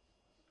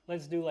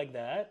 let's do like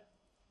that.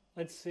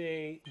 let's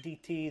say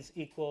dt's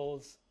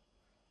equals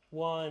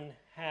 1/2,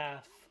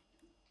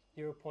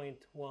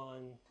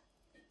 0.1,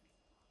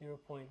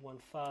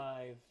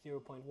 0.15,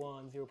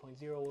 0.1,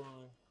 0.01,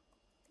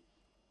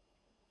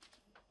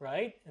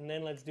 right? And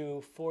then let's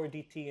do 4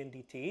 dt and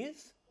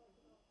dt's.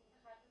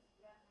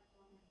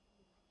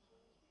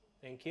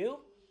 Thank you.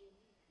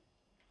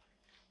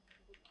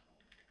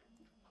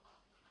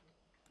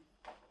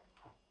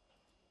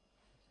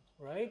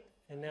 Right?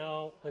 And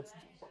now let's...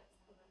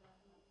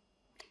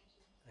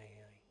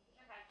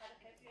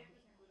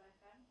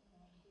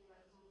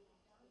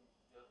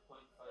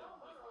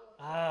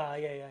 Ah,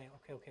 yeah, yeah, yeah.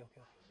 Okay.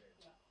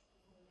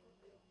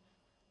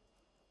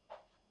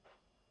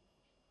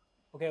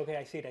 Okay,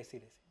 I see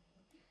it.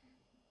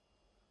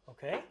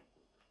 Okay.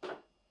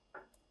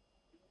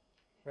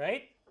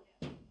 Right?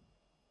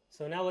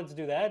 So now let's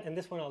do that, and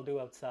this one I'll do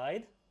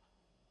outside.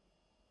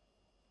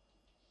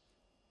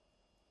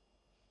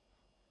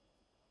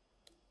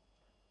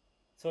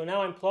 So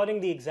now I'm plotting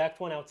the exact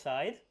one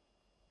outside.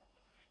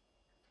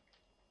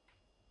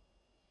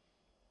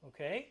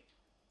 Okay.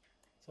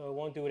 So I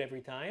won't do it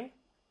every time.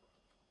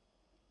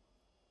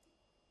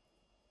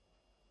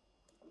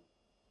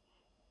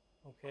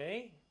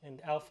 Okay,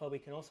 and alpha we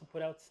can also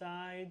put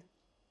outside.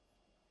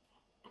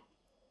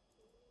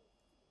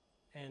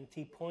 And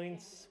t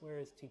points, where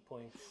is t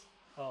points?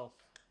 Oh.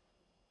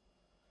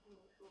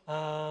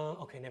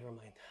 Okay, never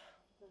mind.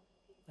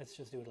 Let's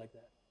just do it like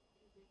that.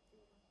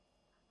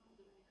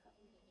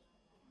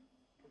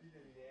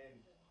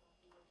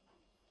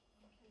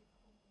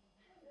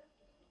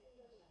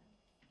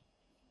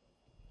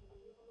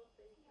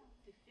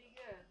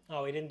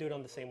 Oh, we didn't do it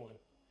on the same one.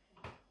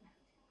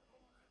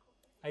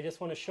 I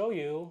just want to show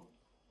you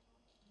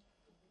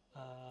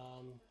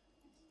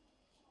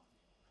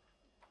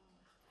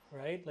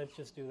right, let's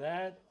just do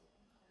that.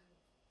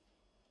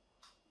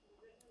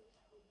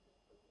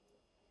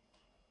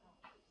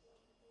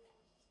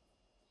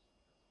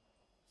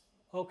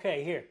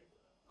 Okay, here.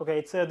 Okay,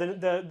 it's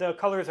the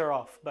colors are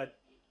off, but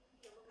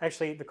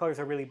actually the colors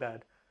are really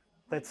bad.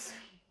 Let's...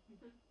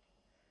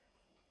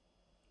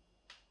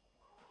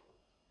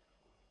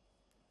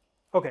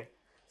 Okay,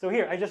 so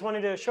here, I just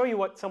wanted to show you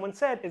what someone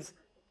said is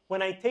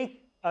when I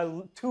take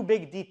a too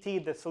big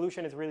dt, the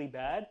solution is really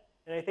bad,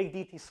 and I take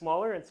dt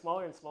smaller and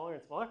smaller and smaller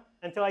and smaller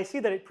until I see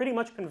that it pretty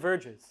much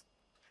converges.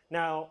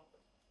 Now,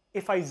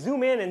 if I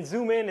zoom in and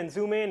zoom in and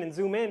zoom in and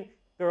zoom in,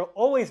 there will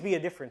always be a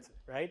difference,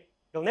 right?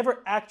 It'll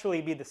never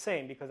actually be the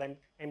same because I'm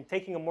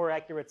taking a more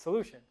accurate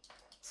solution.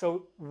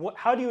 So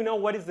how do you know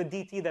what is the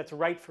dt that's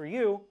right for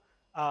you?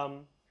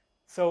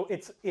 So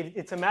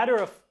it's a matter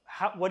of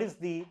what is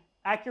the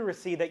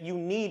accuracy that you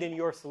need in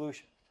your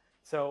solution.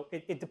 So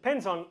it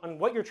depends on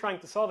what you're trying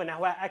to solve and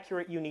how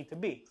accurate you need to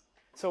be.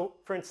 So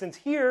for instance,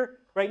 here,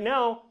 right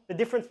now, the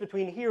difference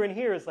between here and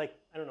here is like,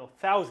 I don't know,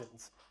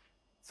 thousands.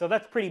 So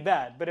that's pretty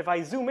bad. But if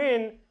I zoom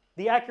in,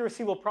 the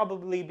accuracy will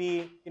probably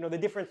be, the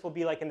difference will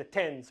be like in the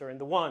tens or in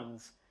the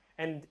ones.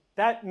 And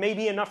that may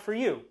be enough for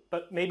you,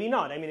 but maybe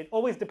not. I mean, it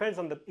always depends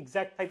on the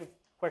exact type of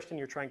question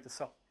you're trying to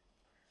solve.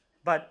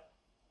 But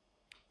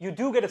you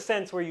do get a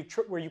sense where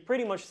you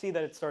pretty much see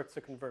that it starts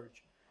to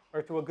converge,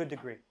 or to a good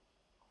degree.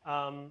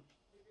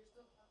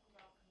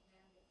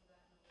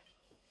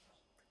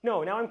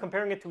 No, now I'm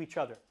comparing it to each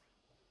other.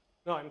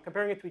 No, I'm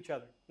comparing it to each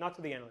other, not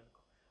to the analytical.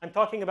 I'm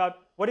talking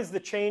about what is the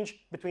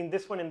change between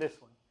this one and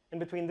this one, and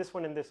between this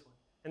one and this one,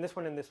 and this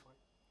one and this one.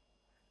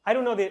 I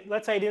don't know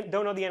let's say I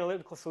don't know the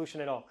analytical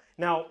solution at all.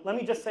 Now, let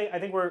me just say, I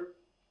think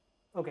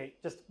okay,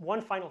 just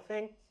one final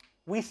thing,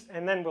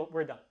 and then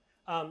we're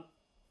done.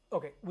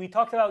 Okay, we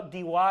talked about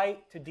dy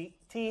to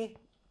dt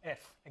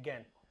f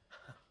again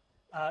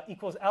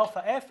equals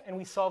alpha f, and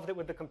we solved it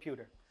with the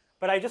computer.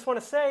 But I just want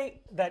to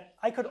say that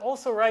I could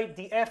also write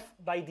df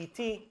by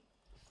dt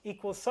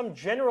equals some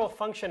general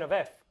function of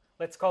f.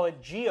 Let's call it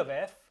g of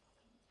f,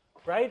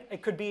 right?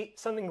 It could be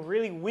something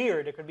really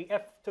weird. It could be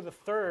f to the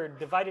third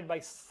divided by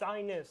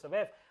sinus of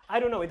f. I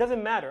don't know. It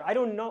doesn't matter. I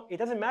don't know. It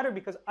doesn't matter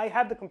because I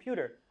have the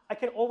computer. I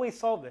can always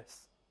solve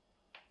this,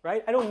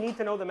 right? I don't need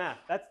to know the math.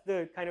 That's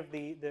the kind of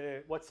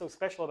the what's so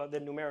special about the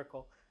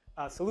numerical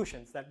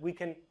solutions, that we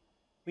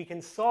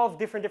can solve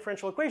different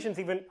differential equations,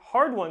 even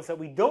hard ones that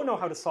we don't know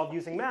how to solve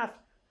using math,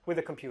 with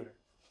a computer.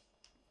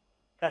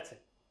 That's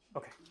it.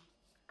 Okay.